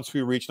that once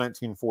we reach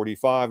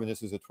 1945, and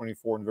this is a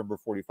 24 November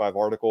 45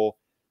 article,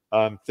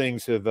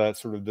 things have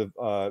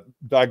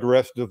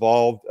digressed,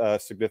 devolved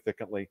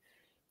significantly.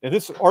 And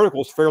this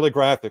article is fairly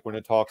graphic when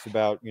it talks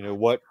about,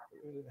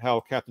 how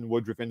Captain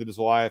Woodruff ended his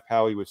life,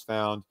 how he was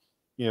found,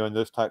 and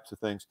those types of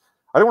things.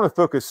 I don't want to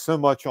focus so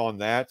much on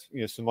that,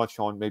 so much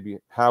on maybe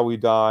how he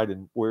died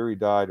and where he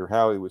died or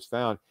how he was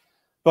found.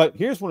 But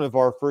here's one of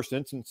our first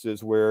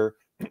instances where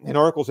an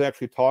article is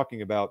actually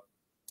talking about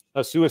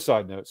a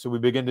suicide note. So we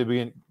begin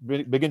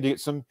to get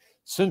some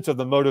sense of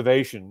the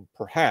motivation,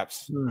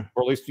 perhaps,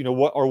 or at least,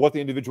 what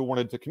the individual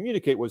wanted to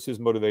communicate was his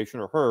motivation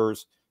or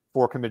hers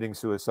for committing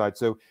suicide.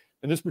 So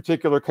in this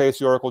particular case,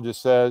 the article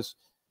just says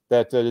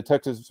that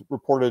detectives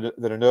reported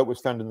that a note was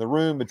found in the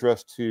room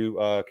addressed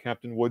to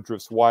Captain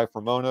Woodruff's wife,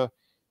 Ramona,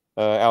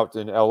 out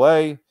in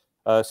LA.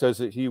 Says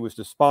that he was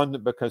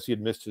despondent because he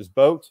had missed his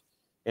boat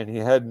and he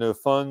had no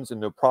funds and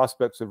no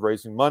prospects of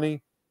raising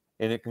money.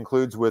 And it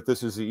concludes with,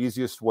 "This is the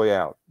easiest way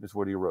out," is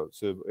what he wrote.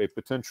 So a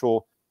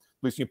potential,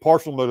 at least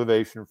partial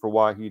motivation for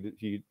why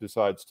he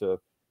decides to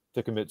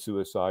commit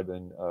suicide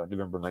in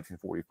November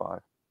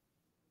 1945.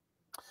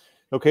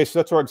 Okay, so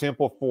that's our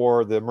example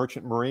for the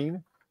Merchant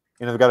Marine.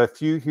 And I've got a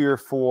few here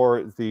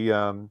for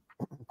the,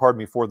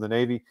 for the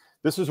Navy.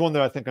 This is one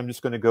that I think I'm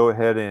just going to go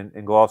ahead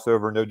and gloss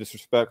over. No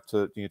disrespect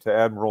to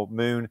Admiral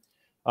Moon.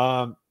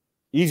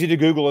 Easy to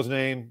Google his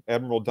name,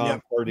 Admiral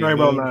Don Pardee. Very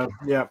well known.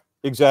 Yeah,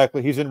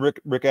 exactly. He's in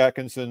Rick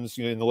Atkinson's,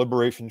 in the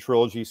Liberation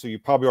trilogy, so you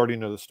probably already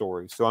know the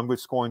story. So I'm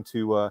just going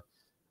to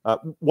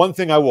one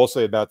thing I will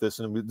say about this,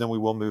 and then we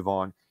will move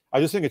on. I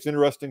just think it's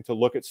interesting to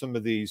look at some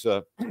of these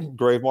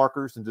grave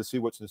markers and to see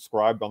what's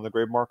inscribed on the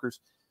grave markers.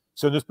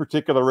 So in this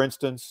particular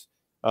instance,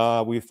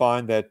 we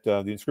find that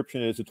the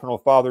inscription is, "Eternal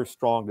Father,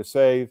 strong to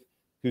save,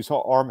 whose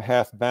arm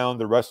hath bound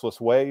the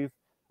restless wave.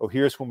 Oh,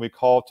 here's when we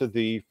call to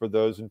thee for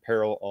those in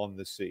peril on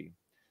the sea."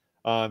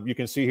 You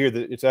can see here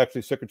that it's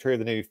actually Secretary of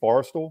the Navy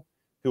Forrestal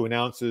who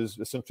announces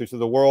essentially to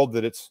the world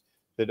that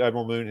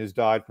Admiral Moon has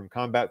died from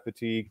combat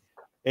fatigue.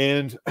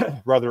 And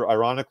rather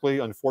ironically,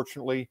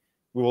 unfortunately,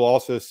 we will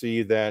also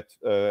see that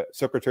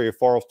Secretary of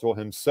Forrestal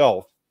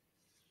himself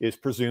is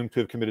presumed to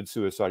have committed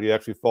suicide. He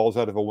actually falls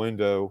out of a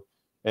window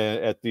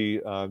at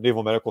the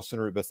Naval Medical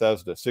Center at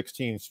Bethesda,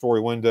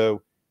 16-story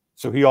window.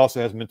 So he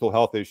also has mental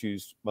health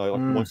issues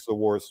once the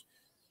war's.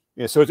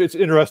 So it's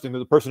interesting that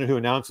the person who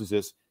announces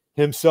this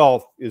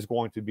himself is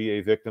going to be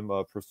a victim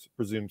of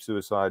presumed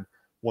suicide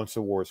once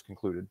the war is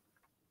concluded.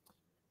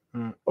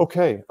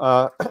 Okay,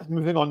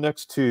 moving on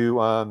next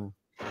to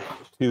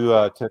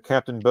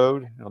Captain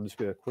Bode. I'll just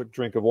get a quick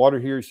drink of water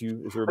here.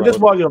 Just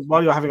while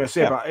you're having a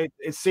sip,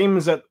 it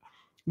seems that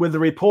with the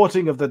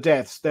reporting of the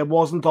deaths, there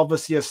wasn't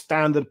obviously a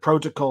standard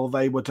protocol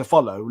they were to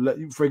follow.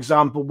 For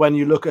example, when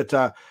you look at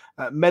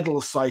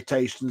medal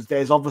citations,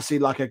 there's obviously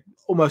like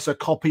almost a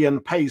copy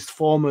and paste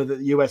formula that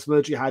the US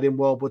military had in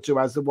World War II,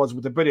 as there was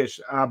with the British,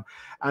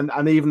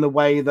 and even the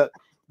way that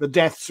the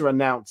deaths are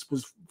announced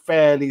was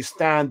fairly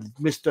standard.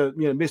 Mr.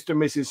 and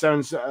Mrs.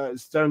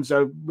 so and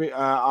so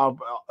are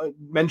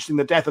mentioning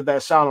the death of their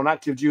son on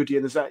active duty,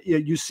 and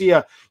you see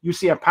a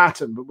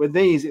pattern. But with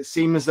these, it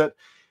seems that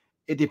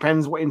it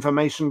depends what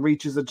information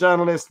reaches the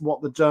journalist,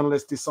 what the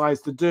journalist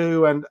decides to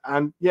do, and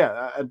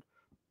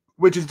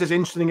which is just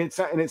interesting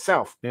in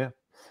itself. Yeah,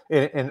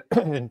 and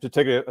to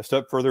take it a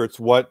step further, it's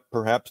what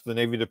perhaps the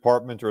Navy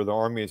Department or the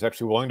Army is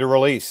actually willing to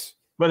release.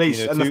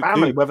 And the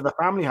family, whether the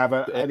family have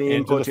any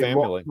input in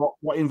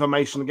what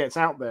information gets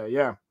out there.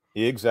 Yeah,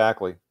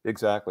 exactly.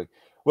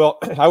 Well,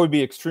 I would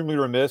be extremely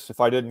remiss if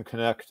I didn't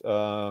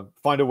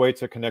find a way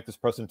to connect this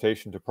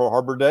presentation to Pearl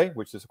Harbor Day,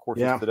 which is, of course,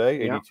 is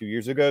today, 82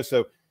 years ago.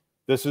 So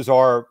this is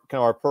our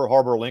Pearl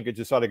Harbor linkage,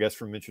 aside, I guess,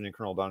 from mentioning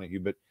Colonel Donahue.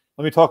 But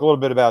let me talk a little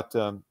bit about,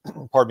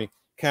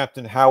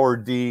 Captain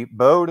Howard D.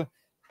 Bode.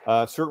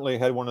 Certainly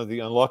had one of the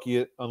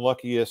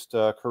unluckiest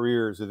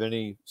careers of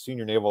any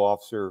senior naval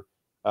officer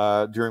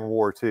during World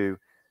War II.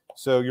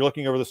 So you're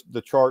looking over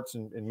the charts,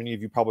 and many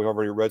of you probably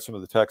already read some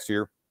of the text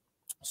here.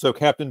 So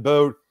Captain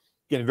Bode,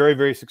 again, very,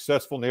 very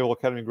successful Naval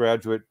Academy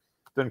graduate,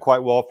 done quite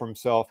well for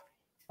himself.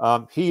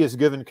 He is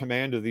given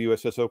command of the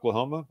USS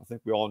Oklahoma. I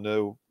think we're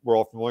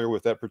all familiar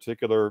with that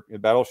particular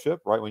battleship,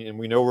 right? And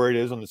we know where it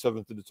is on the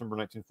 7th of December,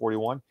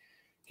 1941.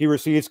 He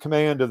receives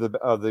command of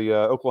the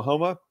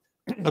Oklahoma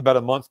about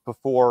a month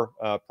before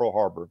Pearl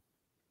Harbor.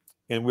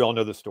 And we all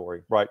know the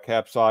story, right?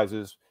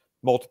 Capsizes,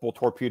 multiple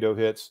torpedo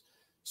hits.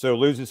 So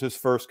loses his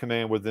first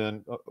command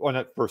within,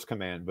 not first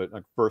command, but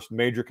first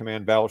major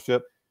command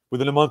battleship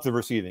within a month of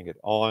receiving it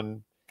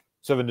on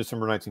 7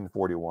 December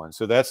 1941.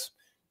 So that's,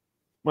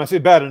 when I say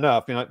bad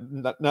enough,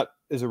 not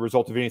as a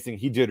result of anything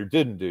he did or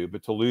didn't do,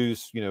 but to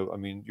lose,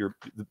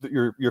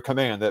 your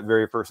command that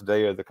very first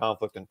day of the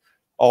conflict and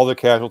all the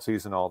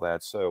casualties and all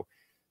that. So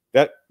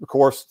that, of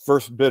course,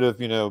 first bit of,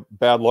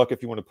 bad luck,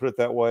 if you want to put it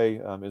that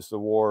way, as the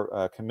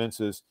war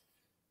commences.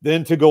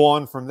 Then to go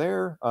on from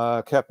there,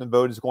 Captain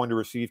Bode is going to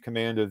receive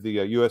command of the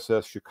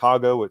USS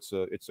Chicago. It's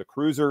a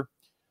cruiser.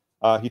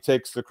 He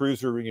takes the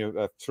cruiser,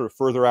 sort of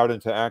further out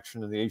into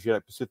action in the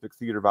Asiatic Pacific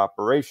Theater of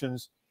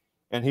Operations,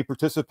 and he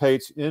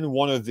participates in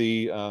one of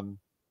the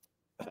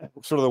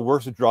sort of the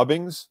worst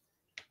drubbings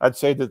I'd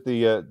say that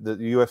the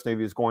U.S.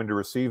 Navy is going to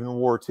receive in World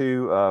War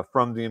II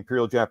from the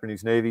Imperial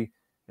Japanese Navy,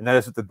 and that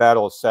is at the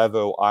Battle of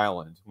Savo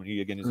Island, when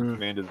he again is in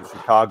command of the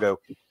Chicago.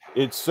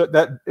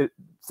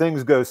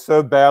 Things go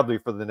so badly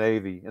for the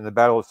Navy in the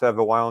Battle of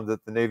Savo Island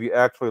that the Navy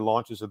actually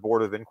launches a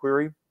board of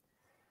inquiry.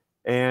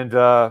 And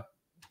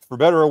for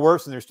better or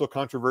worse, and there's still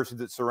controversy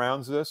that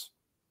surrounds this,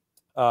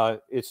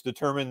 it's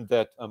determined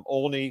that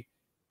only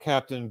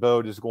Captain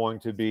Bode is going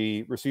to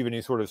be receiving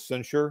any sort of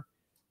censure,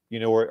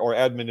 or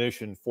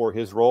admonition for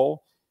his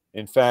role.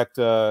 In fact,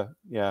 not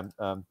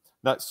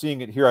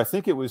seeing it here, I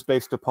think it was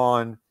based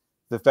upon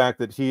the fact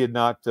that he had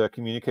not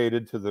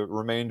communicated to the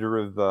remainder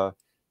of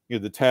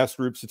the task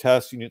groups, the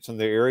task units in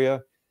the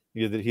area,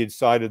 that he had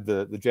cited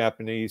the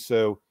Japanese.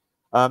 So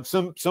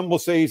some will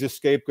say he's a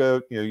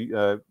scapegoat.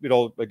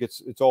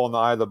 It's all in the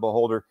eye of the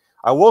beholder.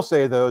 I will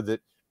say though that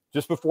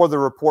just before the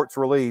report's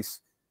release,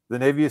 the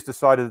Navy has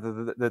decided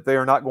that they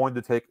are not going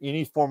to take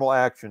any formal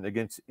action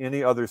against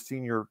any other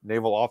senior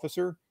naval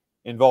officer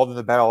involved in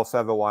the Battle of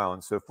Savo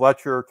Island. So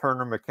Fletcher,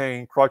 Turner,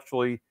 McCain,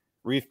 Crutchley,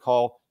 Reef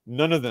Call,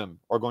 none of them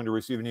are going to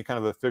receive any kind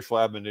of official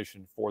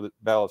admonition for the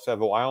Battle of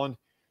Savo Island.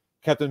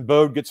 Captain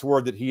Bode gets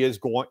word that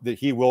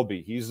he will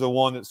be. He's the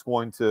one that's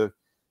going to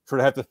sort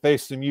of have to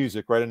face the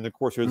music, right? And of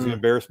course, there's the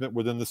embarrassment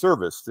within the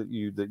service that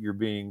you're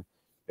being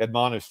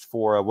admonished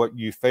for what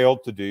you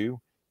failed to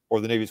do, or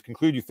the Navy's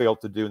conclude you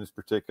failed to do in this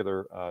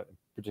particular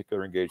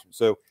engagement.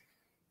 So,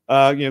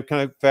 kind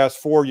of fast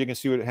forward, you can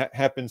see what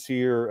happens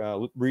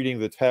here. Reading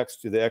the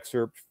text to the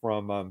excerpt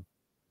from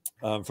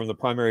the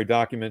primary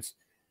documents,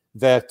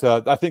 that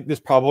I think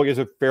this probably is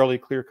a fairly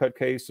clear-cut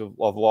case of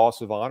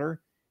loss of honor.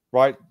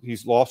 Right,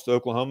 he's lost to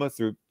Oklahoma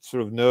through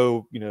sort of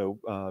no,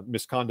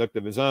 misconduct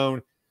of his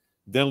own.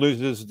 Then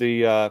loses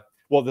the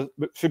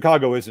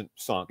Chicago isn't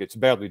sunk; it's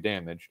badly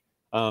damaged,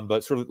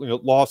 but sort of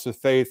loss of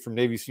faith from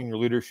Navy senior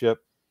leadership.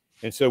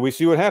 And so we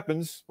see what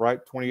happens.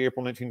 Right, 20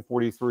 April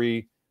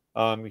 1943,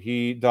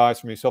 he dies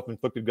from a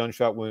self-inflicted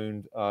gunshot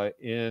wound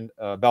in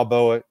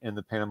Balboa in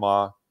the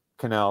Panama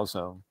Canal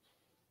Zone.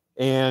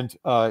 And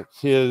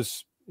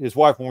his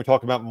wife, when we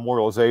talk about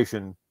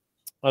memorialization,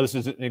 this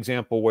is an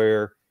example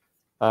where.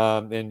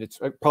 And it's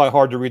probably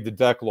hard to read the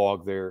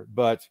decalogue there,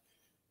 but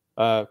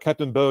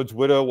Captain Bode's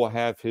widow will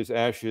have his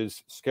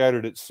ashes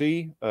scattered at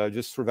sea,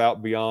 just sort of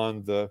out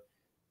beyond the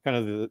kind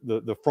of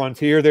the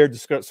frontier there,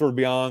 just sort of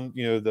beyond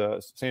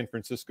the San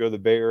Francisco, the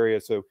Bay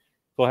Area. So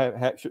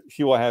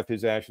she will have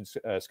his ashes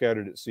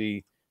scattered at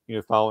sea,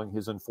 following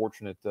his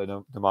unfortunate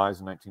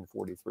demise in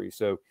 1943.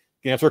 So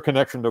again, that's our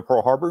connection to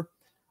Pearl Harbor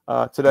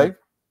today.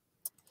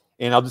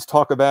 And I'll just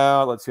talk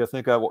about, let's see, I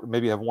think I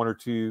maybe have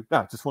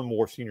just one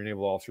more senior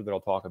naval officer that I'll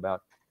talk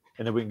about.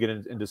 And then we can get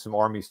into some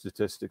Army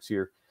statistics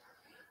here.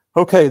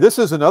 Okay, this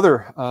is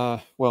another,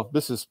 again,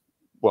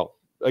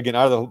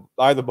 out of the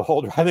eye of the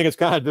beholder. I think it's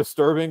kind of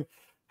disturbing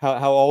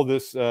how all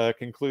this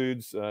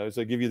concludes. As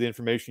I give you the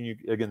information,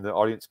 again, the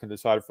audience can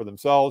decide for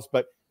themselves.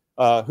 But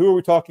who are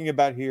we talking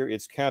about here?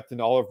 It's Captain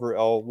Oliver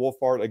L.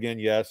 Wolfart. Again,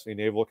 yes, a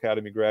Naval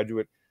Academy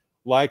graduate.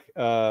 Like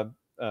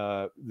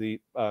the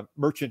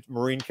merchant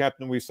marine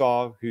captain we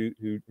saw who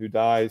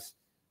dies.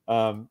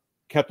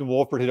 Captain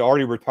Wolfart had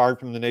already retired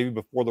from the Navy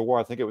before the war.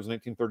 I think it was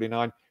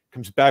 1939.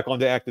 Comes back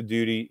onto active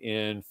duty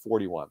in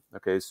 41.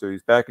 Okay, so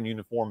he's back in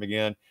uniform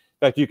again. In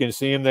fact, you can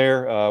see him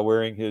there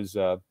wearing his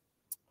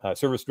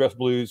service dress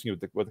blues, with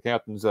the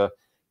captain's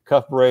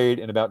cuff braid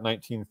in about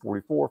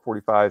 1944,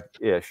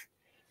 45-ish.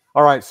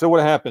 All right, so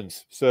what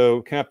happens?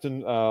 So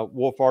Captain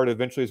Wolfart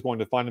eventually is going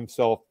to find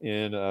himself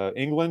in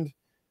England.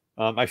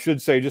 I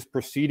should say, just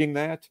preceding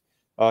that,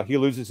 he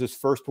loses his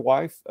first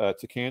wife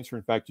to cancer.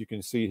 In fact, you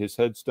can see his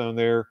headstone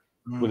there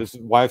with his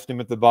wife's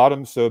name at the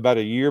bottom. So about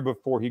a year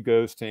before he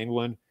goes to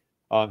England,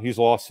 he's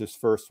lost his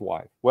first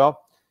wife.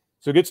 Well,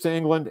 so he gets to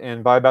England,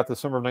 and by about the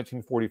summer of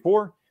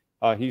 1944,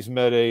 he's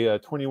met a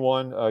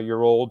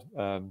 21-year-old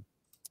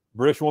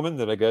British woman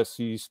that I guess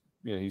he's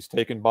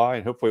taken by,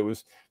 and hopefully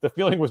the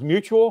feeling was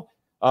mutual.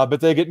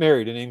 But they get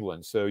married in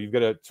England. So you've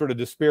got a sort of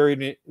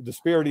disparity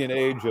in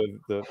age of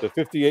the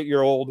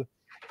 58-year-old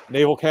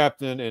naval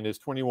captain and his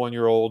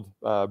 21-year-old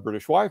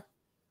British wife.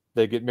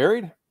 They get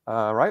married,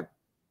 right?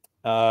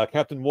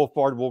 Captain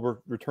Wolfart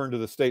will return to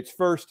the States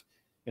first,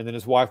 and then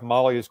his wife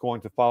Molly is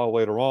going to follow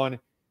later on.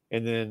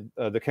 And then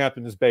the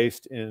captain is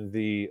based in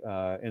the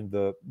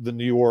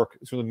New York,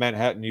 sort of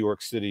Manhattan, New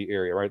York City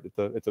area, right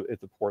at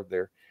the port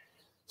there.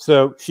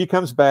 So she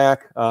comes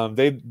back.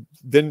 They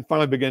then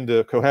finally begin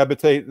to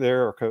cohabitate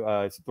there,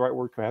 or is it the right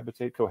word?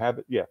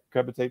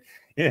 Cohabitate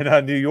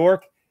in New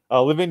York,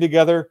 living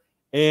together.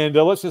 And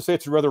let's just say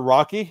it's a rather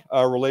rocky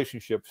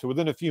relationship. So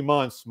within a few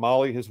months,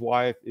 Molly, his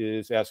wife,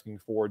 is asking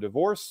for a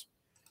divorce.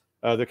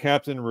 The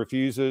captain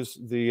refuses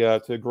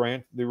to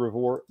grant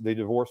the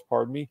divorce.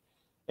 Pardon me.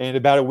 And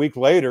about a week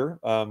later,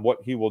 what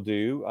he will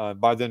do,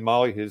 by then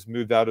Molly has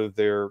moved out of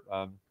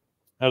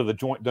the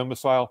joint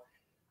domicile.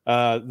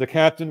 The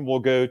captain will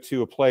go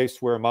to a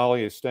place where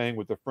Molly is staying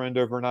with a friend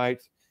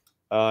overnight.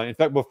 In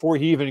fact, before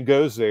he even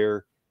goes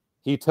there,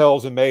 he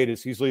tells a maid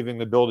as he's leaving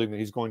the building that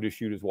he's going to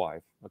shoot his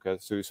wife. Okay,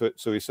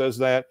 so he says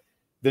that.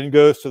 then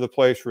goes to the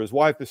place where his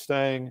wife is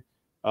staying.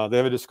 They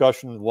have a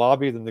discussion in the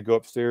lobby. Then they go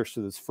upstairs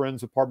to this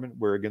friend's apartment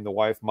where, again, the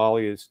wife,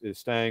 Molly, is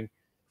staying.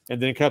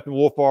 And then Captain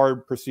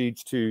Wolfhard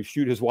proceeds to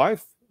shoot his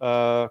wife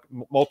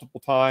multiple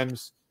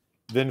times,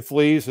 then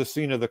flees the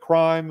scene of the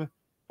crime,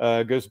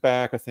 goes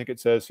back, I think it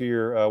says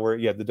here, where,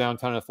 the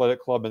downtown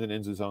athletic club, and then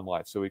ends his own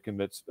life. So he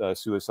commits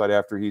suicide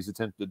after he's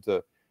attempted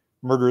to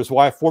murder his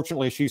wife.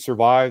 Fortunately, she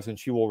survives, and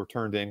she will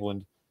return to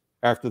England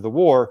after the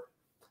war.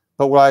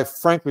 But what I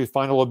frankly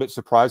find a little bit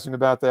surprising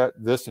about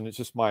this, and it's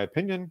just my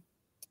opinion,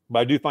 but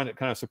I do find it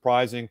kind of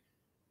surprising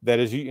that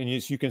as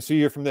you can see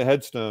here from the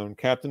headstone,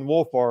 Captain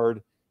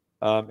Wolfhard,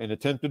 an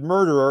attempted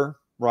murderer,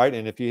 right?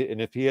 And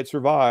if he had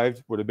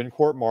survived, would have been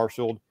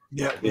court-martialed.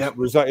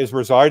 Is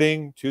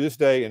residing to this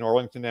day in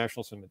Arlington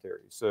National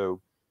Cemetery. So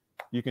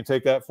you can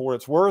take that for what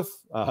it's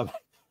worth.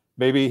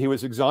 Maybe he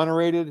was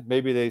exonerated.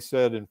 Maybe they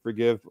said, and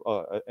forgive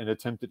an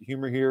attempt at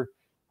humor here,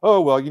 oh,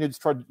 well, you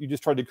just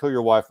tried to kill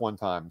your wife one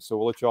time, so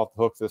we'll let you off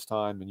the hook this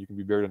time, and you can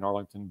be buried in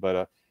Arlington.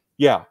 But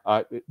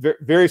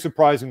very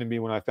surprising to me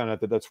when I found out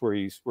that that's where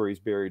he's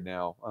buried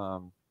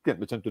now.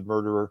 Again, attempted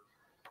murderer.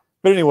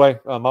 But anyway,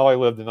 Molly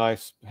lived a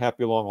nice,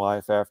 happy, long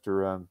life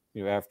after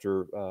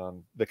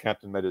the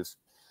captain met his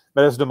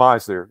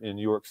demise there in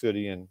New York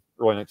City in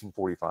early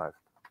 1945.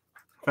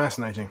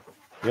 Fascinating.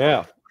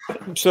 Yeah.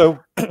 So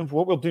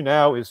what we'll do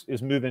now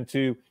is move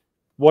into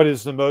what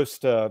is the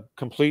most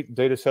complete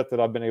data set that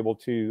I've been able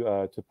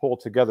to pull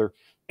together.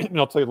 And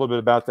I'll tell you a little bit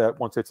about that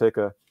once I take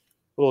a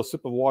little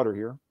sip of water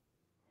here.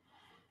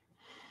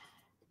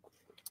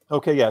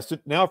 Okay, yeah. So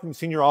now from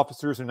senior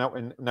officers, and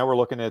now we're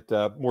looking at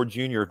more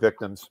junior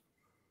victims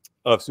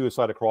of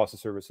suicide across the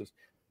services.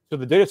 So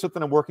the data set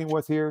that I'm working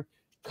with here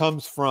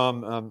comes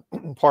from,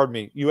 pardon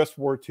me, U.S.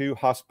 War II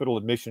hospital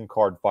admission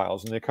card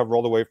files, and they cover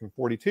all the way from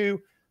 42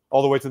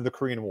 all the way to the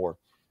Korean War.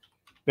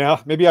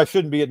 Now, maybe I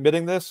shouldn't be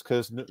admitting this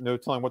because no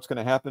telling what's going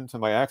to happen to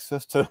my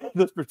access to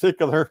this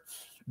particular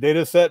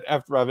data set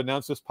after I've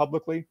announced this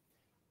publicly.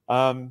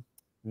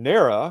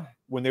 NARA,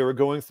 when they were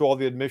going through all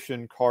the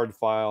admission card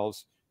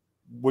files,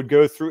 would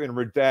go through and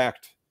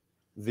redact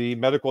the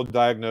medical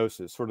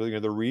diagnosis, sort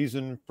of the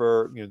reason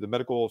for the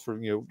medical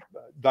sort of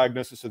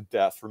diagnosis of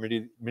death for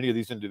many of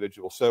these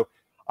individuals. So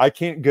I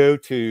can't go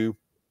to,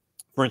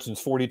 for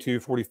instance, 42,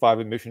 45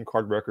 admission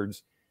card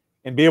records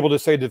and be able to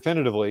say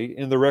definitively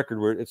in the record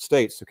where it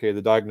states, okay,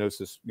 the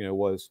diagnosis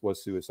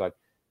was suicide.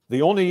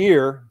 The only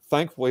year,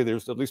 thankfully,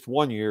 there's at least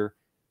one year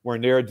where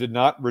NARA did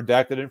not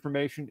redact that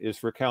information is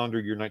for calendar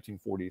year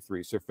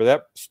 1943. So for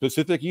that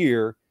specific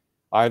year,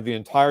 I have the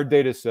entire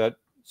data set,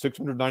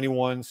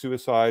 691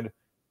 suicide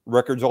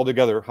records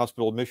altogether,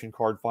 hospital admission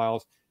card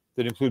files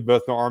that include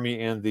both the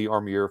Army and the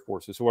Army Air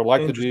Forces. So what I'd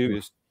like to do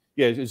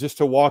is just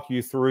to walk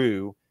you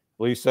through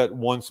at least that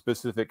one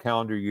specific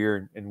calendar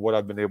year and what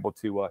I've been able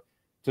to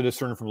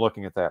discern from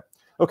looking at that.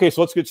 Okay,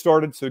 so let's get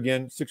started. So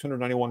again,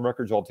 691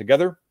 records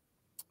altogether.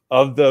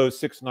 Of those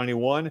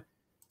 691,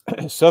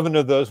 seven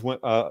of those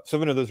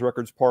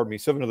records,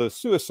 seven of those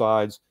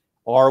suicides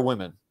are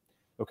women.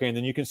 Okay, and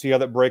then you can see how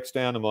that breaks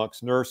down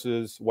amongst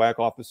nurses, WAC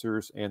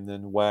officers, and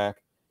then WAC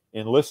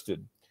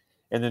enlisted.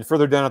 And then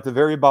further down at the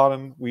very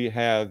bottom, we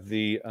have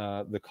the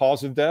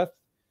cause of death.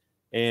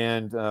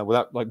 And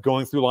without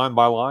going through line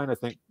by line, I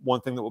think one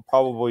thing that will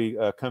probably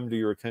come to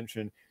your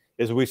attention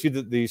is we see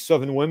that the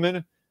 7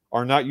 women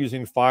are not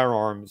using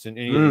firearms in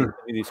any of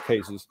these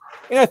cases.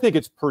 And I think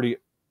it's pretty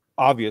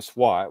obvious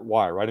why,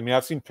 right? I mean,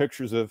 I've seen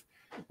pictures of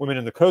women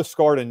in the Coast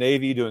Guard and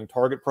Navy doing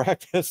target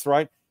practice,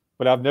 right?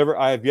 But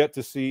I have yet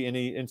to see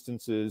any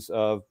instances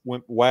of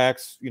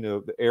WACs,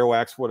 the air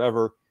WACs,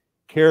 whatever,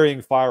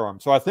 carrying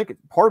firearms. So I think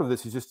part of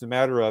this is just a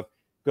matter of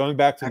going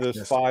back to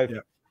those 5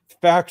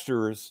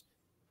 factors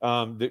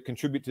that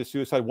contribute to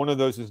suicide. One of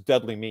those is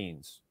deadly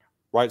means,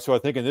 right? So I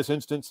think in this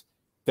instance,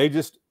 they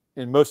just,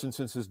 in most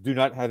instances, do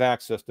not have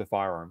access to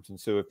firearms. And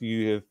so if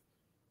you have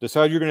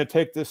decided you're going to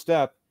take this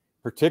step,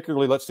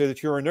 particularly, let's say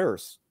that you're a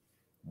nurse,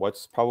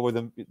 what's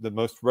probably the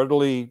most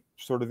readily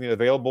sort of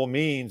available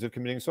means of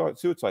committing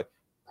suicide?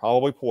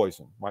 Probably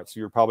poison, right? So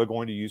you're probably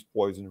going to use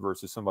poison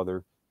versus some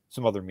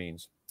other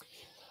means.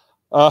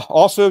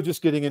 Also,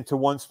 just getting into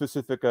one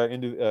specific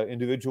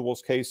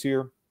individual's case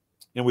here,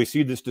 and we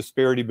see this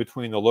disparity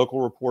between the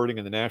local reporting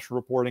and the national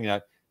reporting. And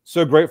I'm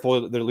so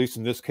grateful that at least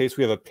in this case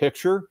we have a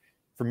picture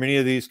for many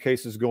of these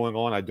cases going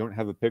on. I don't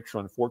have a picture,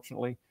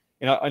 unfortunately.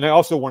 And I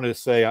also wanted to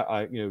say,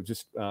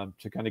 just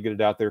to kind of get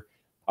it out there,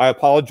 I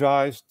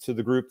apologize to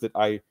the group that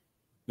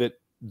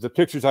the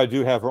pictures I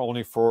do have are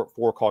only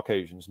for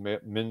Caucasians, men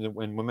and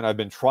women. I've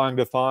been trying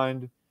to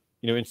find,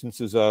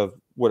 instances of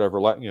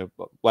whatever,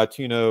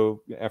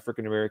 Latino,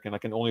 African American. I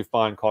can only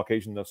find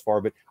Caucasian thus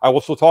far, but I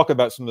will still talk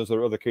about some of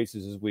those other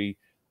cases as we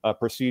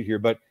proceed here.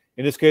 But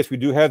in this case, we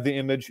do have the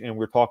image, and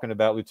we're talking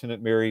about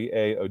Lieutenant Mary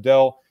A.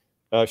 Odell.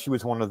 She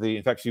was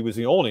in fact, she was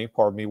the only,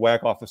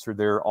 WAC officer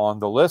there on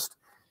the list.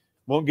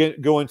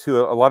 Won't go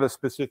into a lot of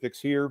specifics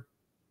here,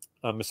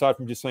 aside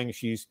from just saying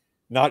she's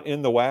not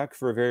in the WAC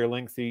for a very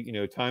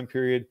lengthy, time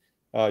period,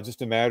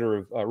 just a matter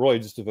of really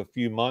just of a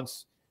few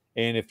months.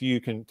 And if you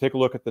can take a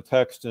look at the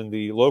text in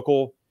the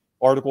local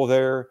article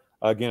there,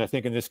 again, I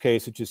think in this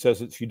case, it just says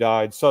that she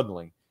died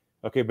suddenly.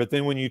 Okay, but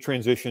then when you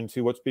transition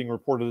to what's being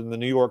reported in the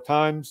New York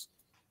Times,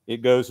 it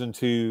goes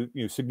into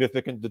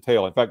significant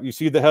detail. In fact, you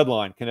see the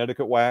headline: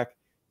 Connecticut whack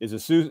is a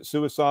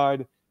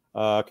suicide,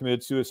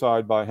 committed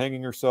suicide by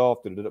hanging herself.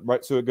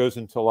 Right, so it goes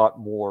into a lot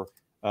more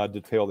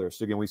detail there.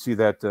 So again, we see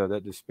that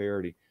that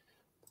disparity.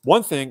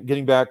 One thing,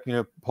 getting back,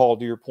 Paul,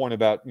 to your point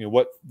about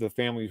what the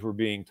families were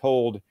being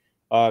told,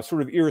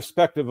 sort of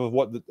irrespective of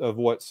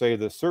what say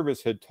the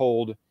service had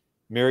told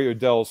Mary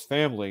Odell's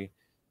family,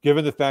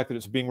 given the fact that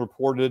it's being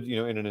reported,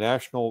 in a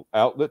national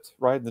outlet,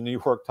 right, the New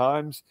York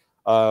Times,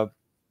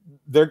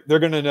 they're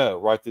going to know,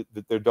 right,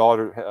 that their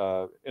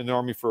daughter in the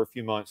Army for a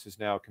few months has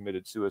now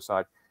committed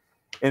suicide.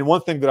 And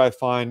one thing that I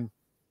find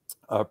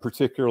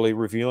particularly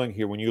revealing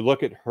here, when you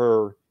look at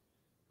her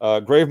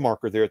grave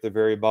marker there at the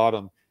very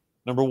bottom,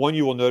 number one,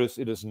 you will notice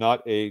it is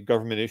not a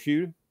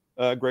government-issued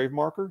grave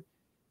marker.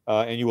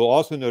 And you will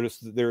also notice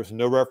that there is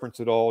no reference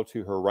at all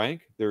to her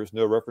rank. There is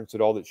no reference at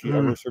all that she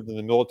ever served in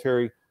the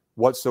military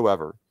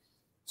whatsoever.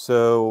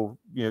 So,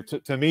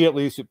 to me at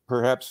least,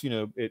 perhaps,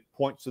 it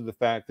points to the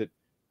fact that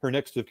her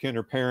next of kin,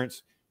 her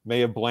parents, may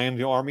have blamed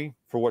the Army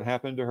for what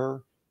happened to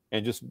her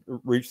and just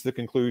reached the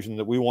conclusion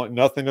that we want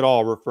nothing at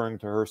all referring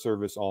to her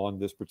service on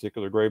this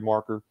particular grave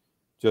marker,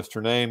 just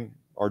her name,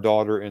 our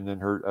daughter, and then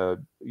her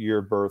year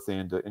of birth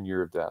and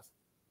year of death.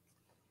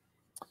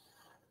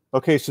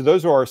 Okay, so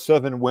those are our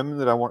 7 women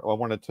that I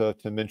wanted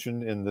to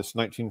mention in this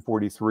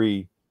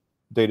 1943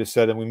 data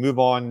set. And we move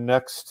on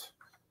next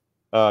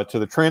to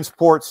the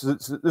transports.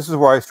 This is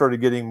where I started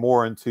getting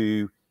more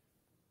into,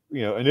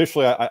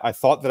 initially I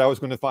thought that I was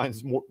going to find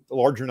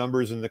larger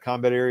numbers in the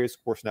combat areas.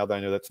 Of course, now that I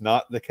know that's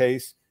not the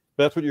case,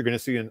 but that's what you're going to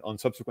see on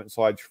subsequent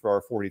slides for our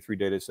 43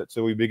 data set.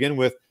 So we begin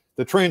with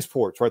the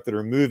transports, right, that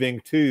are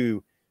moving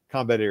to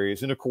combat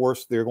areas. And of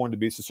course, they're going to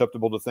be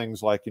susceptible to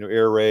things like,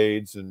 air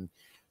raids and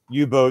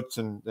U-boats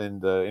and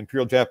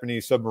Imperial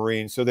Japanese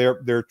submarines. So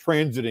they're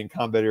transiting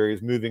combat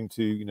areas, moving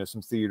to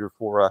some theater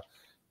for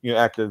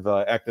active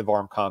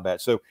armed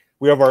combat. So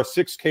we have our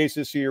 6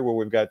 cases here where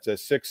we've got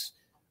 6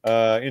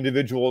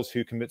 individuals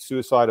who commit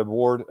suicide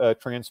aboard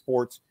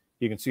transports.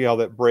 You can see how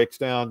that breaks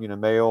down.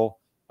 Male,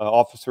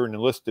 officer, and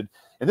enlisted.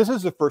 And this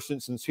is the first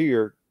instance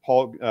here,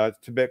 Paul.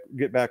 To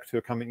get back to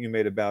a comment you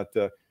made about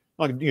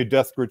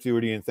death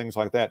gratuity and things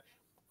like that.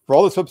 For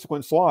all the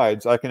subsequent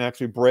slides, I can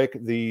actually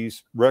break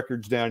these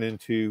records down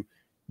into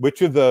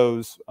which of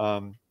those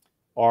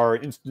are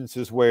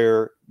instances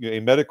where a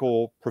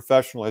medical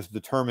professional has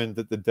determined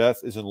that the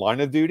death is in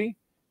line of duty,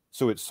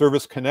 so it's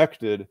service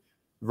connected,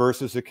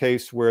 versus a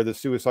case where the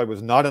suicide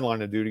was not in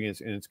line of duty and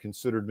it's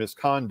considered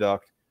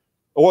misconduct,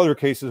 or other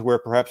cases where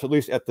perhaps, at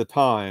least at the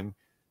time,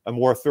 a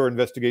more thorough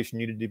investigation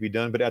needed to be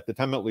done. But at the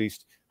time, at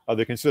least,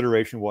 the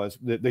consideration was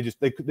that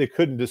they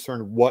couldn't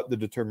discern what the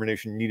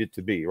determination needed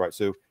to be, right?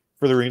 So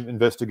further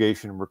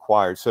investigation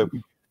required. So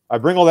I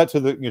bring all that to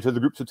the to the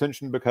group's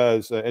attention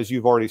because, as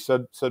you've already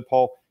said,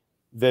 Paul,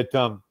 that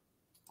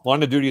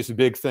line of duty is a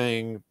big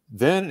thing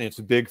then, and it's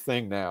a big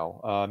thing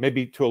now.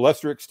 Maybe to a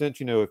lesser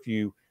extent,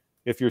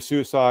 if your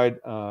suicide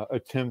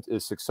attempt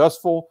is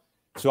successful.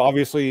 So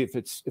obviously, if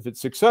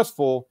it's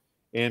successful,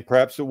 and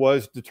perhaps it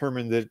was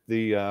determined that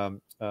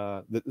the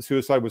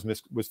suicide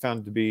was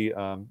found to be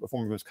a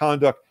form of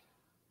misconduct,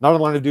 not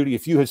in line of duty.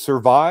 If you had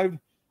survived,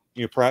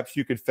 perhaps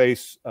you could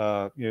face,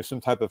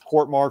 some type of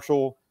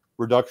court-martial,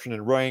 reduction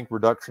in rank,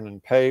 reduction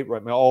in pay.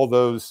 Right, all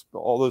those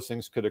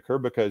things could occur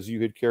because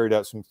you had carried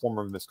out some form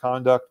of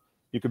misconduct.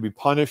 You could be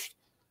punished.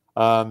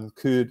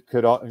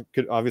 Could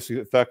obviously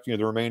affect the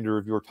remainder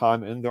of your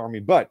time in the Army.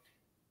 But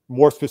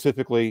more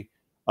specifically,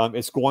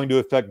 it's going to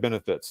affect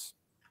benefits.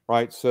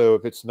 Right. So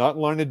if it's not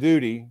in line of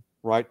duty,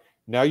 right,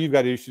 now you've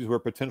got issues where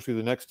potentially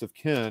the next of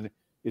kin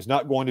is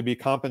not going to be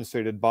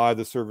compensated by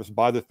the service,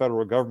 by the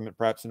federal government,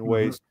 perhaps in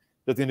ways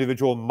that the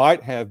individual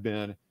might have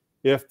been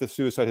if the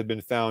suicide had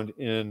been found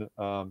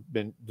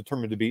been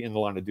determined to be in the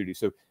line of duty.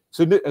 So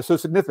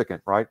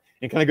significant, right?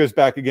 And kind of goes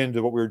back again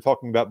to what we were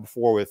talking about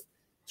before with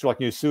sort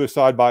of like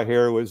suicide by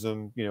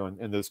heroism,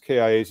 and those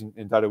KIAs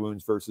and died of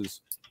wounds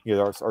versus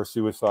our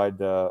suicide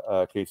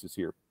cases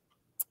here.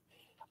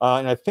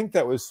 And I think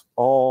that was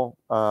all.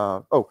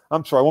 Oh,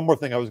 I'm sorry. One more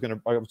thing I was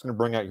gonna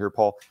bring out here,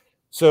 Paul.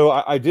 So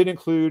I did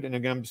include, and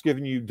again, I'm just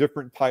giving you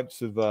different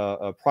types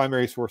of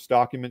primary source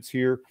documents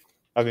here.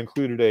 I've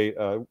included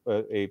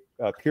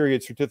a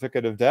period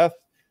certificate of death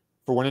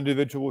for one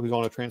individual who's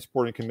on a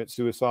transport and commit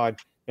suicide,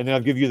 and then I'll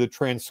give you the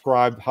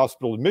transcribed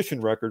hospital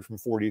admission record from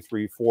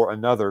 43 for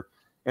another.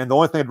 And the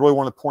only thing I really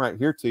want to point out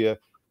here to you,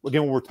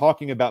 again, when we're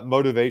talking about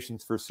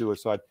motivations for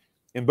suicide,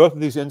 in both of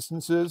these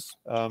instances,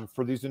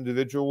 for these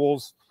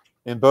individuals,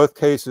 in both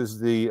cases,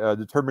 the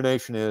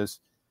determination is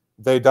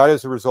they died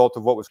as a result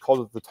of what was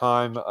called at the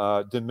time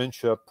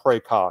dementia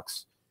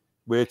praecox,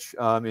 which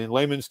in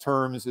layman's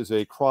terms is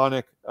a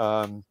chronic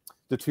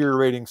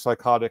deteriorating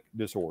psychotic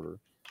disorder.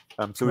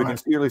 So we can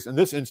see, at least in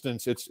this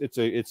instance,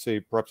 it's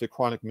perhaps a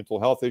chronic mental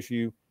health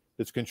issue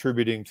that's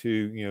contributing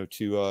to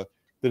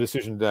the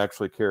decision to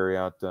actually carry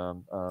out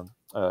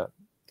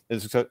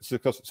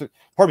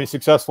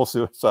successful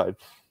suicide.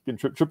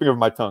 Getting tripping over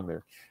my tongue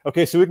there.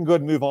 Okay, so we can go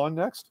ahead and move on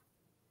next.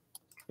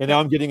 And now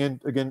I'm getting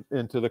again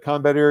into the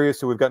combat area.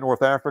 So we've got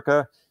North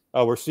Africa.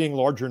 We're seeing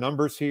larger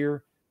numbers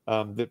here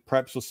that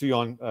perhaps you'll see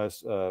on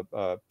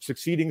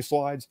succeeding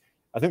slides.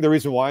 I think the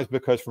reason why is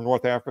because from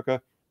North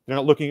Africa, they're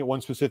not looking at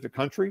one specific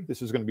country.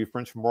 This is going to be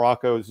French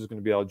Morocco. This is going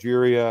to be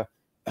Algeria,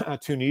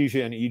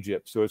 Tunisia, and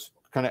Egypt. So it's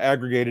kind of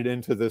aggregated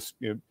into this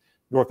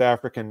North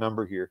African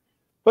number here.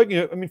 But,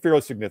 I mean,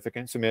 fairly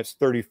significant. So, I mean, it's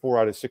 34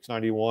 out of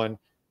 691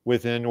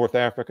 within North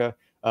Africa.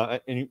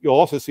 And you'll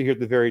also see here at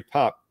the very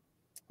top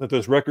that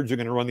those records are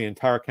going to run the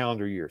entire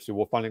calendar year. So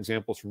we'll find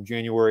examples from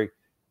January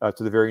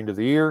to the very end of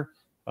the year.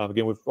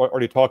 Again, we've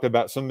already talked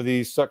about some of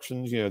these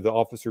sections, the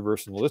officer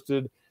versus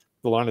enlisted,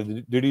 the line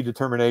of duty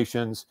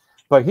determinations.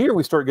 But here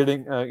we start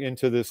getting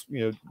into this,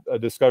 a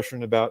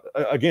discussion about,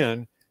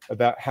 again,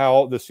 about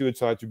how the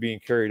suicides are being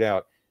carried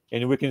out.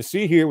 And we can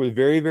see here with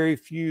very, very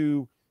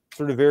few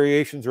sort of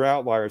variations or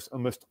outliers,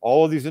 almost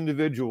all of these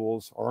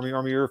individuals, Army,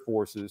 Air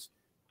Forces,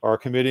 are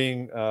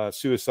committing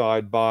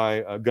suicide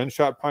by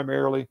gunshot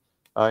primarily.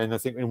 And I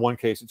think in one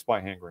case it's by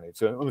hand grenade.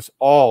 So almost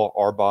all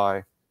are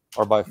by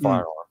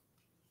firearm.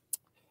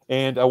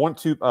 And I want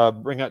to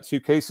bring out two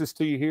cases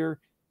to you here.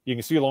 You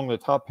can see along the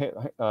top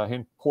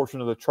hand portion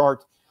of the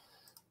chart.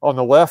 On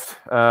the left,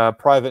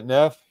 Private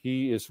Neff,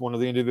 he is one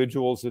of the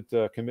individuals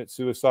that commit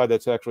suicide.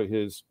 That's actually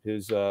his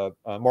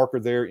marker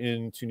there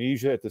in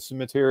Tunisia at the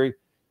cemetery.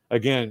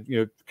 Again,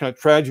 kind of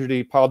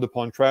tragedy piled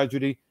upon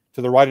tragedy.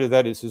 To the right of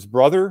that is his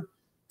brother,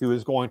 who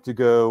is going to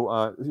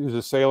go, who's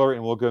a sailor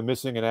and will go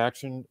missing in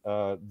action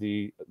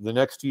the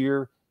next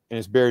year, and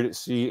is buried at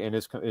sea and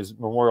is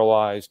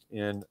memorialized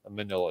in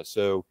Manila.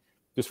 So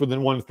just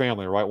within one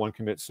family, right? One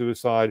commits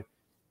suicide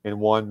and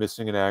one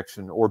missing in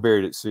action or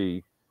buried at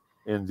sea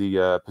in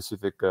the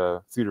Pacific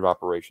Theater of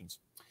Operations.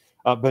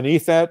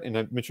 Beneath that, and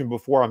I mentioned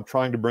before, I'm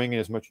trying to bring in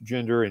as much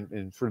gender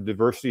and sort of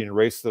diversity and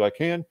race that I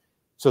can.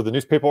 So the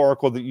newspaper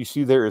article that you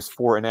see there is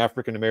for an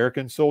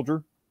African-American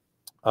soldier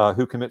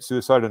who commits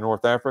suicide in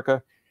North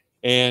Africa.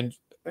 And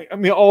I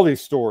mean, all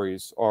these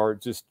stories are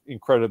just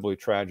incredibly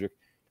tragic.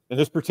 In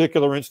this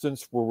particular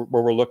instance, where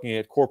we're looking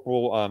at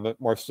Corporal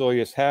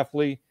Marsilius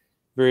Hafley,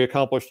 very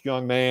accomplished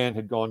young man,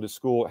 had gone to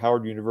school at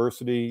Howard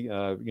University,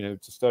 to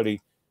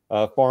study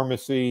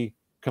pharmacy,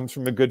 comes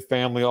from a good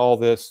family, all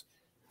this.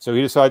 So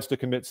he decides to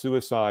commit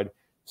suicide.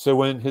 So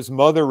when his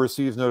mother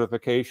receives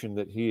notification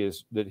that he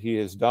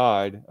has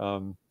died,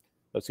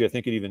 let's see, I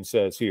think it even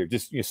says here,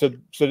 just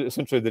said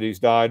essentially that he's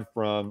died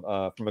from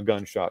a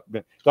gunshot,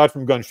 died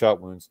from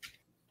gunshot wounds.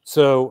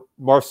 So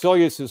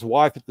Marsilius's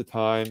wife at the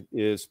time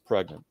is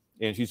pregnant,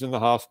 and she's in the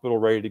hospital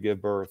ready to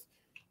give birth.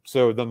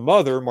 So the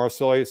mother,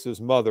 Marsilius's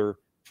mother,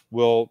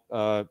 will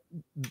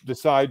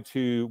decide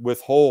to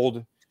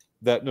withhold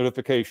that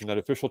notification, that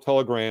official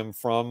telegram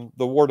from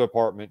the War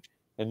Department,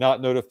 and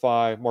not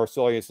notify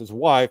Marsilius's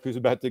wife, who's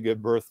about to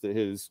give birth to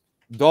his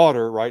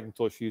daughter, right,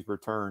 until she's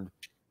returned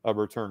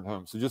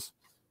home. So just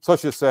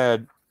such a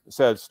sad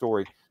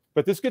story.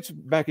 But this gets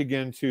back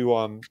again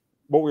to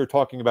what we were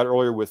talking about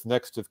earlier with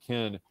next of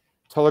kin,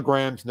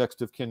 telegrams,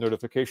 next of kin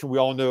notification. We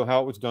all know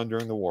how it was done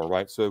during the war,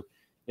 right? So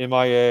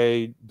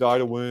MIA,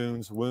 died of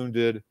wounds,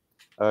 wounded,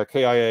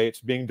 KIA,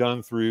 it's being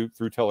done through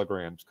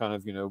telegrams, kind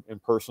of,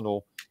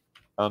 impersonal.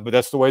 But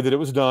that's the way that it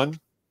was done.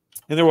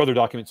 And there were other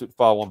documents that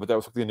follow on, but that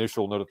was the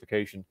initial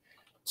notification.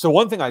 So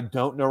one thing I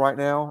don't know right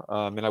now,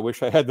 and I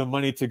wish I had the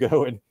money to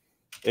go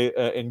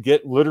and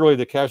get literally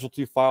the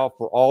casualty file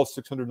for all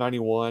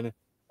 691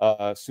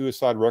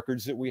 suicide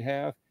records that we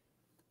have.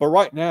 But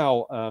right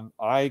now,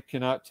 I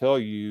cannot tell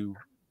you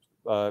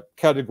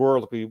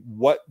categorically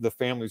what the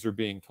families are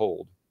being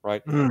told,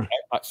 right?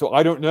 So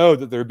I don't know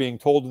that they're being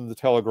told in the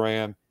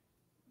telegram,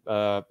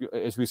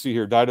 as we see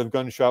here, died of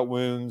gunshot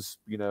wounds,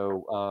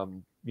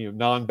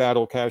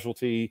 non-battle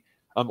casualty,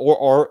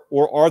 or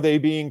are they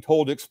being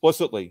told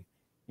explicitly,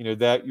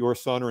 that your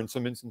son, or in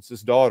some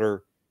instances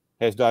daughter,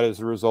 has died as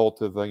a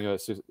result of a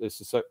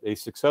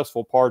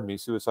successful,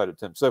 suicide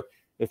attempt. So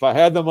if I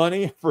had the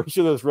money for each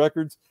of those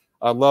records,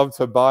 I'd love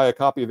to buy a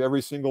copy of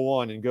every single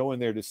one and go in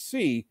there to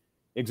see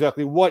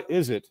exactly what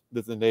is it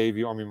that the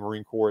Navy, Army,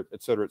 Marine Corps,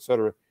 et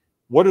cetera,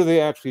 what are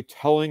they actually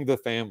telling the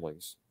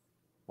families,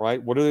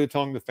 right? What are they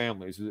telling the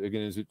families?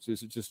 Again, is it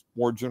just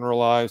more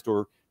generalized,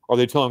 or are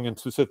they telling them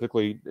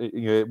specifically,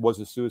 it was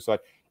a suicide?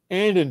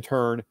 And in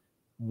turn,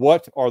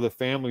 what are the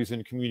families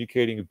in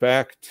communicating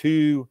back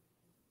to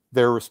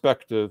their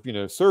respective,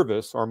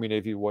 service, Army,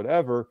 Navy,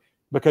 whatever?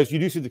 Because you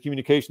do see the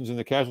communications in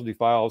the casualty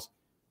files.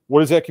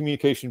 What is that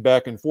communication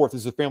back and forth?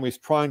 Is the families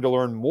trying to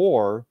learn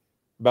more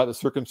about the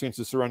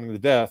circumstances surrounding the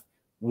death?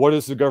 What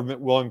is the government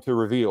willing to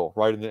reveal,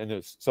 right, in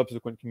the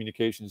subsequent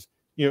communications,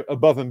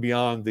 above and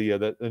beyond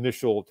the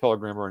initial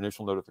telegram or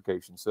initial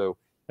notification? So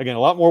again, a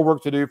lot more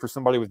work to do for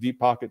somebody with deep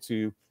pockets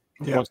who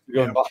wants to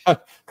go and buy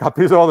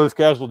copies of all those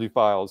casualty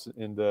files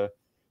and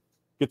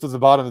get to the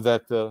bottom of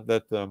that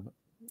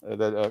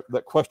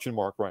question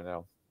mark right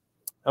now.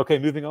 Okay,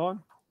 moving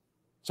on.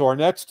 So our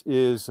next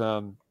is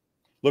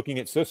looking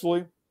at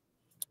Sicily.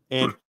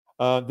 And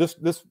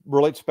this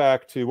relates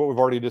back to what we've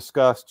already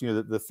discussed,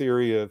 the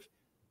theory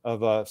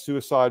of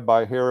suicide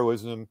by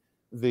heroism,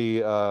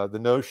 the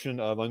notion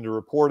of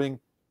underreporting.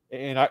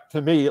 And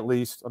to me, at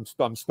least,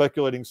 I'm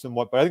speculating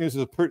somewhat, but I think this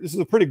is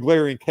a pretty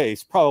glaring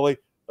case, probably,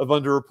 of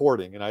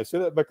underreporting. And I say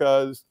that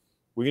because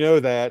we know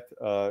that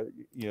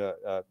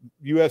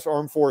U.S.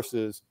 armed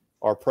forces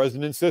are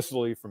present in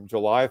Sicily from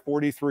July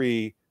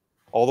 43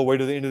 all the way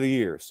to the end of the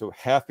year, so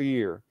half a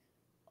year.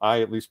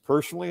 I, at least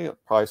personally,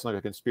 probably sound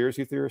like a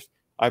conspiracy theorist,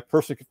 I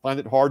personally find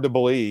it hard to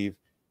believe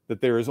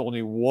that there is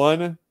only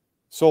one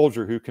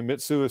soldier who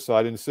commits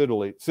suicide in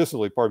Sicily,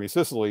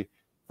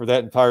 for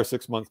that entire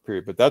 6-month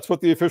period. But that's what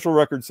the official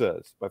record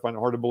says. I find it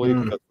hard to believe,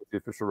 but that's what the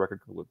official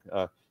record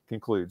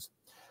concludes.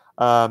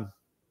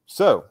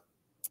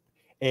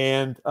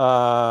 In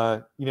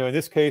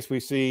this case, we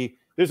see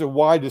there's a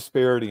wide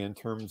disparity in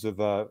terms of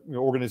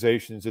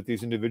organizations that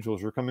these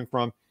individuals are coming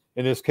from.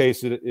 In this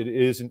case, it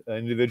is an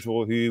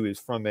individual who is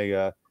from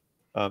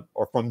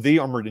or from the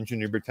Armored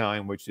Engineer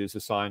Battalion, which is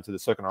assigned to the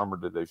 2nd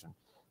Armored Division.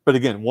 But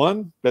again,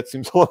 that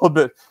seems a little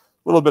bit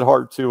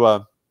hard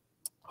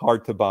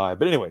to buy.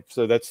 But anyway,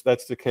 so that's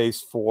the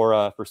case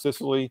for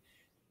Sicily.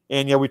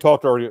 And yeah, we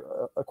talked already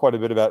quite a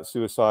bit about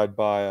suicide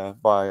by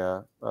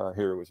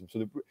heroism.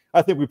 So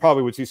I think we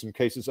probably would see some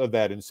cases of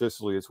that in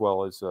Sicily as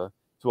well as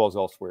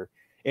elsewhere.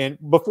 And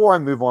before I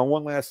move on,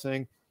 one last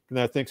thing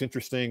that I think is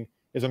interesting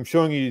is I'm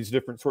showing you these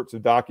different sorts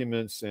of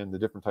documents and the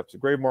different types of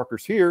grave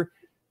markers here.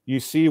 You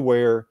see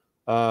where,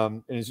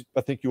 and as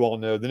I think you all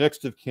know, the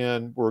next of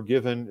kin were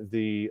given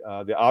the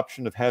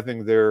option of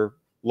having their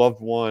loved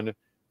one,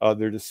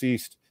 their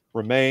deceased,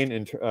 remain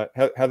and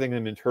having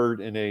them interred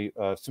in a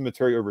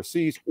cemetery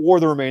overseas, or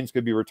the remains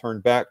could be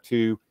returned back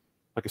to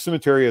like a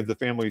cemetery of the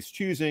family's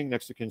choosing,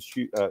 next of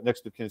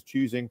kin's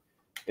choosing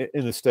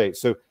in the state.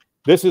 So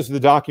this is the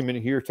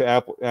document here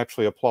to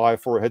actually apply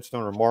for a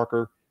headstone or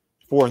marker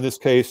for, in this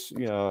case,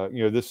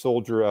 this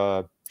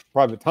soldier,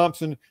 Private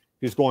Thompson,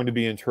 is going to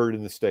be interred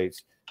in the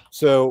States.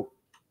 So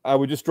I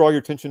would just draw your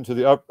attention to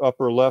the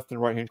upper left and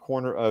right-hand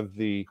corner of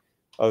the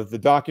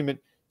document.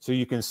 So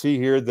you can see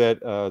here that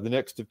the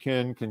next of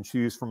kin can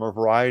choose from a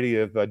variety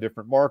of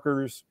different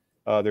markers.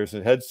 There's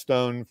a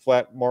headstone,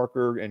 flat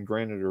marker, and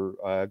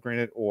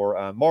granite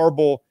or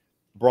marble,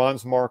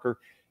 bronze marker.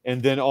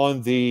 And then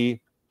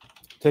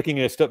taking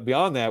it a step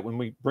beyond that, when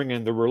we bring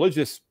in the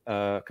religious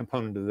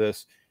component of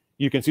this,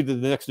 you can see that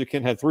the next of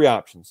kin had 3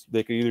 options.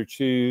 They could either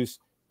choose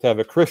to have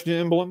a Christian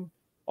emblem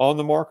on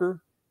the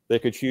marker, they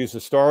could choose the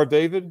Star of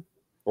David,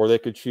 or they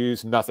could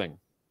choose nothing,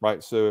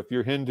 right? So if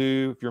you're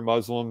Hindu, if you're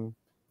Muslim,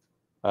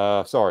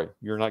 sorry,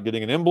 you're not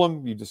getting an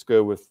emblem. You just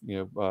go with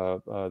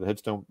the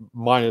headstone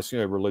minus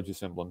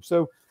religious emblem.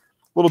 So a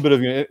little bit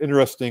of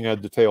interesting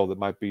detail that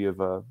might be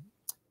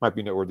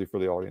noteworthy for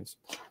the audience.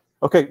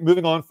 Okay,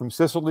 moving on from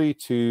Sicily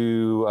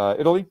to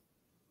Italy.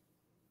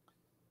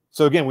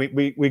 So again,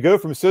 we go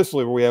from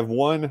Sicily, where we have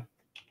 1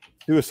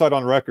 suicide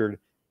on record,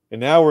 and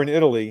now we're in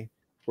Italy,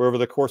 where over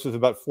the course of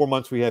about 4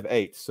 months we have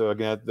 8. So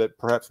again, that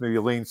perhaps maybe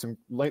lends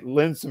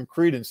some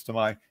credence to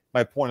my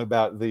point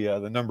about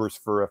the numbers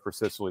for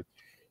Sicily.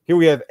 Here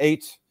we have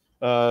 8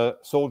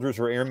 soldiers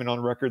or airmen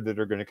on record that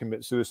are going to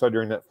commit suicide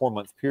during that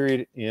 4-month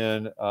period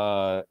in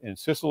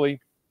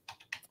Sicily.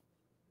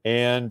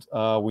 And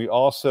we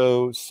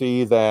also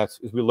see that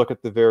as we look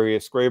at the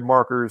various grave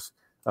markers,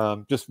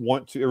 just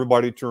want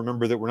everybody to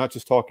remember that we're not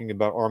just talking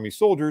about Army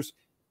soldiers,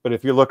 but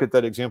if you look at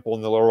that example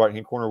in the lower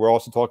right-hand corner, we're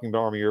also talking about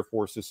Army Air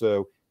Forces.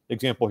 So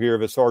example here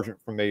of a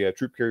sergeant from a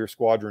troop carrier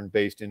squadron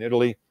based in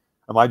Italy.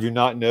 I do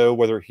not know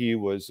whether he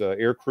was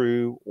air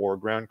crew or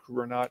ground crew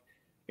or not.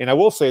 And I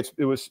will say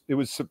it was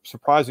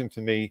surprising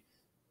to me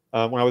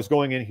when I was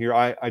going in here.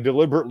 I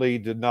deliberately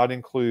did not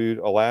include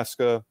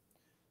Alaska,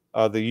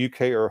 the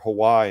UK, or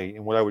Hawaii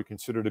in what I would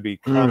consider to be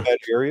combat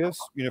areas,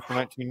 for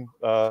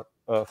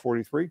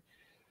 1943.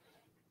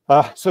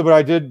 But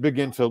I did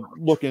begin to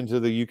look into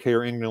the UK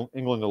or England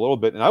a little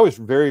bit, and I was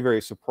very,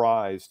 very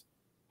surprised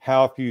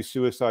how few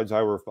suicides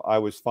I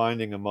was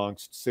finding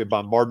amongst, say,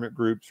 bombardment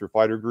groups or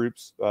fighter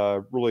groups.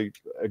 Really,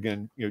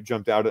 again,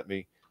 jumped out at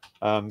me.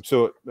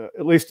 So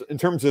at least in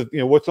terms of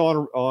what's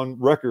on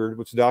record,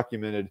 what's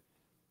documented,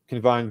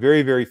 can find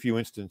very, very few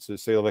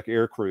instances, say like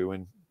air crew,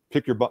 and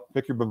pick your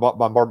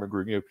bombardment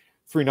group,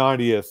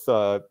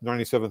 390th,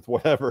 97th,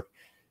 whatever.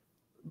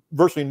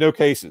 Virtually no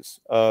cases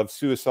of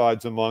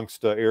suicides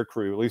amongst air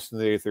crew, at least in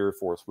the 8th Air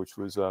Force, which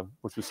was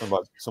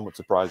somewhat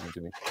surprising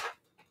to me.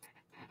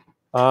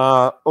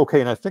 Okay,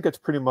 and I think that's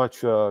pretty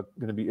much going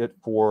to be it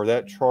for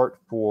that chart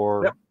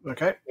for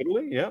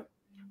Italy. Yeah,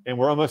 and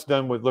we're almost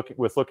done with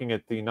looking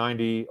at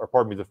the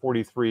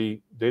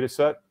 43 data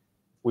set.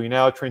 We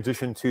now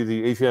transition to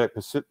the Asiatic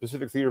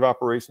Pacific Theater of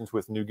Operations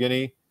with New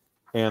Guinea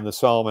and the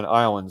Solomon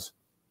Islands.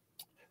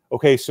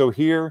 Okay, so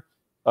here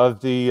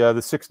of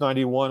the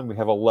 691, we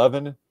have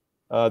 11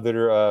 that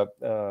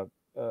are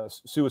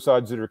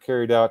suicides that are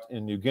carried out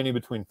in New Guinea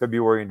between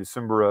February and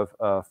December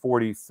of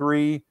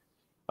 43.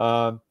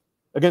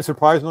 Again,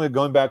 surprisingly,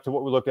 going back to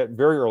what we looked at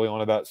very early on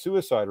about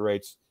suicide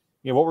rates,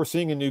 what we're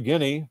seeing in New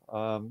Guinea,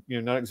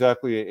 not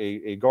exactly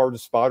a garden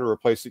spot or a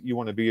place that you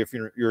want to be if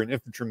you're an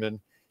infantryman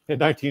in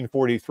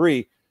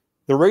 1943.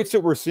 The rates that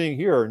we're seeing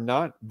here are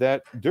not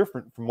that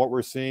different from what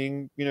we're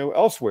seeing,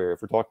 elsewhere.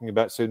 If we're talking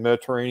about, say, the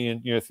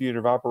Mediterranean, theater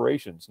of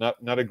operations,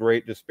 not a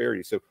great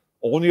disparity. So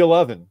only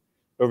 11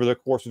 over the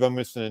course of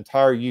almost an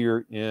entire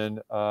year in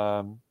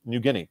New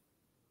Guinea.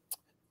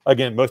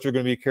 Again, most are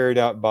going to be carried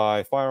out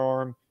by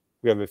firearm.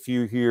 We have a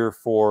few here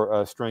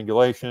for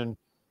strangulation.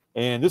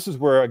 And this is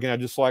where, again, I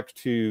just like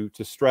to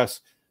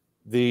stress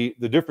the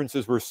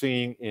differences we're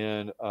seeing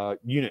in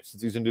units that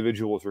these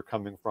individuals are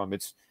coming from.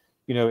 It's,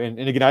 and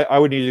again, I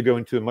would need to go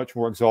into a much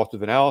more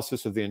exhaustive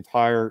analysis of the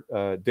entire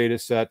data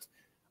set.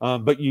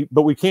 But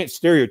we can't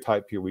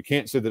stereotype here. We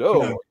can't say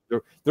that,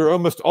 they're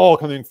almost all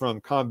coming from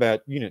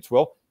combat units.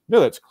 Well, no,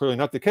 that's clearly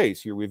not the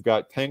case here. We've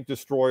got tank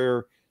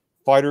destroyer,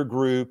 fighter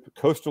group,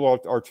 coastal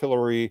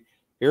artillery,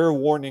 air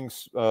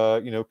warnings,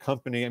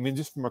 company. I mean,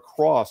 just from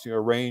across, a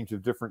range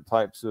of different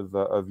types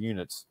of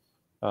units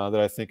that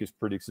I think is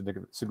pretty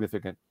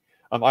significant.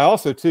 I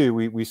also, too,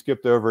 we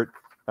skipped over it,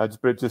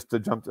 just to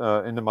jump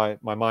into my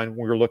mind when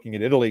we were looking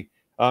at Italy.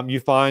 You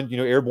find,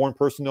 airborne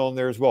personnel in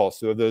there as well.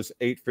 So of those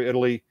 8 for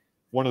Italy,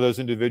 one of those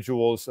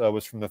individuals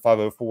was from the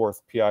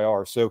 504th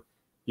PIR. So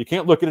you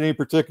can't look at any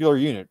particular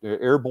unit.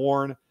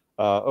 Airborne,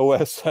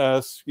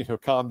 OSS,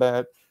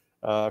 combat.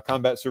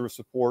 Combat service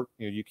support.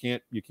 You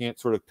can't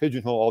sort of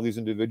pigeonhole all these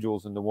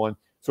individuals into one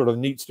sort of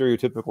neat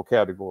stereotypical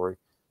category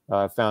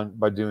found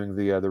by doing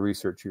the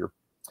research here.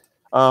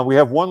 We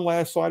have one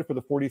last slide for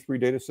the 43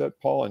 data set,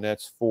 Paul, and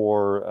that's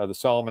for the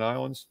Solomon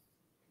Islands.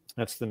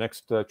 That's the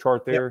next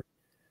chart there.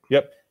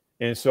 Yep.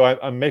 And so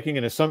I'm making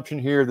an assumption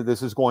here that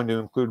this is going to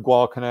include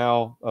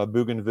Guadalcanal,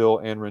 Bougainville,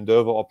 and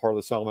Rendova, all part of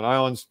the Solomon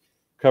Islands.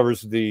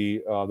 Covers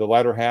the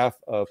latter half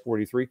of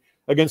 43.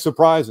 Again,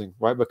 surprising,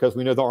 right? Because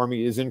we know the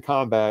Army is in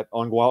combat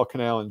on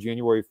Guadalcanal in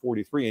January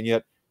 43, and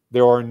yet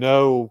there are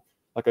no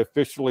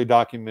officially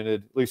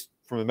documented, at least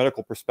from a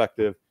medical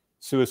perspective,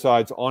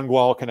 suicides on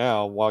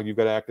Guadalcanal while you've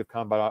got active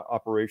combat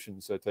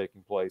operations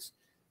taking place.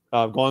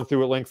 I've gone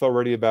through at length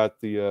already about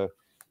the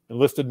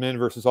enlisted men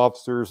versus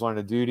officers, line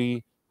of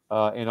duty,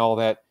 and all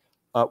that.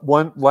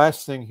 One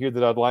last thing here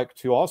that I'd like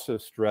to also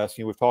stress,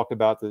 we've talked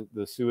about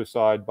the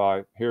suicide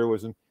by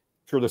heroism.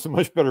 Sure, there's a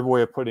much better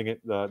way of putting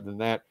it than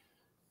that.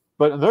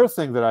 But another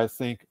thing that I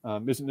think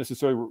isn't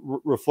necessarily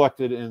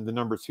reflected in the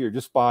numbers here,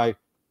 just by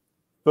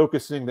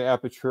focusing the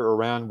aperture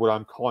around what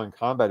I'm calling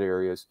combat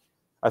areas,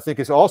 I think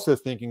is also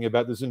thinking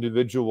about those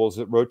individuals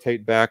that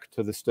rotate back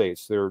to the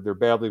States. They're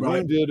badly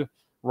wounded,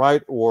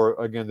 right? Or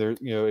again,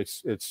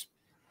 it's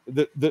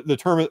the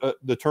term at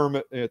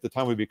the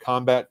time would be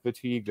combat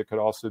fatigue. That could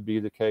also be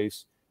the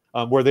case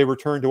where they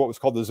return to what was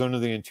called the zone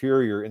of the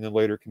interior and then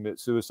later commit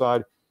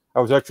suicide. I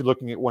was actually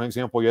looking at one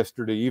example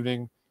yesterday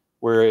evening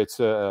where it's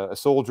a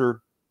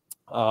soldier,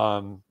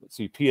 let's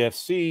see,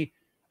 PFC,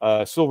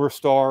 Silver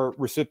Star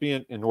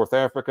recipient in North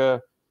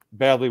Africa,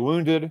 badly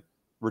wounded,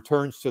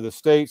 returns to the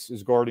States,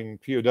 is guarding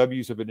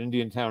POWs up at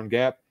Indiantown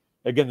Gap.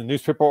 Again, the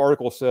newspaper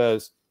article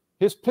says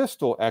his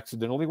pistol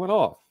accidentally went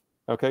off.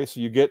 Okay, so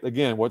you get,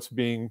 again, what's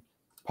being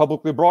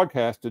publicly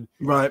broadcasted.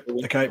 Right,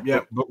 okay,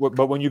 yeah.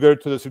 But when you go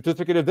to the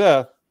certificate of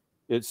death,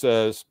 it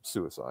says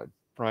suicide,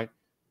 right?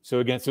 So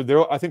again,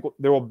 I think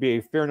there will be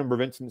a fair number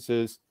of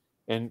instances,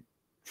 and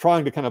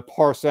trying to kind of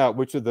parse out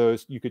which of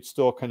those you could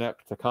still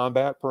connect to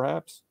combat,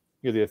 perhaps,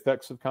 the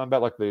effects of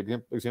combat, like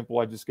the example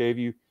I just gave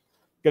you,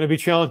 going to be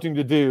challenging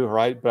to do,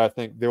 right? But I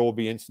think there will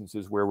be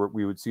instances where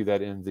we would see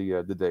that in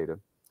the data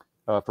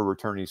for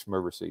returnees from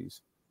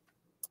overseas.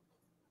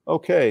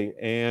 Okay,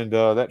 and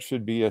that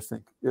should be, I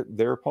think, it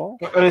there, Paul.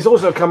 And it's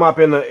also come up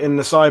in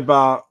the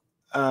sidebar,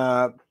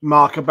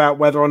 Mark, about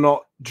whether or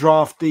not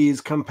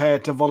draftees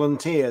compared to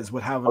volunteers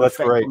would have an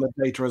effect on the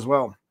data as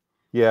well.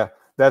 Yeah,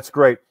 that's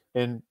great.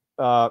 And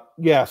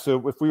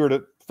so if we were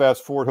to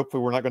fast forward,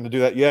 hopefully we're not going to do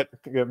that yet.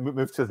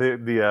 Move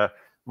to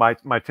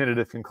my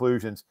tentative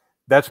conclusions.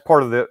 That's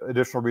part of the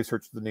additional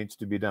research that needs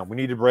to be done. We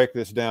need to break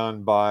this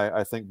down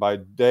by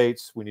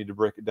dates. We need to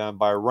break it down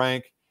by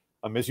rank.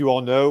 As you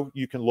all know,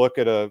 you can look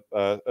at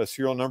a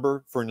serial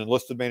number for an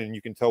enlisted man, and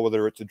you can tell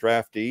whether it's a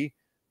draftee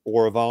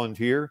or a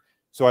volunteer.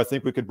 So I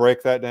think we could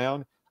break that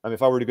down.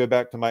 If I were to go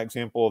back to my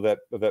example of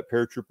that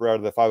paratrooper out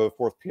of the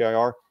 504th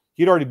PIR,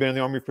 he'd already been in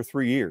the Army for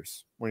 3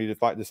 years when he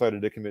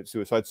decided to commit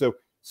suicide.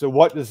 So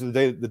what does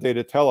the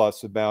data tell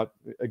us about,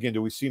 again,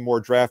 do we see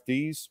more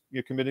draftees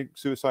committing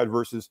suicide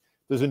versus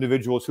those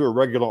individuals who are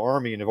regular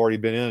Army and have already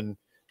been in,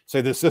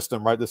 say, the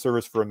system, right, the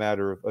service for a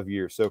matter of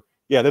years? So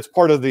yeah, that's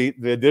part of the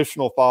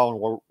additional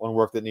follow-on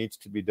work that needs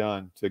to be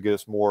done to get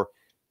us more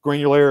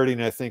granularity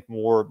and I think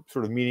more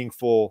sort of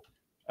meaningful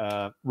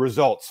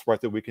results,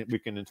 right, that we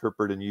can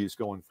interpret and use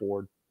going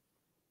forward.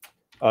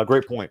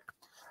 Great point.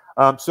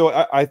 So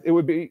it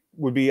would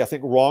be I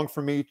think wrong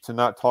for me to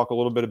not talk a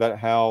little bit about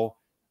how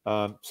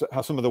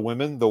some of the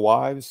women, the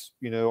wives,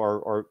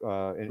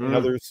 and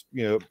others,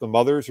 the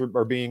mothers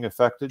are being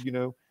affected,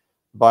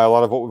 by a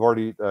lot of what we've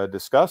already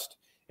discussed,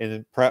 and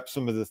then perhaps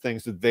some of the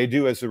things that they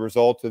do as a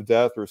result of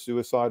death or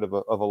suicide of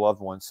a loved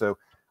one. So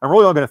I'm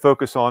really only going to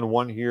focus on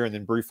one here and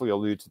then briefly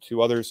allude to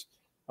two others.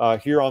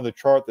 Here on the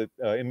chart, the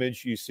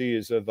image you see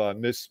is of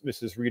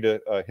Mrs.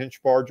 Rita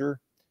Hinchbarger.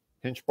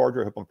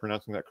 Hinchbarger, I hope I'm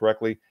pronouncing that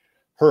correctly.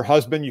 Her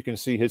husband, you can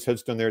see his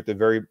headstone there at the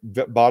very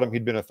bottom.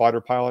 He'd been a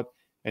fighter pilot,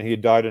 and he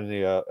had died in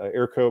the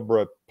Air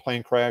Cobra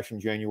plane crash in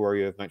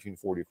January of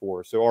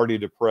 1944. So already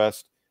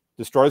depressed,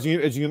 distraught,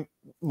 as you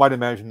might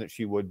imagine that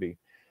she would be.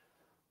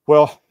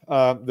 Well,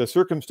 the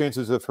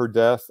circumstances of her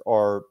death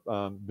are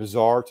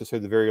bizarre, to say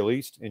the very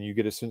least, and you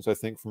get a sense, I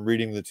think, from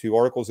reading the two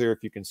articles there,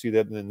 if you can see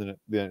that, and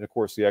then of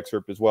course, the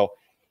excerpt as well.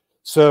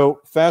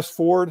 So fast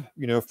forward,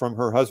 from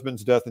her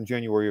husband's death in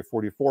January of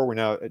 44, we're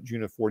now at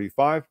June of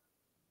 45.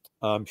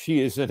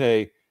 She is in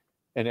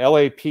an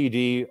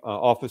LAPD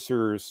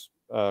officer's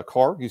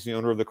car. He's the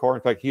owner of the car.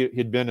 In fact,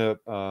 he'd been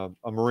a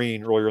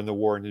Marine earlier in the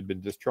war and had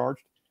been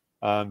discharged.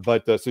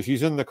 So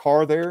she's in the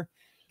car there.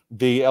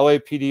 The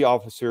LAPD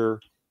officer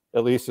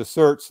at least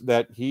asserts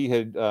that he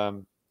had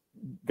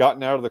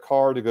gotten out of the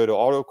car to go to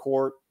auto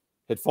court,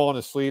 had fallen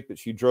asleep, that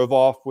she drove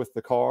off with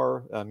the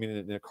car. I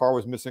mean, the car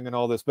was missing and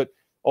all this. But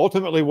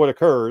ultimately what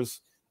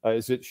occurs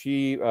is that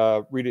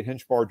Rita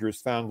Hinchbarger,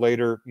 is found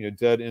later,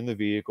 dead in the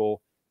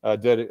vehicle,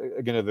 dead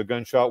again of a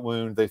gunshot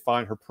wound. They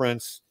find her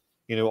prints,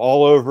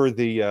 all over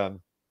the,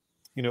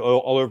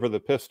 all over the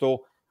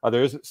pistol.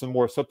 There is some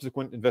more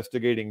subsequent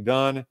investigating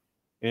done,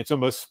 and it's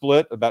almost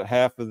split. About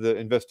half of the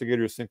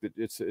investigators think that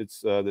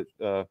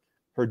that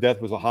her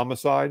death was a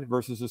homicide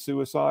versus a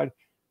suicide.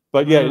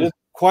 But yeah, it doesn't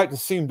quite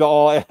seem to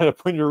all add up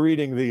when you're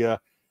reading the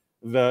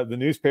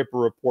newspaper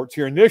reports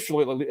here.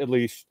 Initially, at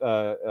least,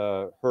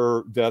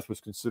 her death was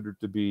considered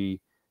to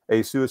be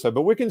a suicide.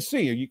 But we can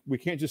see, we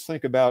can't just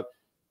think about,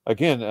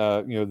 again,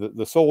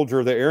 the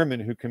soldier, the airman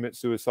who commits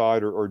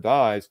suicide or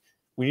dies.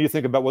 We need to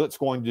think about what it's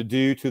going to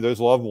do to those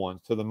loved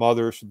ones, to the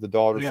mothers, to the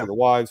daughters, to the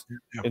wives.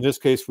 Yeah. In this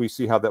case, we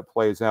see how that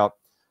plays out.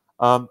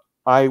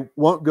 I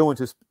won't go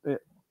into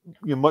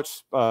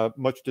much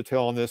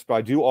detail on this, but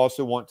I do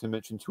also want to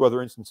mention two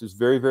other instances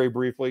very, very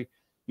briefly.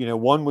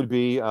 One would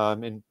be,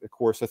 and of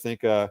course, I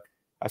think I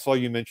saw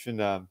you mention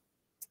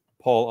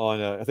Paul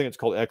on, I think it's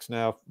called X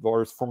now,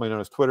 or formerly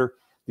known as Twitter.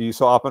 You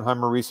saw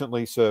Oppenheimer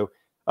recently. So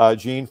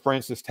Jean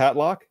Frances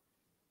Tatlock,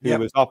 who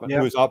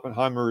was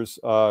Oppenheimer's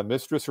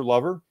mistress or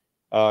lover,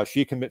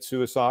 she commits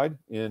suicide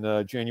in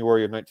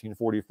January of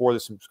 1944.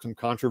 There's some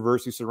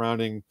controversy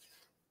surrounding,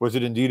 was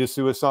it indeed a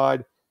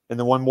suicide? And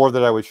the one more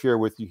that I would share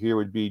with you here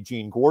would be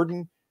Jean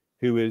Gordon,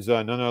 who is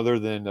none other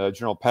than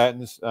General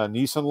Patton's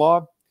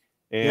niece-in-law.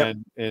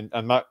 And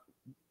I'm not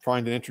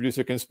trying to introduce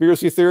a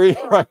conspiracy theory,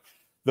 right?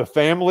 The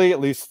family, at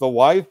least the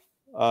wife,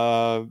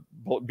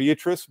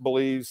 Beatrice,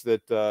 believes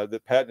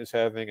that Patton is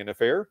having an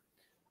affair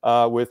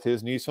with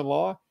his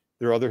niece-in-law.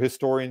 There are other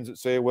historians that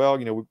say, well,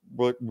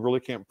 we really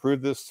can't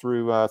prove this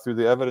through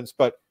the evidence.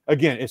 But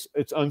again,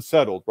 it's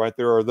unsettled, right?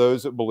 There are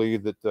those that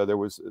believe that there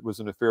was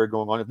an affair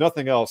going on. If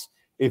nothing else,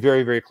 a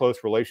very, very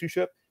close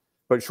relationship.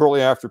 But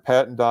shortly after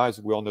Patton dies,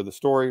 we all know the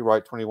story,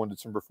 right? 21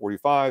 December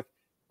 45,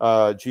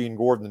 Jean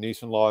Gordon, the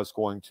niece-in-law, is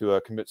going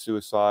to commit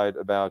suicide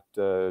about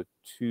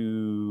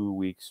 2.5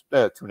 weeks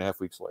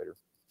later.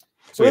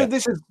 So yeah.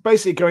 This is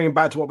basically going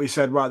back to what we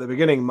said right at the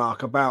beginning,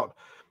 Mark, about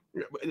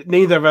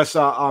neither of us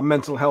are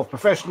mental health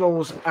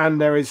professionals,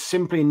 and there is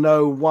simply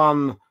no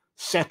one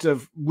set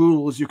of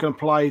rules you can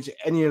apply to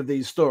any of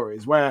these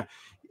stories. Where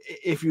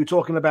if you're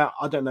talking about,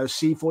 I don't know,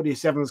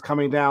 C-47s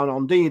coming down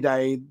on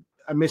D-Day,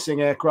 a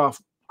missing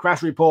aircraft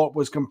crash report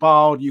was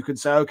compiled, you could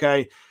say,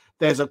 okay,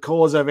 there's a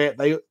cause of it.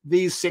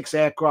 These 6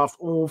 aircraft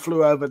all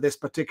flew over this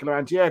particular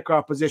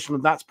anti-aircraft position,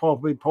 and that's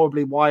probably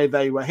why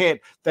they were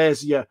hit.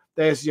 There's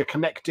your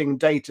connecting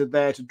data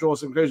there to draw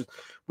some conclusions.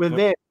 With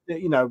this,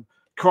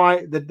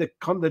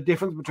 the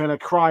difference between a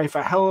cry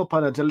for help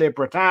and a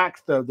deliberate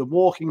act, the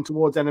walking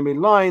towards enemy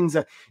lines,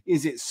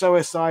 is it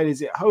suicide?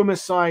 Is it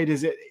homicide?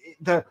 Is it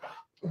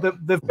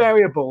the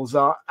variables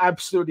are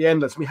absolutely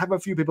endless. We have a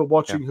few people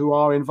watching who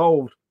are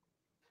involved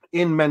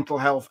in mental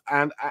health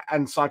and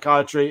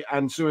psychiatry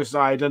and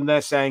suicide, and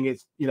they're saying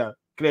it's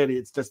clearly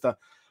it's just a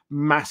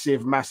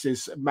massive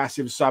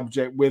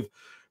subject with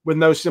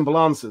no simple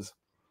answers.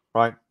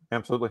 Right,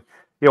 absolutely.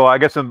 Well, I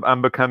guess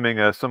I'm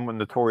becoming somewhat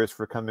notorious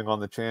for coming on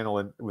the channel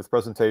and with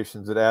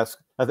presentations that ask,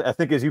 I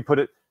think, as you put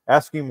it,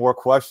 asking more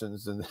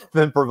questions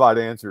than provide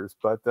answers.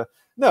 But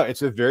no,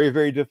 it's a very,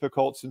 very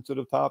difficult,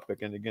 sensitive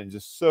topic, and again,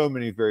 just so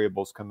many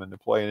variables come into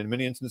play, and in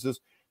many instances,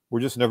 we're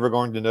just never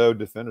going to know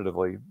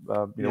definitively,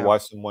 why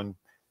someone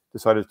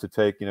decided to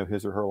take,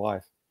 his or her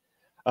life.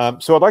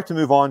 So I'd like to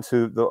move on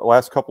to the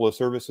last couple of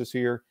services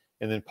here,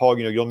 and then Paul,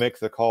 you'll make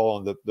the call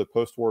on the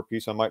post-war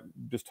piece. I might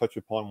just touch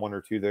upon one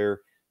or two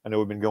there. I know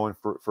we've been going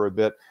for a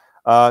bit.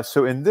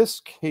 So in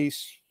this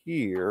case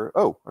here,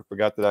 I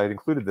forgot that I had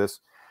included this.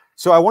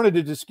 So I wanted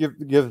to just give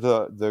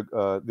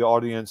the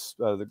audience,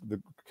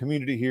 the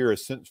community here, a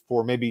sense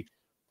for maybe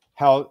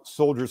how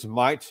soldiers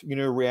might,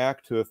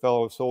 react to a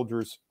fellow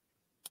soldier's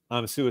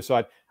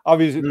suicide.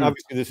 Obviously,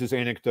 this is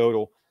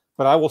anecdotal,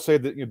 but I will say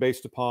that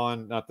based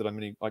upon, not that I'm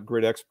any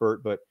great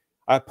expert, but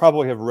I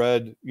probably have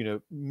read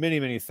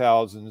many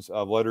thousands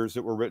of letters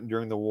that were written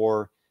during the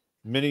war,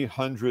 many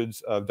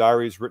hundreds of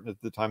diaries written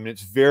at the time, and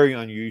it's very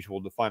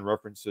unusual to find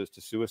references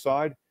to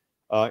suicide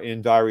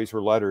in diaries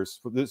or letters.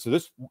 So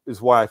this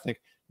is why I think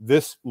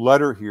this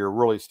letter here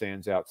really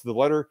stands out. So the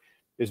letter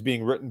is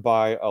being written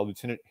by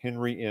Lieutenant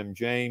Henry M.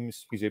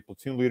 James. He's a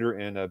platoon leader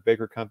in a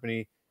Baker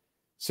Company,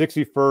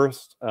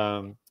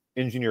 61st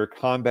Engineer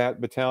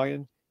Combat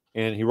Battalion.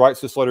 And he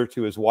writes this letter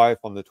to his wife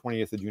on the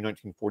 20th of June,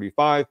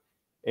 1945.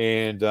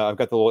 And I've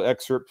got the little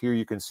excerpt here.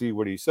 You can see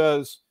what he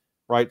says,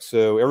 right?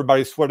 So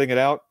everybody's sweating it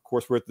out. Of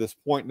course, we're at this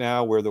point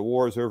now where the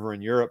war is over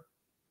in Europe.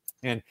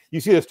 And you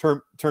see this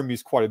term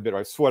used quite a bit,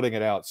 right? Sweating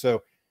it out.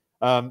 So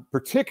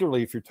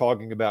particularly if you're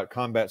talking about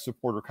combat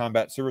support or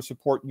combat service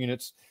support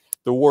units,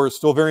 the war is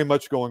still very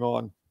much going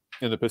on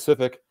in the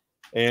Pacific.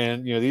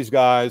 And, you know, these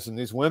guys and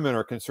these women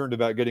are concerned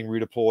about getting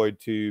redeployed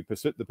to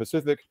the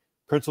Pacific,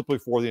 principally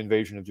for the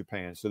invasion of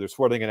Japan. So they're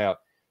sweating it out.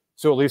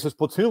 So at least this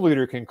platoon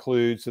leader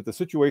concludes that the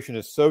situation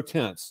is so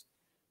tense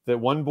that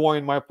one boy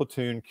in my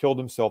platoon killed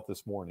himself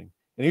this morning.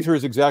 And these are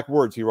his exact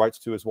words he writes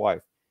to his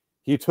wife.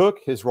 He took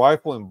his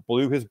rifle and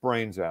blew his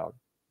brains out.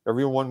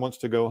 Everyone wants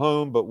to go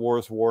home, but war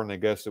is war, and I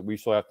guess that we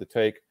shall have to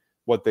take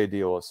what they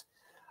deal us.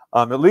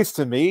 At least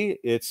to me,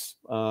 it's,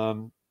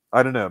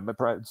 I don't know,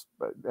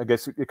 I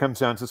guess it comes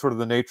down to sort of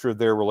the nature of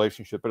their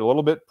relationship, but a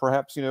little bit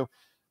perhaps, you know,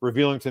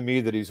 revealing to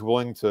me that he's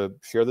willing to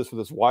share this with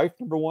his wife,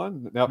 number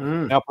one.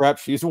 Now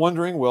perhaps she's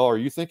wondering, well, are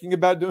you thinking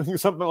about doing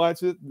something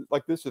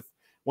like this if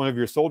one of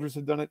your soldiers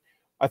had done it?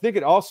 I think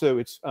it also,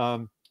 it's,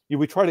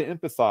 we try to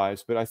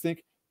empathize, but I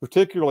think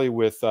particularly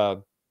with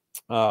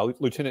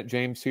Lieutenant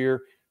James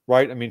here,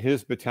 right? I mean,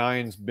 his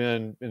battalion's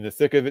been in the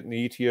thick of it in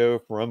the ETO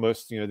for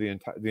almost, you know,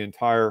 the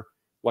entire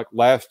like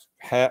last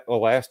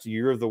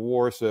year of the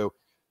war. So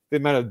the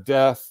amount of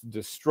death,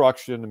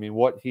 destruction, I mean,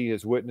 what he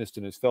has witnessed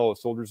and his fellow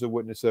soldiers have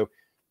witnessed. So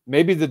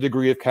maybe the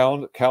degree of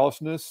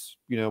callousness,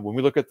 you know, when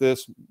we look at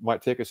this,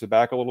 might take us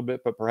aback a little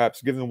bit, but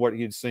perhaps given what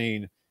he had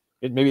seen,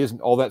 it maybe isn't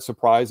all that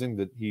surprising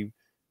that he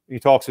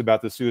talks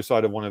about the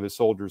suicide of one of his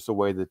soldiers the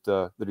way that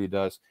that he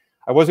does.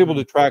 I was able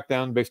to track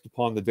down, based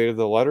upon the date of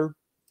the letter,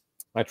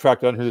 I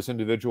tracked down who this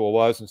individual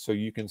was, and so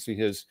you can see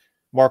his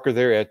marker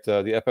there at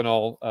the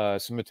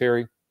Epinal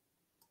Cemetery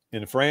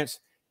in France.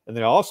 And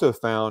then I also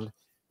found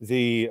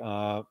the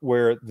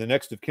where the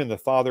next of kin, the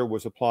father,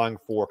 was applying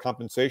for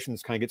compensation.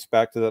 This kind of gets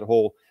back to that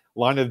whole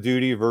line of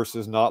duty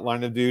versus not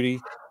line of duty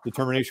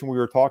determination we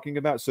were talking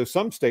about. So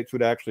some states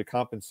would actually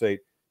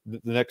compensate the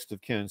next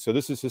of kin. So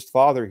this is his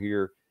father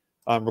here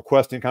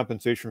requesting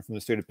compensation from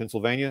the state of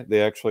Pennsylvania.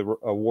 They actually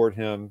award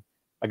him,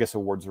 I guess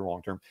award's the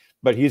wrong term,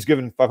 but he's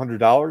given $500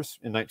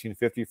 in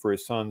 1950 for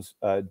his son's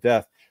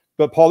death.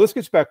 But Paul, this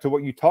gets back to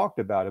what you talked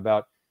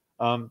about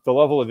the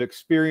level of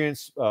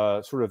experience,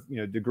 sort of, you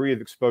know, degree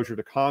of exposure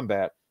to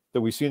combat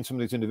that we see in some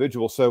of these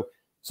individuals. So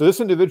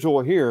this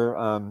individual here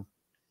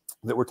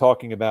that we're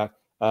talking about,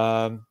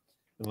 and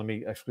let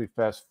me actually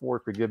fast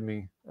forward, forgive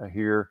me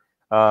here.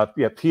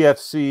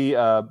 PFC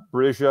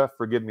Brizia,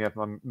 forgive me if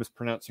I'm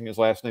mispronouncing his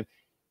last name.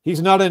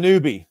 He's not a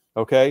newbie,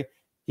 okay?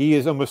 He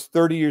is almost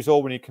 30 years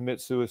old when he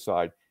commits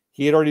suicide.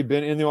 He had already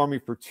been in the Army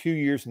for 2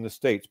 years in the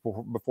States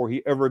before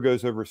he ever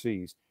goes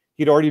overseas.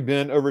 He'd already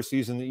been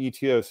overseas in the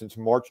ETO since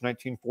March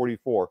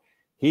 1944.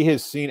 He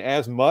has seen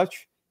as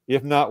much,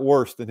 if not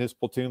worse, than his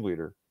platoon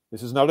leader.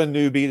 This is not a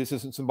newbie. This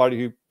isn't somebody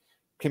who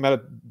came out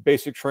of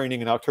basic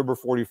training in October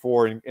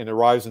 44 and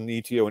arrives in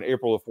the ETO in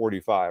April of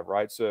 45,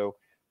 right? So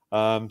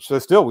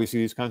still we see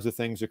these kinds of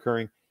things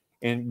occurring.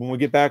 And when we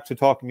get back to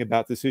talking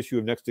about this issue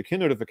of next of kin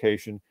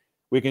notification,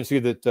 we can see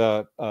that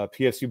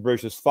PFC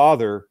Brizia's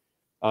father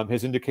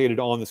has indicated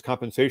on this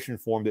compensation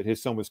form that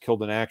his son was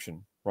killed in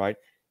action, right?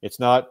 It's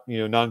not, you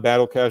know,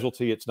 non-battle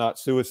casualty. It's not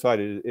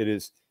suicide. It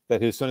is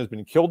that his son has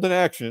been killed in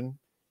action,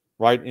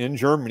 right, in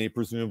Germany,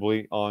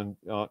 presumably on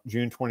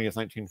June 20th,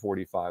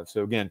 1945.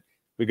 So again,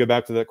 we go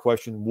back to that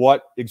question: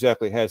 what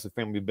exactly has the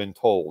family been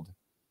told,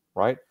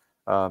 right?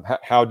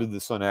 How did the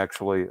son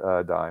actually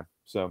die?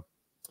 So,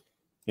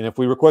 and if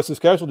we request this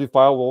casualty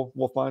file,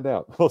 we'll find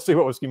out. We'll see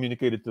what was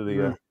communicated to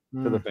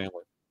the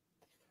family.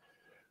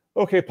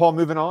 Okay, Paul.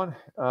 Moving on,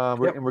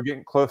 and we're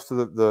getting close to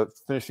the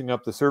finishing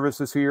up the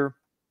services here.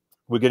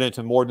 We get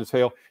into more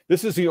detail.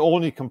 This is the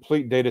only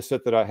complete data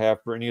set that I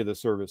have for any of the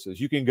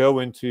services. You can go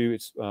into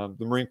the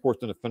Marine Corps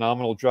done a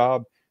phenomenal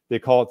job. They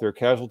call it their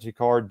casualty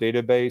card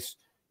database.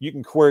 You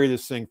can query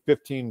this thing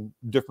 15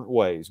 different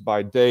ways,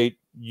 by date,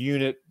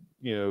 unit,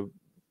 you know,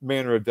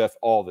 manner of death,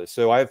 all this.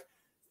 So I've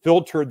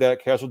filtered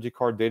that casualty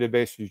card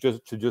database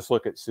to just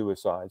look at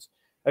suicides.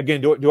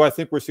 Again, do I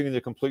think we're seeing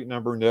the complete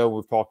number? No,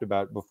 we've talked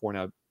about it before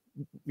now,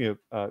 you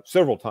know,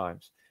 several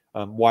times.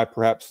 Why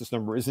perhaps this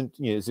number isn't,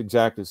 you know, as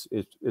exact as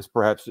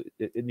perhaps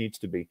it needs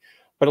to be.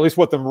 But at least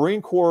what the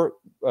Marine Corps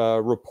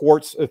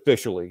reports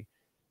officially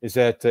is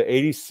that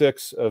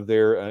 86 of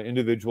their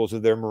individuals,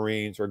 of their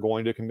Marines, are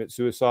going to commit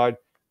suicide.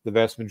 The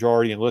vast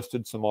majority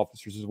enlisted, some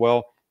officers as well.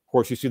 Of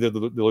course, you see the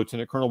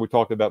Lieutenant Colonel we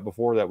talked about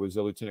before. That was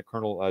Lieutenant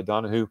Colonel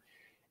Donahue.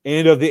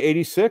 And of the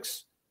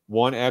 86,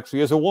 one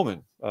actually is a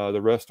woman.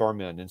 The rest are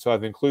men. And so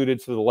I've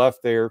included to the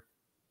left there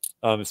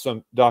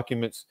some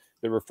documents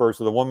that refers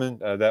to the woman.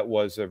 That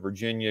was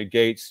Virginia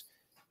Gates,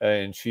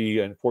 and she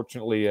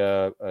unfortunately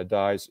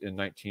dies in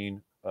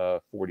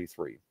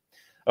 1943.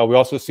 We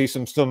also see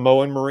some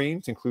Samoan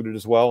Marines included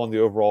as well in the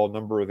overall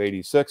number of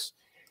 86.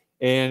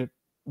 And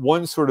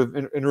one sort of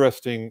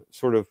interesting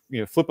sort of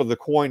flip of the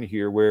coin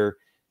here, where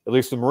at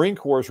least the Marine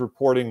Corps is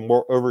reporting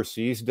more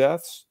overseas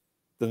deaths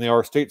than they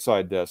are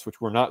stateside deaths,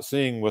 which we're not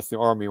seeing with the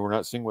Army. We're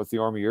not seeing with the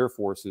Army Air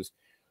Forces.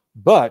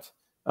 But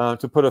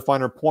to put a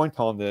finer point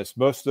on this,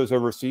 most of those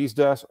overseas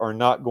deaths are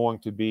not going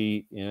to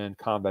be in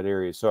combat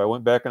areas. So I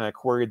went back and I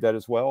queried that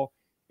as well.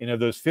 And of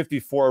those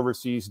 54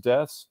 overseas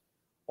deaths,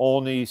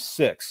 only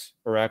 6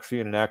 are actually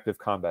in an active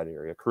combat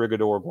area.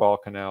 Corregidor,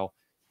 Guadalcanal,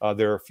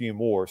 there are a few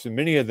more. So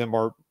many of them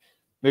are,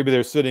 maybe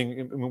they're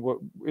sitting,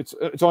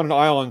 it's on an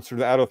island sort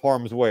of out of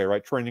harm's way,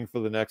 right? Training for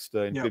the next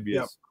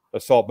amphibious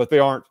assault, but they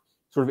aren't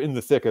sort of in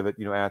the thick of it,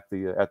 at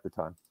the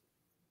time.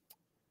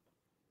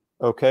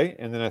 Okay,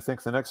 and then I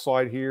think the next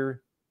slide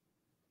here.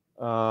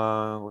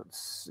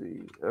 Let's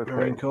see. Okay.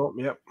 Marine Corps,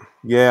 yep.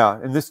 Yeah,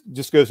 and this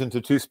just goes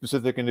into 2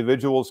 specific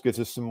individuals, gives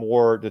us some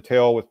more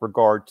detail with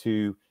regard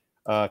to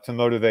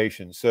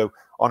motivation. So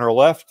on our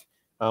left,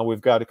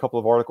 we've got a couple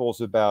of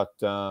articles about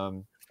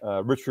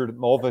Richard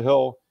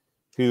Mulvihill,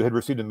 who had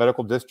received a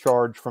medical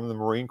discharge from the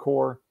Marine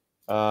Corps.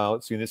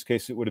 Let's see, in this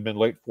case, it would have been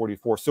late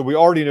 44. So we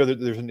already know that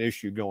there's an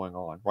issue going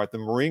on, right? The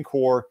Marine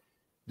Corps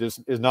is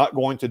not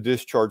going to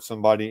discharge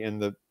somebody in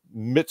the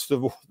midst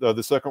of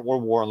the Second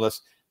World War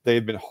unless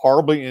they've been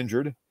horribly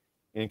injured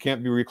and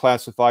can't be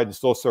reclassified and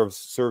still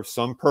serve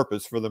some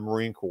purpose for the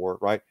Marine Corps,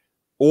 right?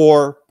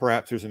 Or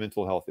perhaps there's a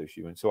mental health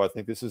issue. And so I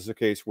think this is a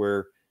case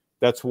where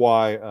that's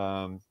why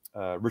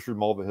Richard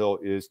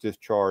Mulvihill is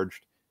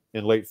discharged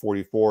in late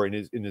 44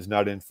 and is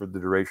not in for the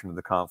duration of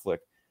the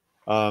conflict.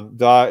 I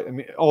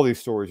mean, all these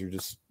stories are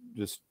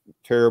just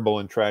terrible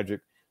and tragic.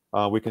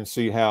 We can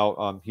see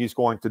how he's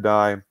going to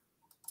die.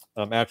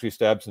 Actually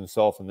stabs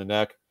himself in the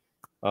neck.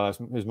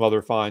 His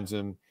mother finds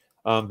him.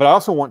 But I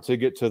also want to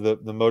get to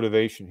the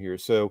motivation here.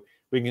 So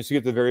we can see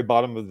at the very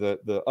bottom of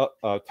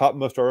the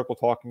topmost article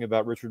talking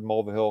about Richard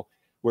Mulvihill,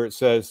 where it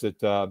says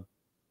that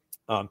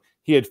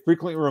he had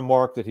frequently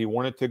remarked that he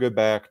wanted to go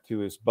back to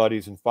his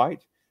buddies and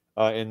fight.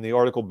 In the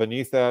article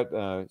beneath that,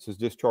 it says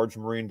discharged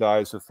Marine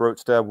dies of throat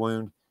stab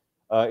wound.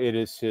 It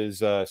is his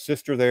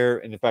sister there.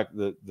 And in fact,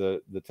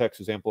 the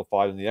text is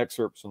amplified in the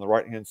excerpts on the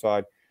right-hand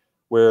side,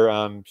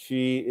 where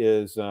she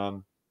is...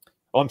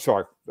 Oh, I'm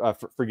sorry.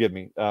 Forgive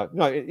me.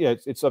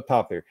 It's up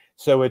top there.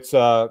 So it's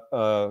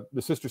the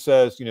sister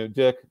says,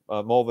 Dick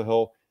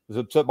Mulvihill was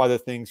upset by the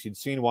things he'd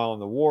seen while in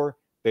the war.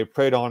 They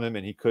preyed on him,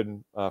 and he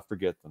couldn't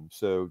forget them.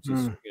 So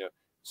just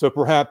so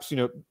perhaps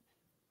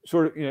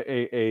sort of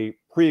a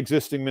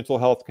pre-existing mental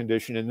health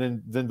condition,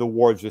 and then the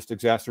war just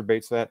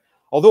exacerbates that.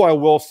 Although I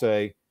will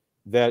say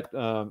that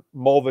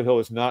Mulvihill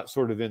is not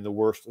sort of in the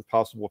worst of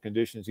possible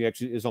conditions. He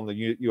actually is on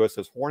the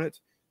USS Hornet.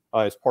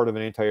 As part of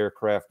an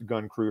anti-aircraft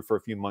gun crew for a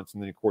few months,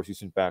 and then of course he's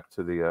sent back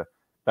to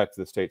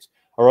the States.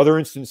 Our other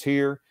instance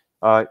here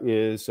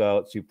is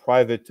let's see,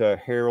 Private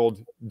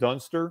Harold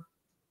Dunster,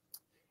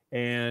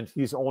 and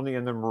he's only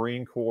in the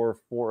Marine Corps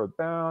for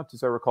about,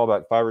 as I recall,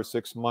 about 5 or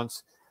 6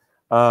 months.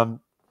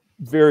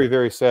 Very,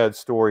 very sad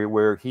story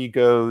where he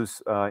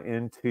goes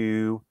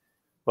into,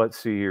 let's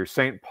see here,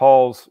 St.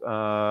 Paul's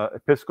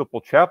Episcopal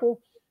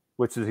Chapel,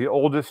 which is the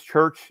oldest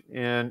church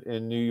in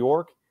New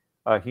York.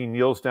 He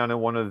kneels down in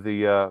one of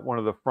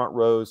the front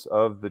rows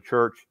of the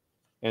church,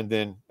 and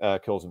then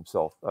kills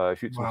himself.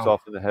 Shoots himself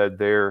in the head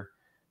there,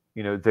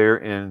 there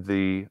in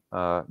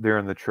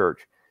the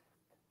church.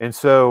 And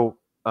so,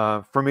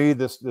 for me,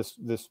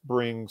 this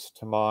brings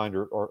to mind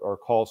or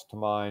calls to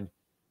mind,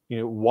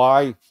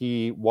 why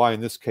in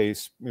this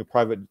case,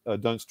 Private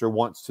Dunster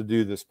wants to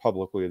do this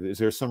publicly. Is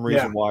there some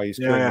reason why he's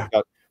carrying it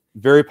out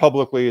very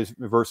publicly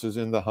versus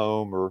in the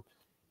home or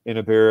in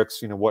a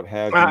barracks, what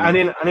have you, and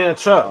in a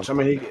church? I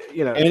mean,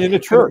 and in a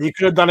church, he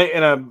could have done it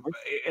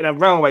in a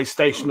railway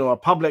station or a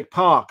public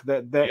park.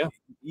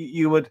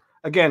 You would,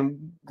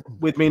 again,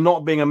 with me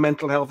not being a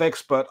mental health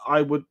expert,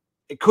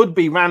 it could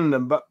be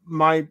random, but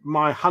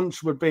my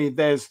hunch would be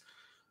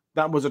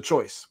that was a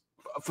choice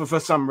for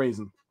some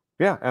reason.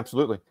 Yeah,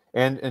 absolutely.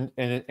 And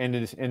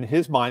in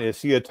his mind, is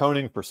he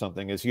atoning for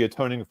something? Is he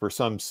atoning for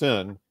some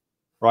sin?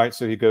 Right,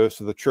 so he goes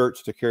to the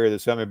church to carry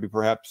this out. Maybe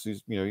perhaps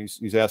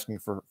he's asking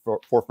for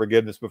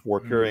forgiveness before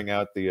carrying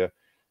out the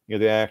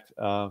act.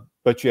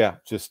 But yeah,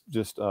 just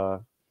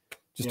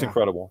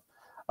incredible.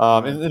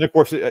 And then of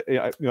course,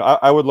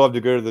 I would love to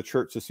go to the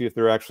church to see if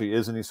there actually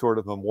is any sort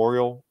of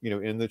memorial,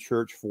 in the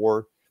church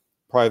for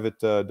Private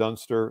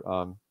Dunster.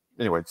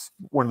 Anyway, it's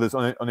one of those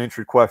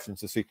unanswered questions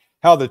to see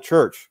how the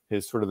church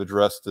has sort of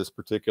addressed this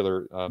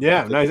particular. How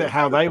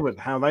they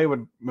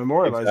would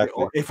memorialize it,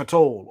 or if at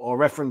all, or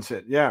reference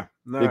it. Yeah,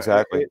 no,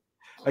 exactly.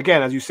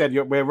 Again, as you said,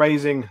 we're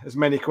raising as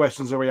many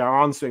questions as we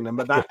are answering them,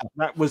 but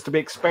that was to be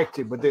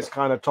expected with this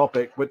kind of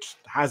topic, which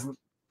hasn't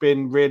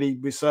been really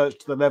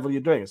researched to the level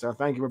you're doing. So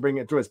thank you for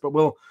bringing it to us. But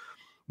we'll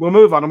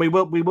move on, and we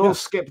will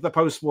skip the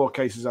post-war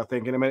cases. I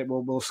think in a minute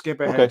we'll skip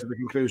ahead to the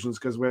conclusions,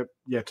 because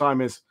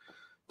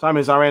Time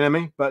is our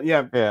enemy. But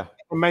yeah, Yeah.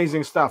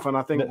 amazing stuff. And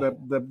I think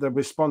the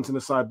response in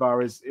the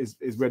sidebar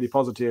is really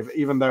positive,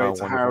 even though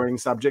it's a harrowing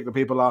subject.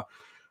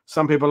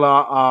 Some people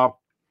are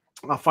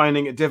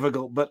finding it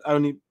difficult, but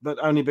only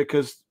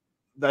because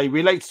they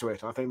relate to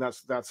it. I think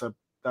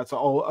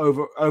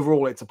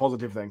overall it's a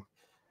positive thing.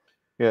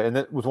 Yeah, and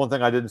that was one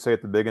thing I didn't say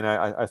at the beginning.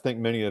 I think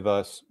many of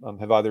us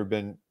have either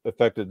been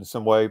affected in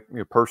some way,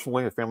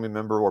 personally, a family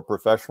member, or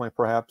professionally,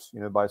 perhaps,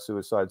 by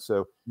suicide.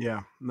 So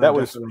yeah, no, that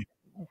definitely. was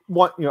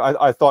one.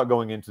 I thought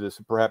going into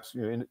this, perhaps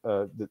the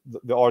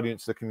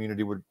audience, the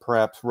community would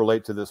perhaps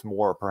relate to this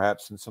more,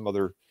 perhaps in some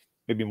other,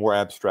 maybe more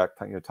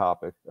abstract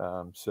topic.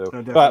 No,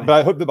 but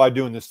I hope that by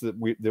doing this, that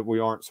we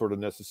aren't sort of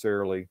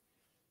necessarily,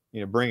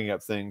 bringing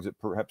up things that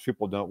perhaps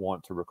people don't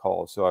want to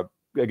recall. So I,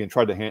 again,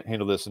 tried to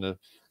handle this in a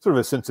sort of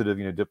a sensitive,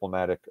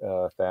 diplomatic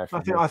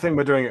fashion. I think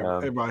we're doing it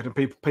right, and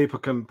people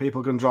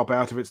can drop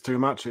out if it's too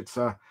much. It's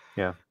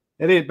yeah,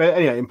 it is, but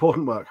anyway,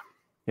 important work.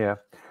 Yeah.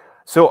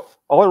 So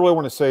all I really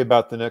want to say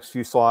about the next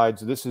few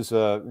slides, this is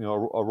a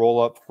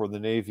roll up for the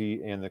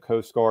Navy and the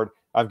Coast Guard.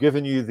 I've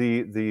given you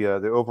the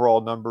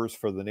overall numbers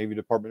for the Navy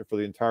Department for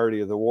the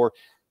entirety of the war.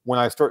 When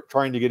I start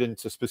trying to get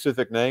into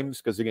specific names,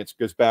 because again, it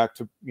goes back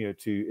to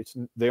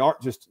they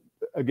aren't just,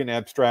 again,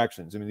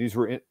 abstractions. I mean, these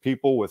were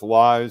people with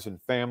lives and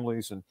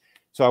families, and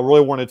so I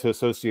really wanted to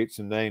associate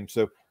some names.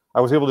 So I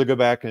was able to go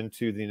back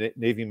into the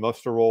Navy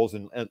muster rolls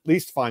and at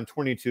least find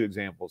 22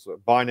 examples,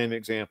 by name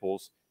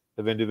examples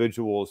of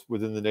individuals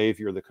within the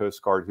Navy or the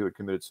Coast Guard who had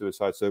committed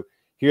suicide. So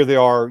here they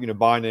are,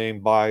 by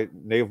name, by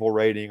naval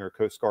rating or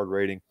Coast Guard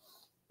rating,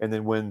 and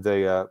then when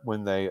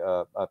they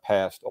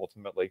passed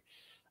ultimately.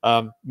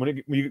 When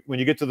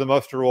you get to the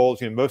muster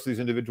rolls, most of these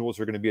individuals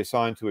are going to be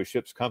assigned to a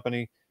ship's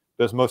company.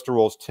 Those muster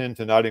rolls tend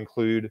to not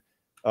include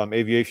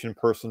aviation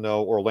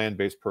personnel or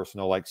land-based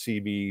personnel like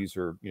CBs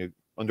or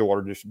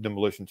underwater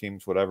demolition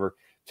teams, whatever.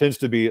 Tends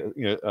to be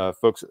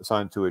folks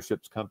assigned to a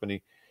ship's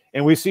company.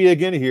 And we see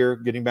again here,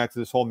 getting back to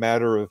this whole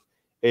matter of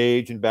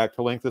age and back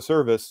to length of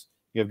service.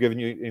 I've given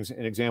you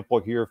an example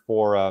here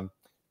for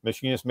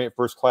Machinist Mate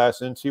First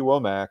Class N.T.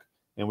 Womack.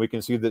 And we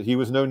can see that he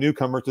was no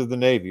newcomer to the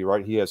Navy,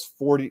 right? He's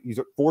 40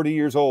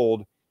 years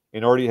old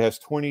and already has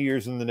 20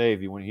 years in the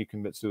Navy when he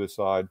commits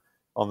suicide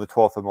on the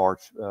 12th of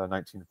March,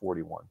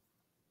 1941.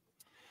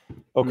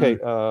 Okay,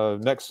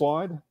 next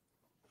slide.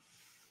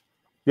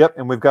 Yep,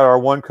 and we've got our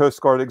one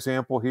Coast Guard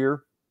example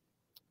here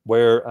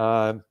where,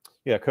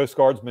 Coast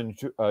Guardsman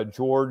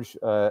George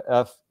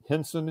F.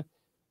 Henson.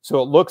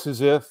 So it looks as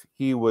if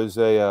he was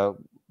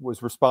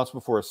was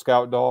responsible for a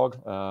scout dog.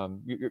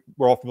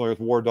 We're all familiar with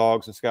war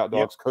dogs and scout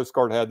dogs. Yep. Coast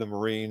Guard had the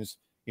Marines,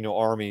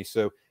 Army.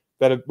 So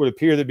that would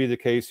appear to be the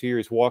case here.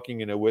 He's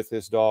walking, with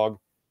his dog,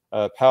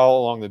 Powell,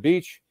 along the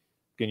beach.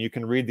 Again, you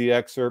can read the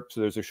excerpt. So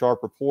there's a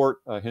sharp report.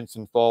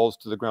 Henson falls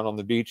to the ground on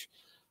the beach.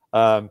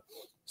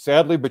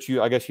 Sadly, but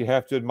I guess you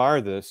have to admire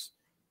this,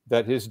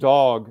 that his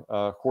dog,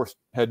 of course,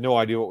 had no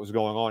idea what was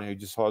going on. He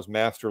just saw his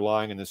master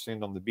lying in the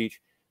sand on the beach.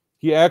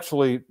 He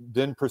actually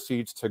then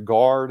proceeds to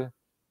guard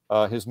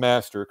his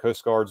master,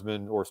 Coast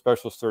Guardsman or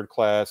Specialist Third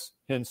Class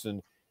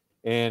Henson,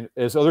 and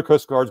as other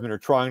Coast Guardsmen are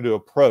trying to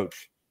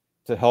approach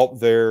to help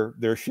their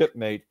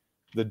shipmate,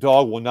 the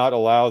dog will not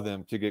allow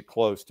them to get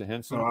close to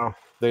Henson. Oh, wow.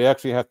 They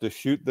actually have to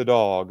shoot the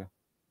dog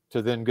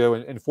to then go.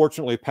 And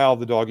fortunately, Powell,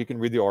 the dog, you can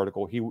read the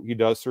article. He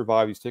does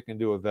survive. He's taken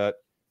to a vet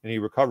and he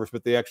recovers.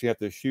 But they actually have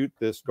to shoot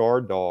this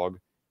guard dog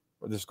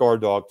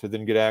to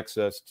then get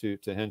access to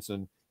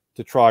Henson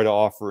to try to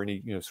offer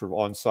any sort of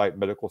on-site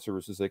medical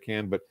services they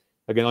can. But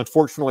again,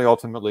 unfortunately,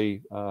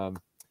 ultimately,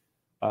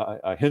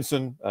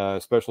 Henson,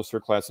 Specialist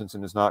Third Class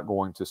Henson, is not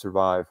going to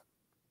survive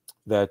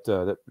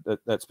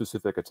that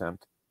specific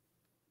attempt.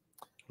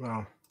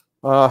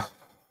 Wow.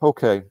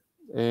 Okay,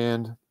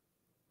 and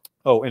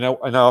I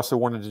also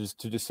wanted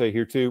to just say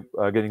here too,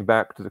 getting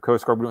back to the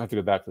Coast Guard, we don't have to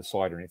go back to the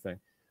slide or anything,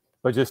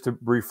 but just to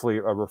briefly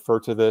refer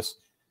to this,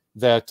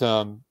 that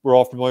we're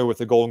all familiar with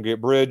the Golden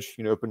Gate Bridge,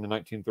 opened in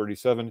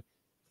 1937.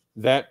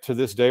 That to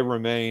this day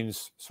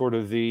remains sort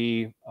of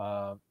the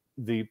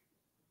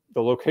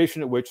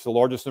location at which the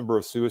largest number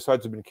of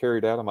suicides have been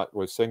carried out. I'm not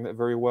really saying that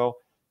very well,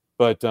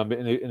 but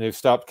and they've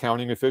stopped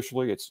counting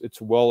officially.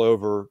 It's well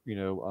over,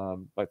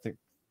 I think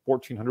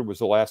 1,400 was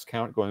the last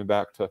count going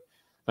back to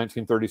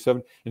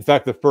 1937. In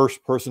fact, the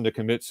first person to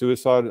commit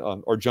suicide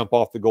or jump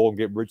off the Golden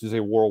Gate Bridge is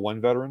a World War I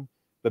veteran,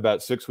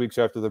 about 6 weeks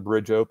after the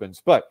bridge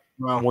opens. But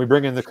when we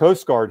bring in the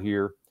Coast Guard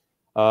here,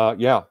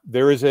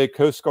 there is a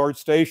Coast Guard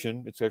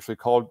station.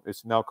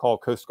 It's now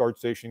called Coast Guard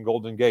Station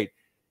Golden Gate.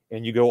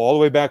 And you go all the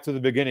way back to the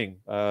beginning,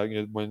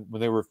 when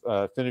they were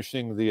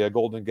finishing the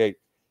Golden Gate.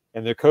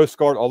 And the Coast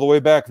Guard, all the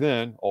way back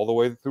then, all the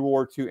way through World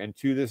War II, and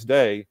to this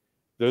day,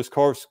 those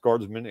Coast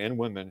Guardsmen and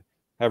women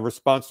have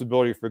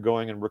responsibility for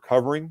going and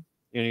recovering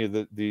any of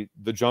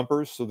the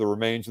jumpers, so the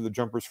remains of the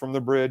jumpers from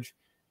the bridge.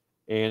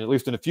 And at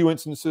least in a few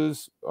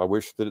instances, I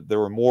wish that there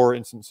were more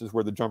instances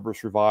where the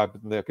jumpers survived,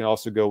 but they can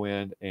also go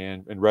in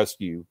and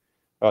rescue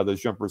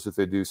those jumpers if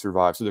they do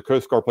survive. So the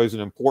Coast Guard plays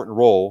an important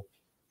role,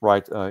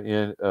 right,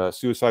 in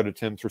suicide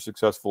attempts or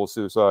successful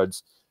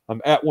suicides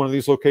at one of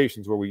these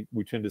locations where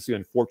we tend to see,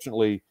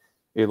 unfortunately,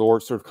 a lower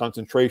sort of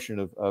concentration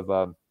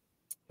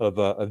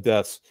of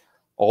deaths,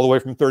 all the way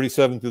from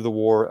 37 through the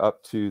war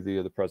up to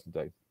the present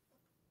day.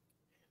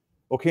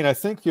 Okay, and I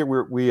think here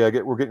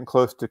we're getting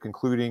close to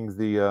concluding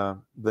the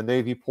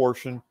Navy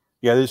portion.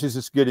 Yeah, this is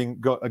just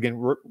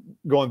we're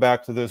going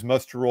back to those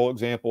muster roll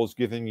examples,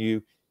 giving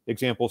you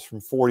examples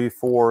from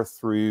 44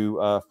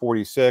 through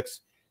 46.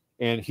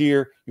 And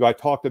here, I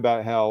talked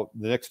about how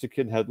the next of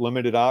kin had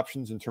limited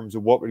options in terms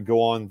of what would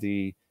go on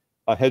the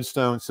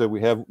headstone. So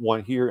we have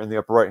one here in the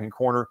upper right-hand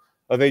corner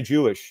of a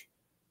Jewish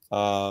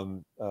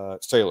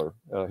sailor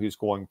who's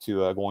going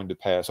to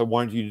pass. I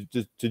wanted you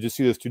to just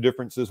see those two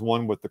differences: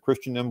 one with the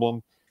Christian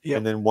emblem,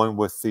 and then one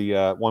with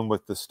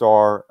the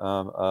Star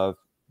of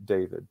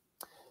David.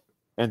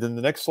 And then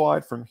the next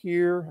slide from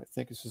here, I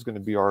think this is going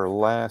to be our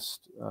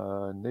last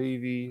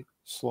Navy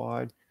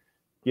slide.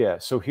 Yeah.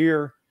 So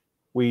here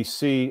we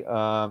see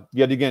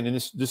yet again, and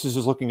this is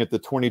just looking at the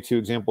 22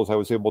 examples I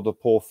was able to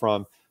pull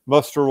from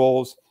muster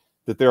rolls,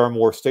 that there are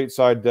more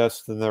stateside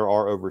deaths than there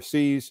are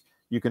overseas.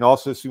 You can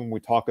also see when we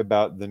talk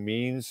about the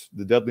means,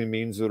 the deadly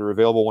means that are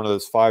available, one of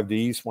those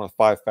 5Ds, one of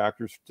 5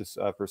 factors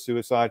for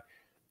suicide,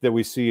 that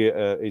we see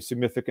a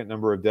significant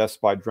number of deaths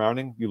by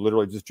drowning. You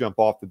literally just jump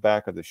off the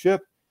back of the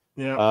ship.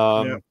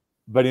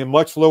 But a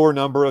much lower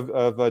number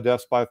of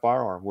deaths by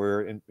firearm,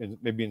 where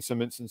maybe in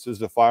some instances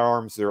the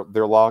firearms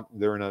they're locked,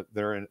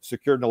 they're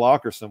secured in a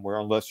locker somewhere,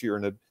 unless you're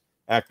in an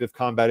active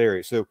combat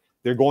area. So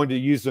they're going to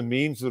use the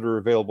means that are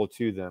available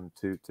to them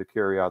to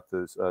carry out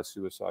those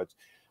suicides.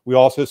 We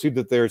also see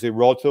that there's a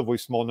relatively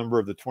small number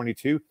of the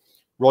 22,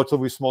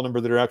 relatively small number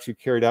that are actually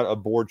carried out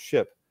aboard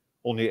ship,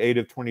 only 8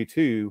 of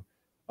 22.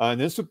 And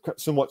then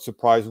somewhat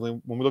surprisingly,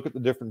 when we look at the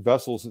different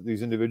vessels that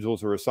these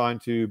individuals are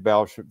assigned to,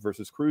 battleship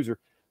versus cruiser,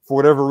 for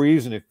whatever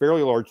reason, a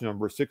fairly large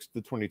number, 6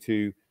 to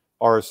 22,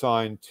 are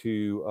assigned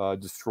to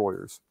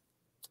destroyers.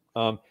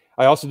 I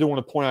also do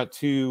want to point out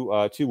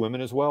two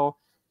women as well.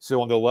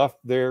 So on the left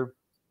there,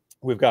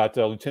 we've got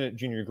Lieutenant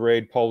Junior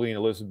Grade Pauline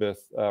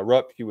Elizabeth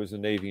Rupp. She was a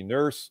Navy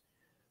nurse,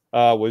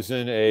 was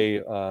in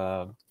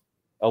a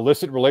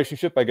illicit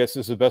relationship, I guess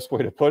is the best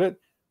way to put it,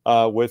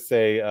 with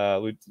a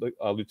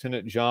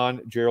Lieutenant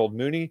John Gerald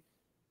Mooney.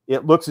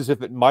 It looks as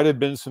if it might have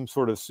been some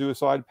sort of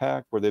suicide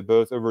pact where they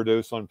both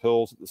overdosed on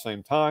pills at the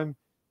same time.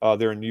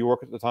 They're in New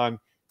York at the time.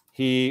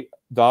 He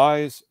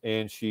dies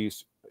and she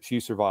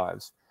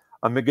survives.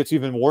 It gets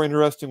even more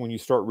interesting when you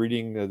start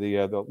reading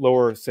the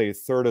lower, say,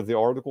 third of the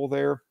article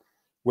there,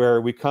 where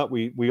we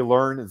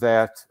learn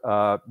that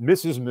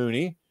Mrs.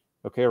 Mooney,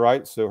 okay,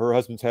 right? So her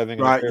husband's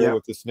having an affair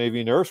with this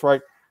Navy nurse,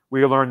 right?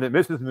 We learn that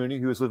Mrs. Mooney,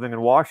 who is living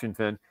in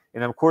Washington,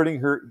 and I'm quoting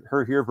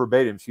her here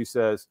verbatim, she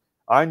says,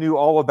 "I knew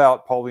all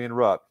about Pauline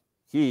Rupp.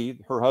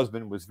 Her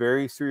husband, was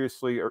very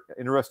seriously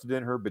interested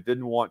in her, but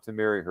didn't want to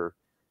marry her.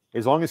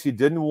 As long as he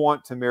didn't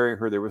want to marry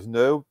her, there was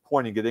no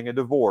point in getting a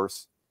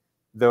divorce,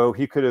 though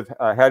he could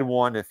have had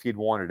one if he'd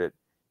wanted it.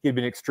 He'd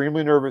been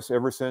extremely nervous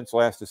ever since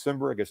last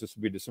December," I guess this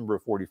would be December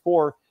of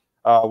 44,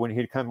 when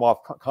he'd come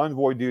off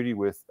convoy duty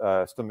with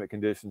stomach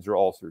conditions or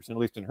ulcers. And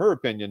at least in her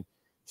opinion,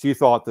 she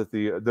thought that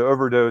the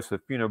overdose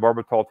of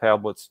phenobarbital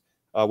tablets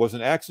was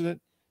an accident.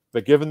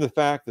 But given the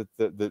fact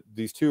that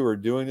these two are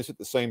doing this at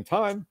the same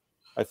time,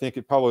 I think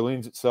it probably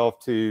leans itself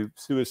to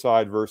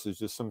suicide versus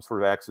just some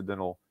sort of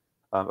accidental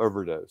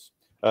overdose.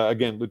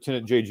 Again,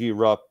 Lieutenant J.G.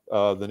 Rupp,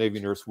 the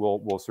Navy nurse,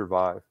 will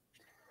survive.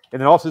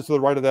 And then also to the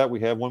right of that, we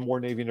have one more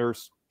Navy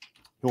nurse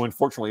who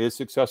unfortunately is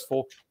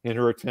successful in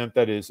her attempt.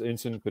 That is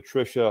Ensign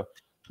Patricia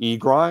E.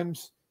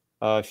 Grimes.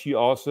 She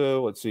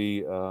also,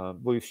 I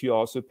believe she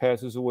also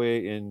passes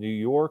away in New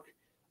York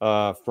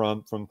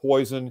from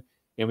poison.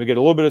 And we get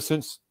a little bit of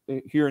sense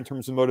here in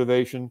terms of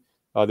motivation.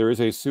 There is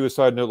a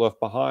suicide note left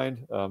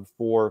behind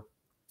for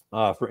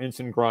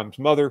Ensign Grimes'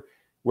 mother,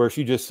 where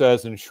she just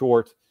says in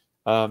short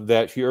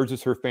that she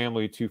urges her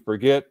family to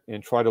forget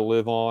and try to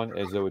live on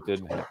as though it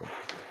didn't happen.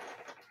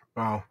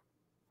 Wow.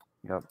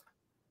 Yep.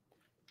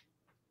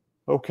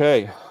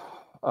 Okay.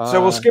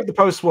 So we'll skip the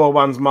post-war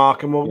ones,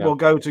 Mark, and we'll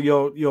go to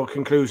your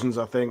conclusions,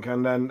 I think,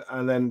 and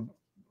then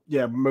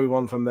move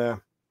on from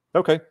there.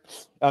 Okay.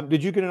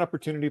 Did you get an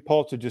opportunity,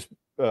 Paul, to just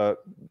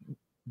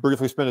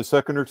briefly spend a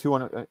second or two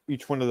on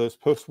each one of those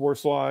post-war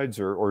slides,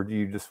 or do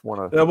you just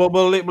want to?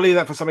 We'll leave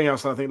that for something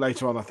else. I think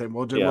later on. I think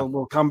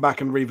we'll come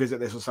back and revisit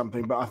this or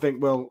something. But I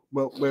think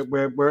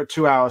we're at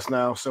 2 hours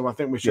now, so I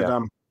think we should.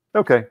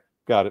 Okay,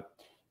 got it.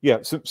 Yeah,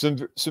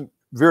 some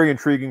very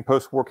intriguing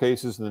post-war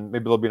cases, and then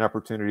maybe there'll be an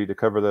opportunity to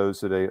cover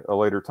those at a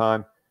later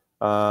time.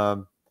 I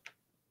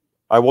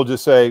will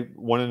just say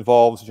one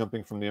involves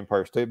jumping from the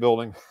Empire State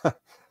Building.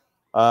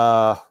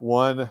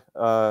 One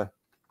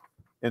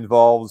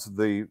involves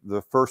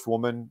the first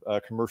woman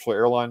commercial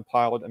airline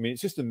pilot. I mean,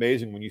 it's just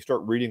amazing when you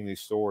start reading these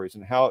stories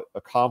and how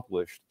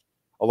accomplished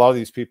a lot of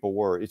these people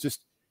were. It's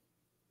just,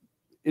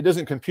 it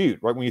doesn't compute,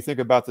 right? When you think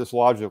about this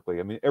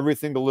logically, I mean,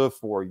 everything to live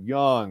for,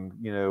 young,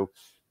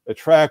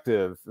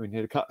 attractive. I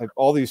mean,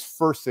 all these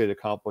firsts they'd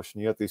accomplished,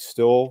 and yet they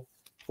still,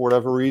 for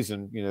whatever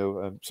reason,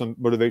 some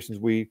motivations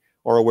we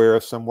are aware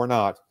of, some we're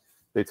not,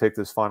 they take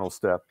this final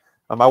step.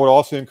 I would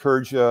also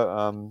encourage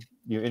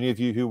any of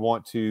you who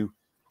want to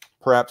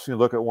perhaps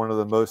look at one of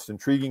the most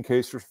intriguing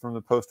cases from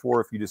the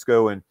post-war. If you just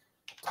go and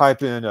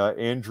type in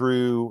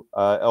Andrew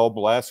L.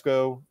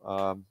 Blasco,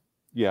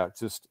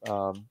 just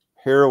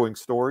harrowing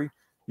story.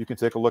 You can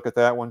take a look at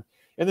that one.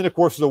 And then, of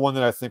course, the one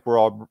that I think we're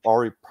all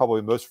already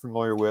probably most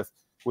familiar with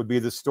would be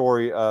the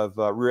story of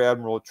Rear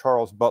Admiral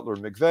Charles Butler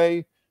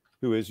McVeigh,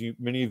 who is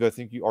many of you, I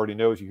think you already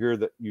know as you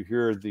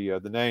hear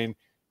the name.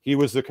 He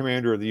was the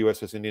commander of the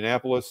USS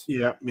Indianapolis.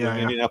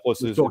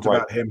 Indianapolis is talked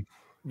about him.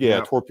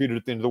 Torpedoed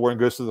at the end of the war and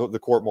goes to the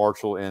court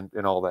martial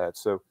and all that.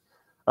 So,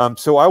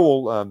 so I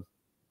will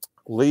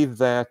leave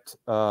that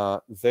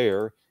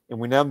there, and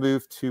we now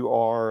move to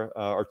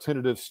our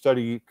tentative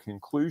study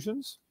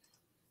conclusions.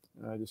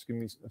 Just give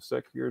me a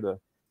sec here to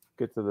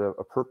get to the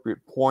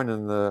appropriate point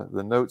in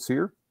the notes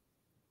here.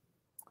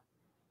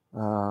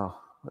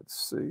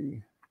 Let's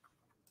see.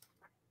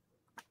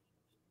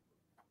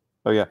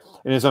 Oh yeah,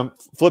 and as I'm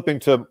flipping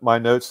to my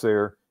notes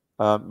there,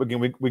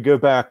 again, we go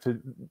back to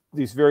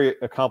these very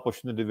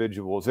accomplished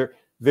individuals.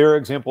 There are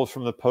examples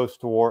from the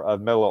post-war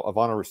of Medal of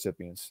Honor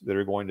recipients that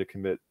are going to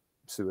commit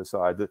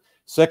suicide. The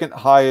second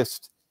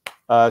highest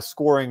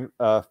scoring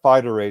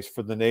fighter race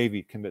for the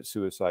Navy commit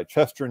suicide.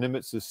 Chester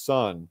Nimitz's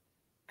son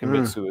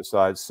commits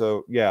suicide.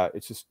 So yeah,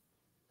 it's just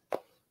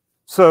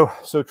so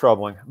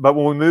troubling. But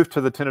when we move to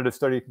the tentative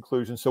study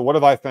conclusion, so what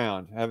have I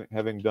found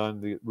having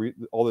done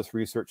all this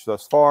research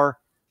thus far?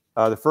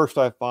 The first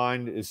I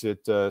find is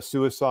that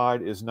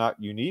suicide is not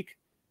unique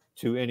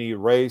to any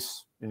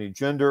race, any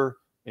gender,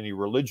 any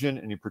religion,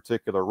 any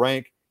particular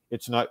rank.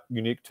 It's not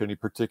unique to any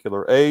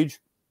particular age.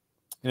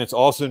 And it's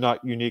also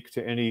not unique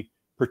to any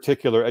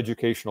particular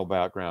educational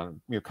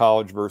background,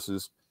 college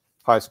versus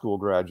high school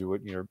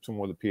graduate,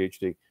 someone with a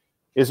PhD.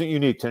 Isn't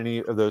unique to any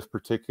of those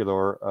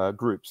particular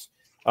groups.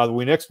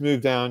 We next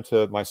move down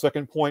to my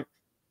second point,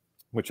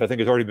 which I think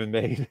has already been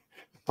made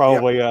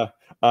probably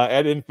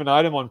ad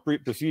infinitum on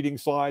preceding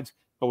slides,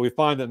 but we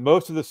find that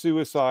most of the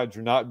suicides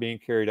are not being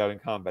carried out in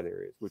combat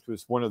areas, which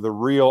was one of the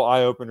real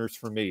eye-openers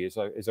for me as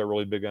I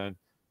really began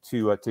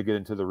to get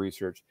into the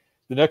research.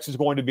 The next is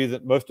going to be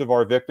that most of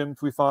our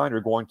victims we find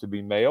are going to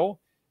be male,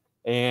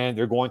 and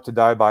they're going to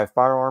die by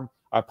firearm.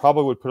 I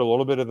probably would put a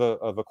little bit of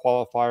a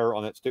qualifier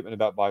on that statement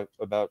about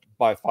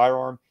by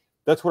firearm.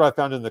 That's what I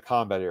found in the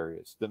combat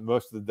areas, that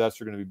most of the deaths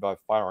are going to be by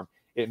firearm.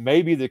 It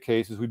may be the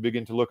case as we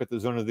begin to look at the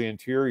zone of the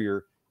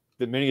interior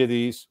that many of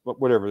these,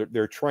 whatever,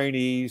 they're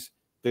trainees,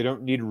 they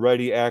don't need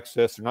ready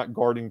access, they're not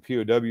guarding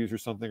POWs or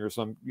something, or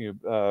some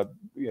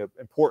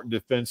important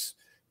defense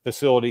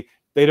facility.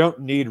 They don't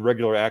need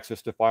regular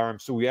access to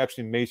firearms. So we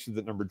actually may see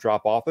the number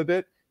drop off a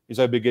bit as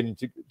I begin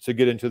to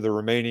get into the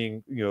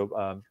remaining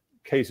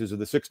cases of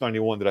the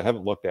 691 that I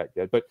haven't looked at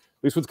yet. But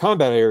at least with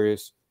combat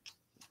areas,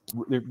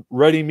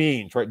 ready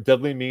means, right?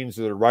 Deadly means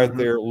that are right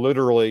there,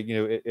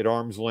 literally, at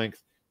arm's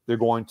length. They're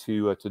going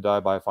to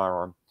die by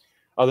firearm.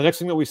 The next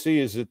thing that we see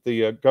is that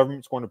the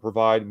government's going to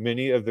provide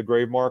many of the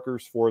grave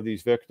markers for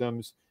these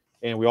victims.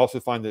 And we also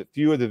find that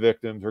few of the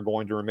victims are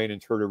going to remain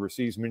interred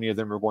overseas. Many of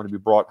them are going to be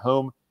brought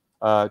home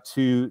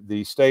to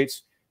the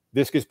States.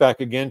 This gets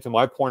back again to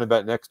my point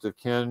about next of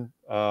kin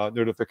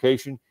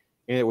notification.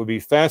 And it would be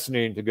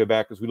fascinating to go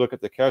back as we look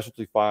at the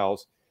casualty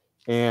files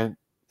and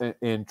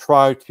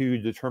try to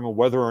determine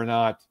whether or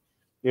not,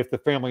 if the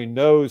family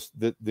knows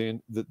that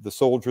the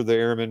soldier, the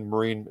airman,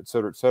 Marine, et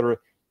cetera,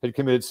 had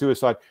committed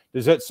suicide,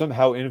 does that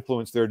somehow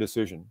influence their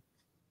decision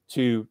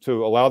to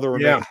allow the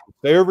remains to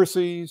stay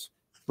overseas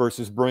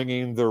versus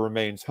bringing the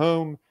remains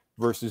home,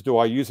 versus do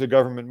I use a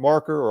government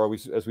marker, or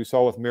as we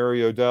saw with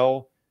Mary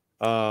Odell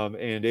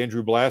and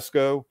Andrew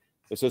Blasco,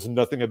 it says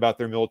nothing about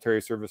their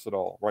military service at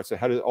all, right? So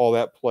how does all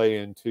that play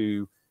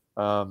into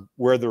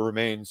where the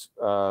remains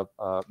reside?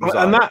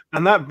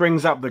 And that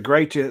brings up the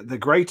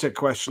greater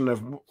question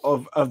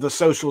of the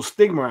social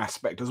stigma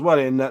aspect as well,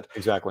 in that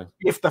exactly,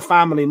 if the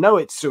family know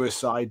it's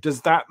suicide,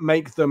 does that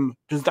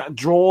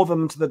draw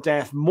them to the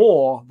death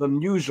more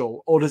than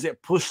usual, or does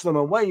it push them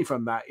away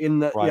from that? In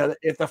that,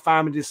 if the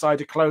family decide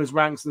to close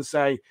ranks and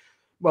say,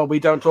 well, we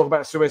don't talk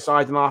about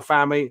suicide in our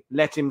family,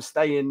 let him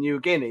stay in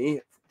New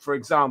Guinea, for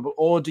example,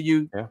 or do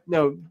you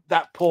know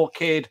that poor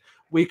kid,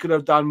 we could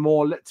have done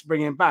more, let's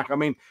bring him back? I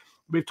mean,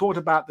 we've talked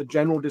about the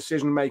general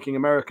decision-making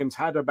Americans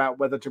had about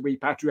whether to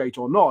repatriate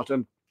or not.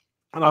 And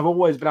I've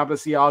always been able to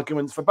see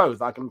arguments for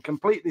both. I can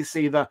completely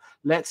see the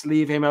let's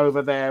leave him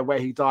over there where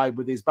he died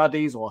with his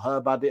buddies or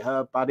her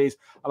buddies.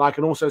 And I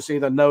can also see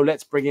the no,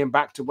 let's bring him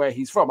back to where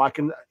he's from.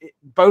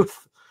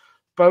 Both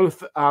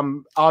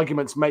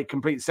arguments make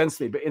complete sense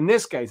to me. But in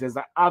this case, there's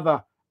that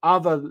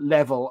other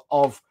level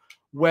of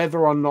whether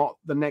or not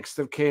the next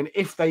of kin,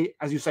 if they,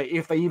 as you say,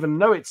 if they even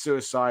know it's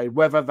suicide,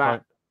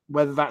 whether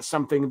that's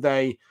something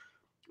they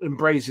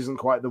embrace isn't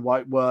quite the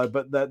right word,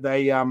 but that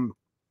they are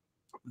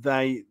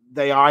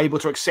able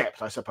to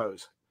accept, I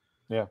suppose.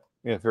 Yeah,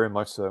 very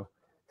much so.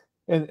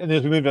 And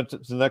as we move on to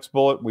the next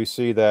bullet, we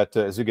see that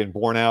is again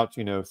borne out,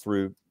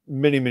 through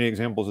many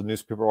examples of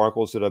newspaper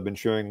articles that I've been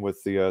sharing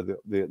with the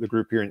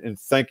group here. And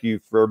thank you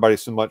for everybody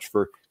so much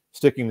for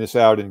sticking this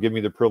out and giving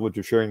me the privilege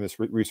of sharing this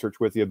research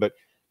with you. But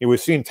we've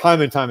seen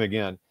time and time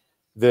again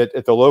that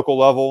at the local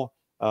level,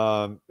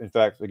 in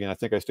fact, again, I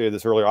think I stated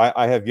this earlier,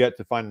 I have yet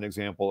to find an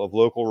example of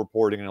local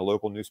reporting in a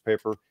local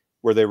newspaper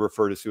where they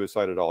refer to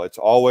suicide at all. It's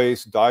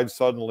always died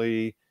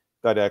suddenly,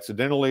 died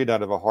accidentally,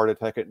 died of a heart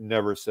attack. It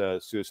never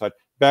says suicide.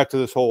 Back to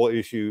this whole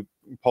issue,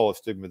 Paul,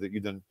 stigma that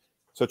you've done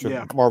such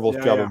a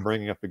marvelous job of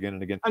bringing up again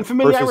and again. And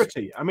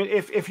familiarity. I mean,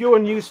 if you're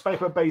a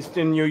newspaper based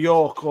in New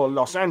York or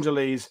Los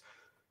Angeles,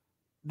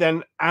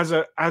 then as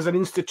an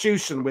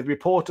institution with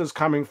reporters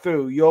coming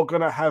through, you're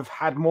going to have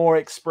had more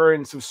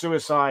experience of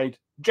suicide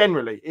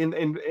generally in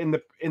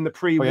the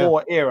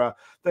pre-war era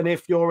than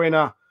if you're in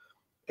a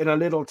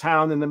little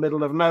town in the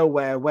middle of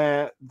nowhere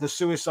where the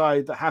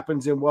suicide that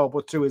happens in World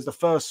War II is the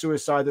first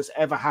suicide that's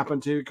ever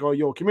happened to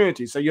your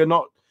community. So you're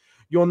not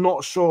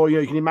sure.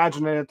 You can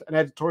imagine an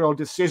editorial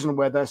decision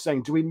where they're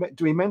saying, do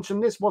we mention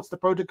this? What's the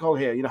protocol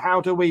here? How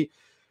do we?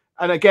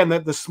 And again,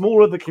 the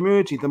smaller the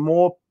community, the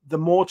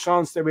more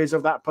chance there is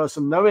of that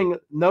person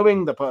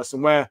knowing the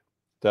person. Where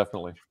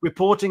definitely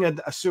reporting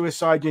a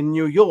suicide in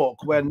New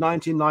York, where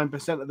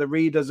 99% of the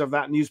readers of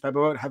that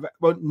newspaper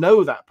won't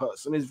know that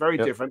person, is very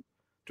different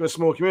to a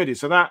small community.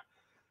 So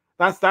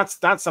that's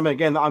something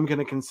again that I'm going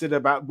to consider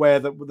about where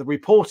the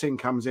reporting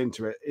comes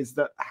into it, is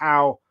that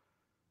how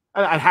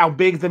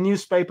big the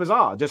newspapers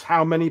are, just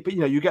how many,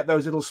 you get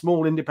those little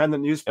small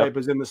independent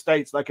newspapers in the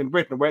States, like in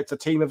Britain, where it's a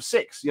team of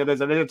 6.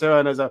 There's an editor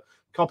and there's a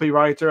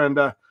copywriter and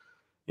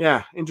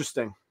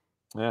interesting.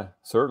 Yeah,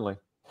 certainly.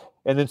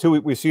 And then too,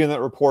 we see in that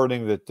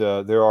reporting that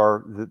there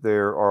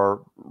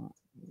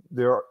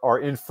are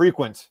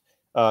infrequent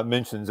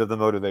mentions of the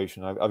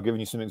motivation. I've given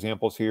you some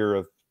examples here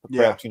of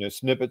perhaps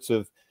snippets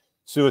of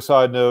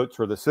suicide notes,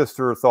 or the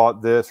sister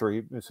thought this,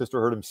 or the sister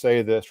heard him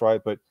say this,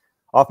 right? But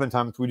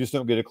oftentimes we just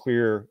don't get a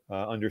clear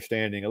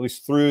understanding, at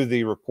least through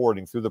the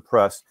reporting, through the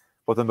press,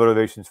 what the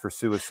motivations for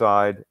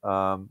suicide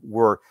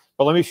were.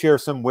 But let me share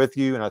some with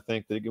you, and I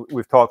think that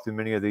we've talked through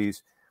many of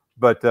these,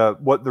 but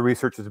what the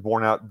research has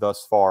borne out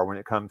thus far when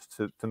it comes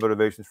to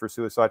motivations for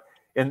suicide.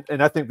 And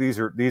I think these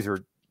are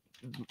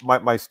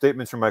my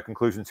statements or my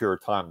conclusions here are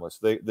timeless.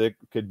 They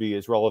could be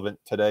as relevant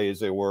today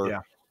as they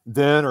were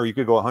then, or you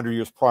could go 100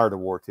 years prior to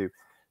War II.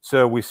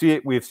 So we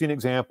have seen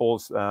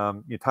examples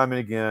time and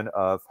again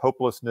of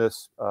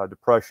hopelessness,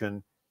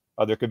 depression.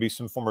 There could be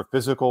some form of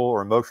physical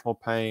or emotional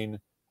pain,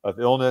 of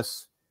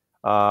illness,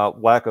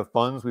 lack of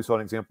funds. We saw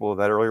an example of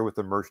that earlier with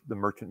the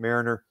Merchant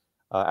Mariner.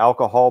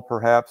 Alcohol,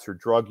 perhaps, or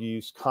drug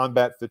use,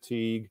 combat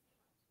fatigue,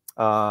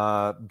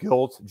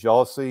 guilt,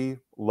 jealousy,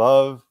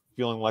 love,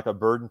 feeling like a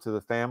burden to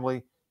the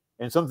family,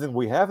 and something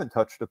we haven't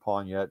touched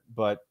upon yet,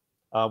 but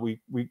we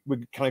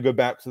kind of go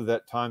back to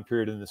that time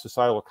period in the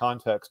societal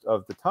context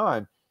of the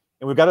time.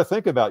 And we've got to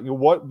think about,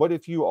 what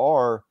if you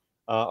are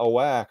a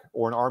WAC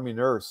or an Army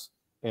nurse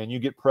and you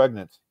get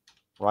pregnant,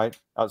 right,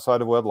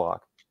 outside of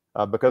wedlock?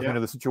 Because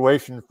the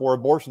situation for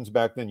abortions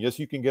back then, yes,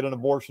 you can get an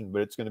abortion,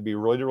 but it's going to be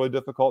really, really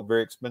difficult,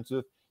 very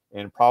expensive,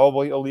 and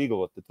probably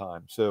illegal at the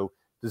time. So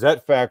does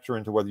that factor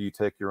into whether you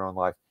take your own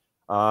life?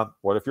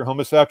 What if you're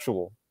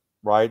homosexual,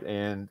 right?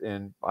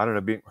 And I don't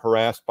know, being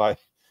harassed by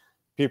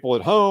people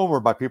at home or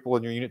by people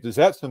in your unit, does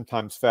that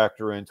sometimes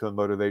factor into a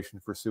motivation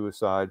for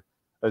suicide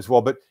as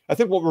well? But I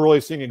think what we're really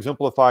seeing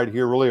exemplified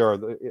here really are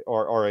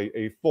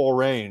a full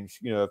range,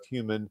 of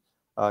human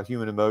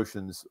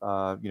emotions,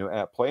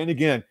 at play. And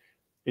again,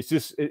 it's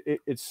just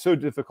it's so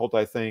difficult,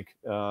 I think,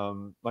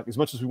 like as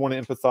much as we want to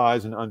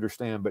empathize and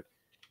understand, but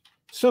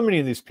so many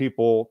of these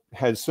people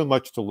had so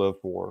much to live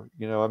for.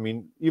 I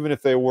mean, even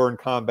if they were in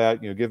combat,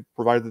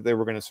 provided that they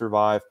were going to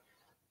survive,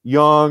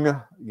 young,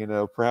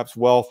 perhaps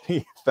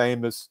wealthy,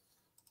 famous,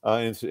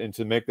 and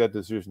to make that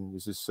decision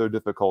is just so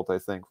difficult, I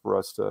think, for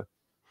us to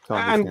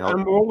understand.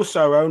 And we're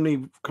also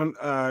only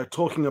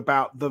talking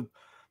about the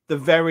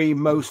very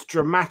most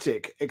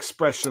dramatic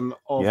expression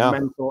of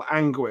mental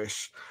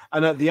anguish,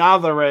 and at the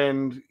other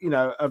end,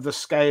 of the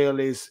scale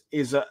is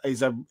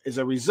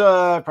a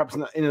reserve, perhaps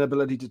an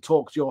inability to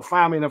talk to your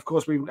family. And of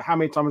course, how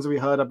many times have we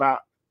heard about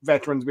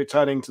veterans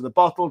returning to the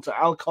bottle, to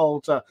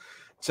alcohol, to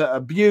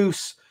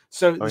abuse?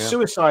 So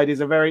suicide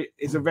is a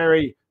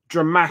very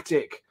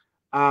dramatic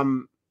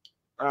end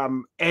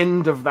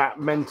of that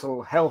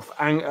mental health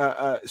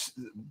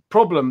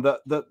problem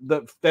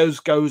that those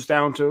goes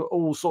down to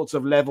all sorts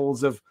of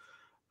levels of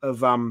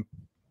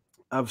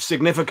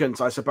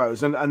significance, I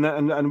suppose.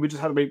 And we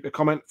just had a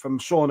comment from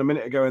Sean a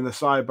minute ago in the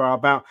sidebar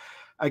about,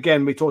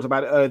 again, we talked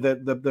about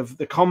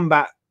the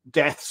combat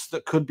deaths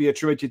that could be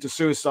attributed to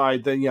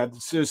suicide,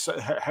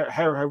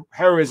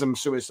 heroism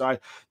suicide,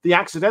 the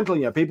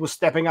accidental, people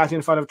stepping out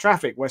in front of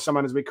traffic where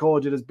someone is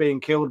recorded as being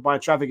killed by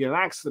traffic in an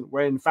accident,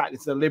 where in fact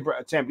it's a deliberate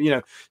attempt.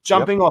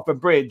 Jumping off a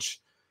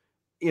bridge,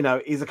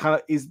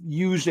 is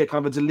usually a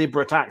kind of a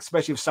deliberate act,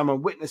 especially if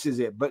someone witnesses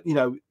it. But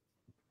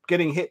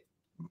getting hit,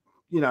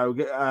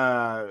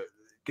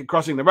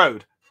 crossing the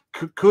road,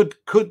 could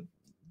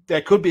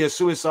there could be a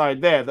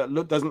suicide there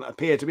that doesn't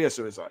appear to be a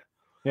suicide.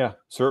 Yeah,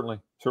 certainly.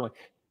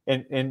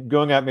 And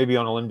going out maybe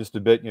on a limb just a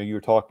bit, you were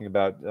talking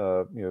about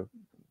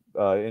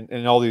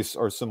and all these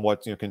are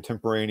somewhat,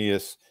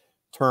 contemporaneous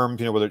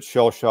terms, whether it's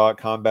shell shock,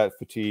 combat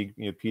fatigue,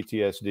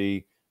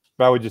 PTSD.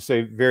 But I would just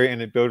say very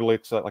anecdotally,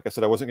 like I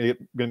said, I wasn't going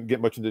to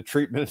get much into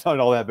treatment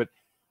and all that, but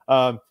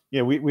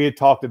we had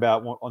talked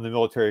about on the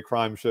military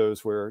crime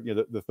shows where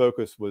the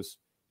focus was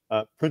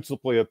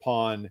principally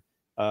upon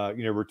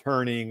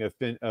returning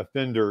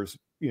offenders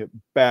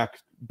back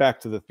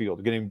to the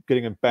field, getting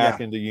them back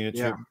into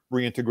units,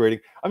 reintegrating.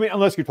 I mean,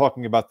 unless you're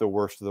talking about the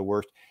worst of the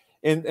worst.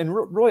 And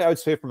really, I would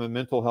say from a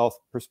mental health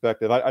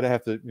perspective, I'd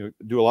have to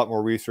do a lot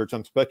more research.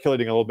 I'm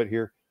speculating a little bit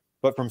here,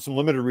 but from some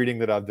limited reading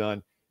that I've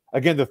done,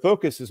 again, the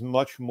focus is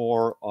much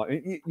more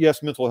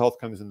yes, mental health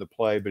comes into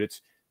play, but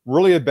it's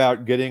really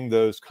about getting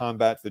those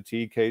combat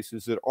fatigue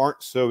cases that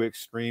aren't so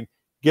extreme,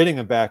 getting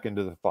them back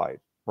into the fight,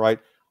 right?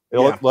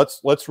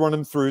 Let's run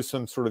them through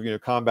some sort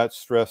of combat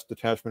stress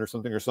detachment or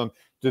something, or some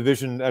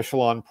division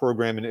echelon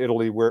program in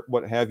Italy, where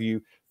what have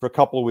you, for a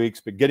couple of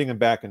weeks, but getting them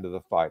back into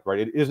the fight, right?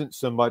 It isn't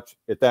so much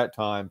at that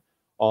time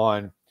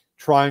on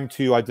trying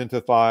to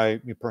identify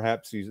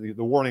perhaps the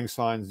warning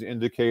signs, the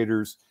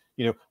indicators.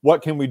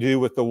 What can we do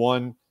with the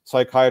one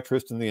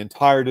psychiatrist in the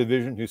entire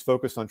division who's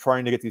focused on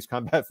trying to get these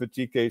combat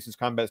fatigue cases,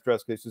 combat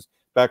stress cases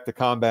back to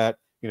combat?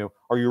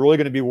 Are you really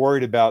going to be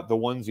worried about the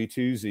onesie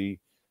twosie,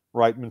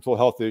 right, mental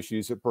health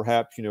issues that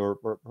perhaps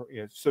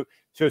so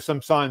show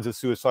some signs of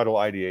suicidal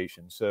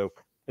ideation? So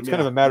it's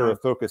kind of a matter of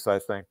focus, I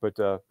think. But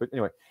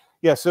anyway,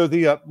 so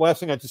the last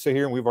thing I have to say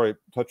here, and we've already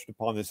touched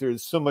upon this,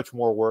 there's so much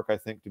more work, I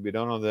think, to be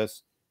done on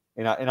this,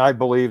 and I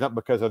believe, not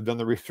because I've done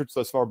the research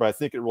thus far, but I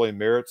think it really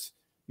merits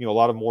a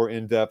lot of more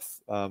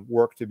in-depth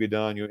work to be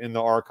done, in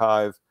the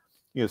archive,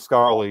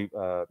 scholarly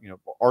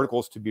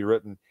articles to be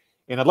written.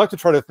 And I'd like to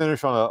try to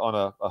finish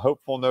on a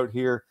hopeful note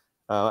here.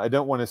 I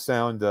don't want to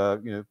sound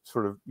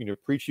sort of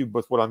preachy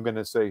with what I'm going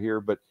to say here,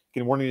 but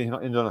again, wanting to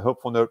end on a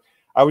hopeful note,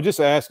 I would just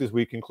ask, as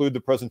we conclude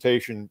the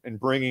presentation and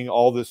bringing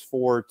all this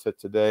forward to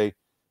today,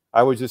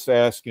 I would just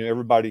ask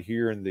everybody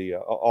here in the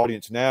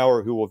audience now,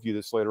 or who will view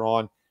this later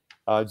on,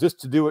 just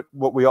to do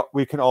what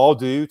we can all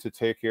do to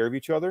take care of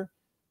each other.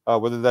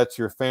 Whether that's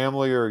your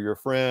family or your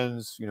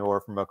friends, or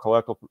from a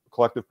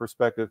collective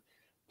perspective.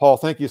 Paul,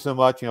 thank you so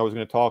much. I was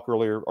going to talk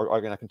earlier, or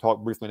again, I can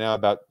talk briefly now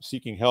about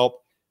seeking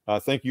help.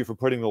 Thank you for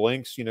putting the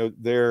links,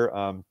 there.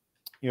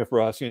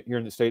 For us here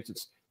in the States,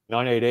 it's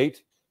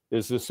 988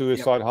 is the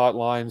suicide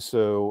hotline.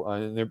 So,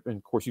 and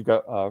of course, you've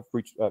got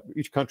for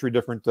each country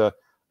different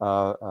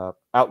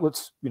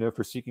outlets,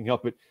 for seeking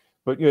help.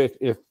 But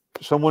if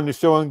someone is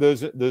showing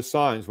those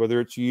signs, whether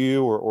it's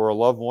you or a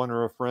loved one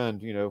or a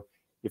friend,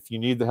 if you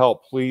need the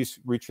help, please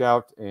reach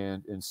out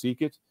and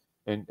seek it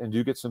and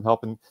do get some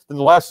help. And then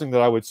the last thing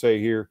that I would say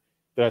here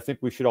that I think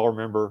we should all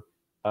remember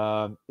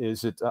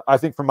is that I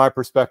think from my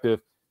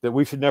perspective that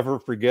we should never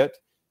forget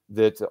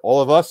that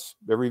all of us,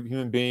 every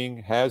human being,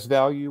 has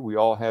value. We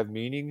all have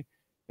meaning.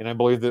 And I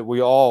believe that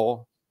we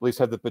all at least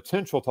have the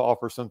potential to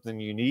offer something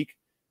unique,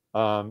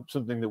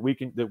 something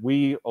that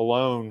we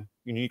alone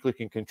uniquely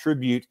can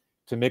contribute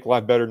to make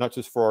life better, not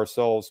just for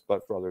ourselves,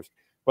 but for others.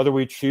 Whether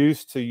we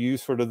choose to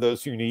use sort of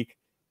those unique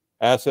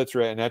assets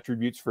and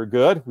attributes for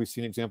good. We've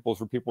seen examples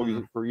where people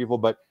use it for evil,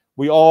 but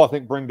we all, I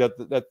think, bring that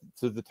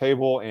to the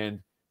table, and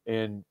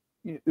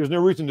there's no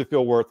reason to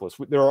feel worthless.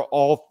 There are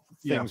all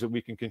things that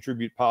we can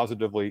contribute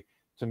positively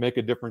to make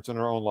a difference in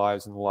our own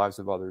lives and the lives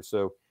of others.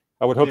 So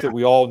I would hope that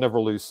we all never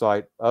lose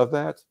sight of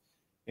that.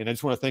 And I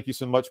just want to thank you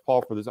so much,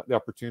 Paul, for the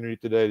opportunity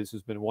today. This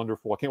has been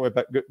wonderful. I can't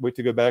wait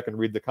to go back and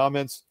read the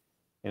comments,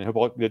 and I hope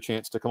I'll get a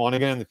chance to come on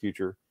again in the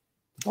future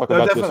to talk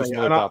about this as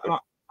another topic.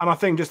 And I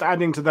think just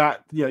adding to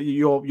that,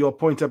 your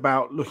point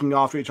about looking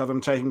after each other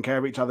and taking care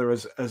of each other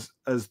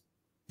as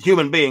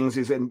human beings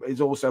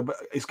is also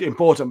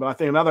important. But I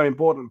think another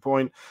important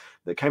point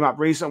that came up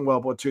recent in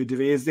World War II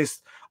TV is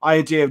this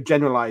idea of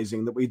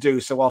generalizing that we do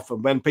so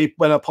often.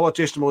 When a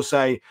politician will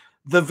say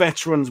the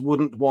veterans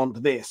wouldn't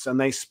want this, and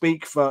they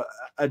speak for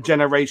a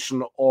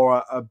generation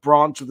or a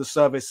branch of the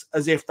service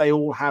as if they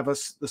all have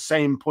the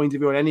same point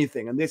of view on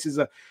anything. And this is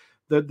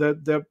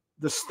the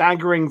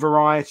staggering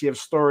variety of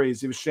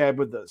stories you've shared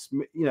with us,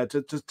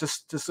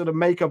 to sort of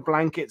make a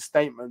blanket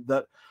statement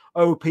that,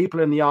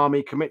 people in the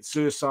army commit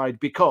suicide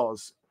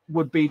because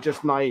would be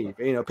just naive.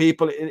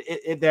 People,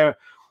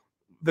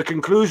 the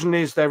conclusion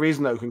is there is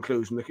no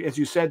conclusion. As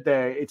you said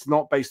there, it's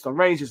not based on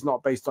race, it's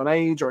not based on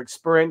age or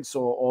experience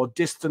or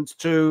distance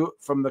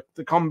from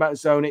the combat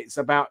zone. It's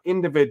about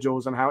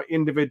individuals and how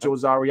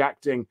individuals are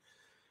reacting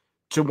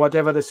to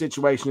whatever the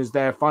situation is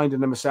they're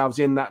finding themselves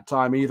in that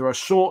time, either a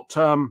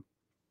short-term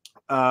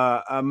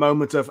a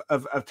moment of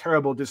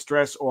terrible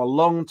distress or a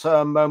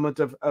long-term moment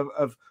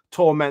of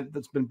torment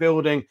that's been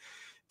building,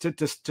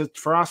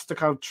 for us to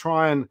kind of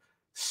try and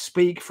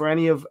speak for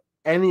any of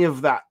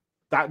that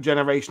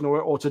generation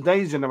or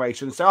today's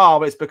generation and say,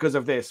 it's because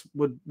of this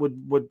would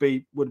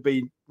be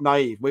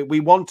naive. We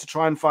want to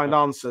try and find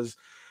answers,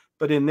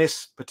 but in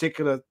this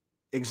particular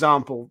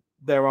example,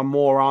 there are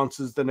more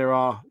answers than there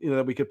are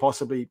that we could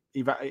possibly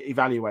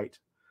evaluate.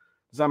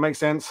 Does that make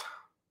sense?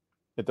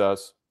 It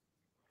does.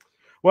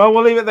 Well,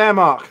 we'll leave it there,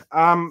 Mark.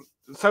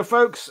 So,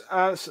 folks,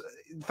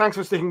 thanks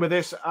for sticking with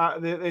this.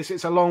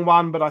 It's a long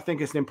one, but I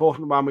think it's an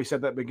important one. We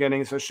said at the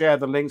beginning, so share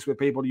the links with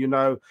people you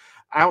know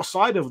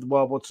outside of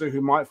World War II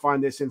who might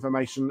find this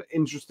information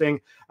interesting.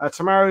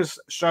 Tomorrow's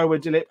show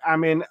with Dilip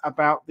Amin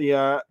about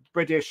the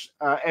British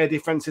air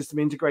defense system,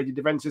 integrated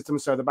defense system.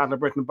 So the Battle of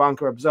Britain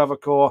Bunker, Observer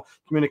Corps,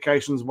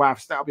 communications,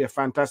 WAFs. That'll be a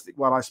fantastic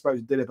one. I spoke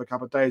to Dilip a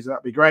couple of days.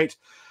 That'd be great.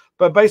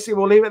 But basically,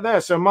 we'll leave it there.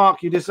 So,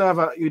 Mark, you deserve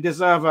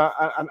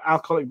an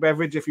alcoholic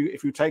beverage if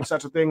you take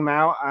such a thing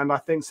now, and I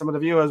think some of the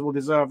viewers will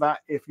deserve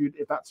that if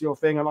that's your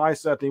thing, and I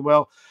certainly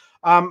will.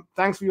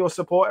 Thanks for your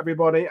support,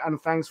 everybody,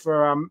 and thanks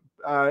for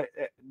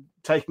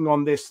taking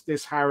on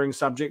this harrowing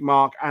subject,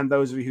 Mark, and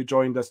those of you who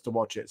joined us to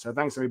watch it. So,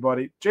 thanks,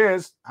 everybody.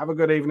 Cheers. Have a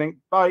good evening.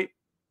 Bye.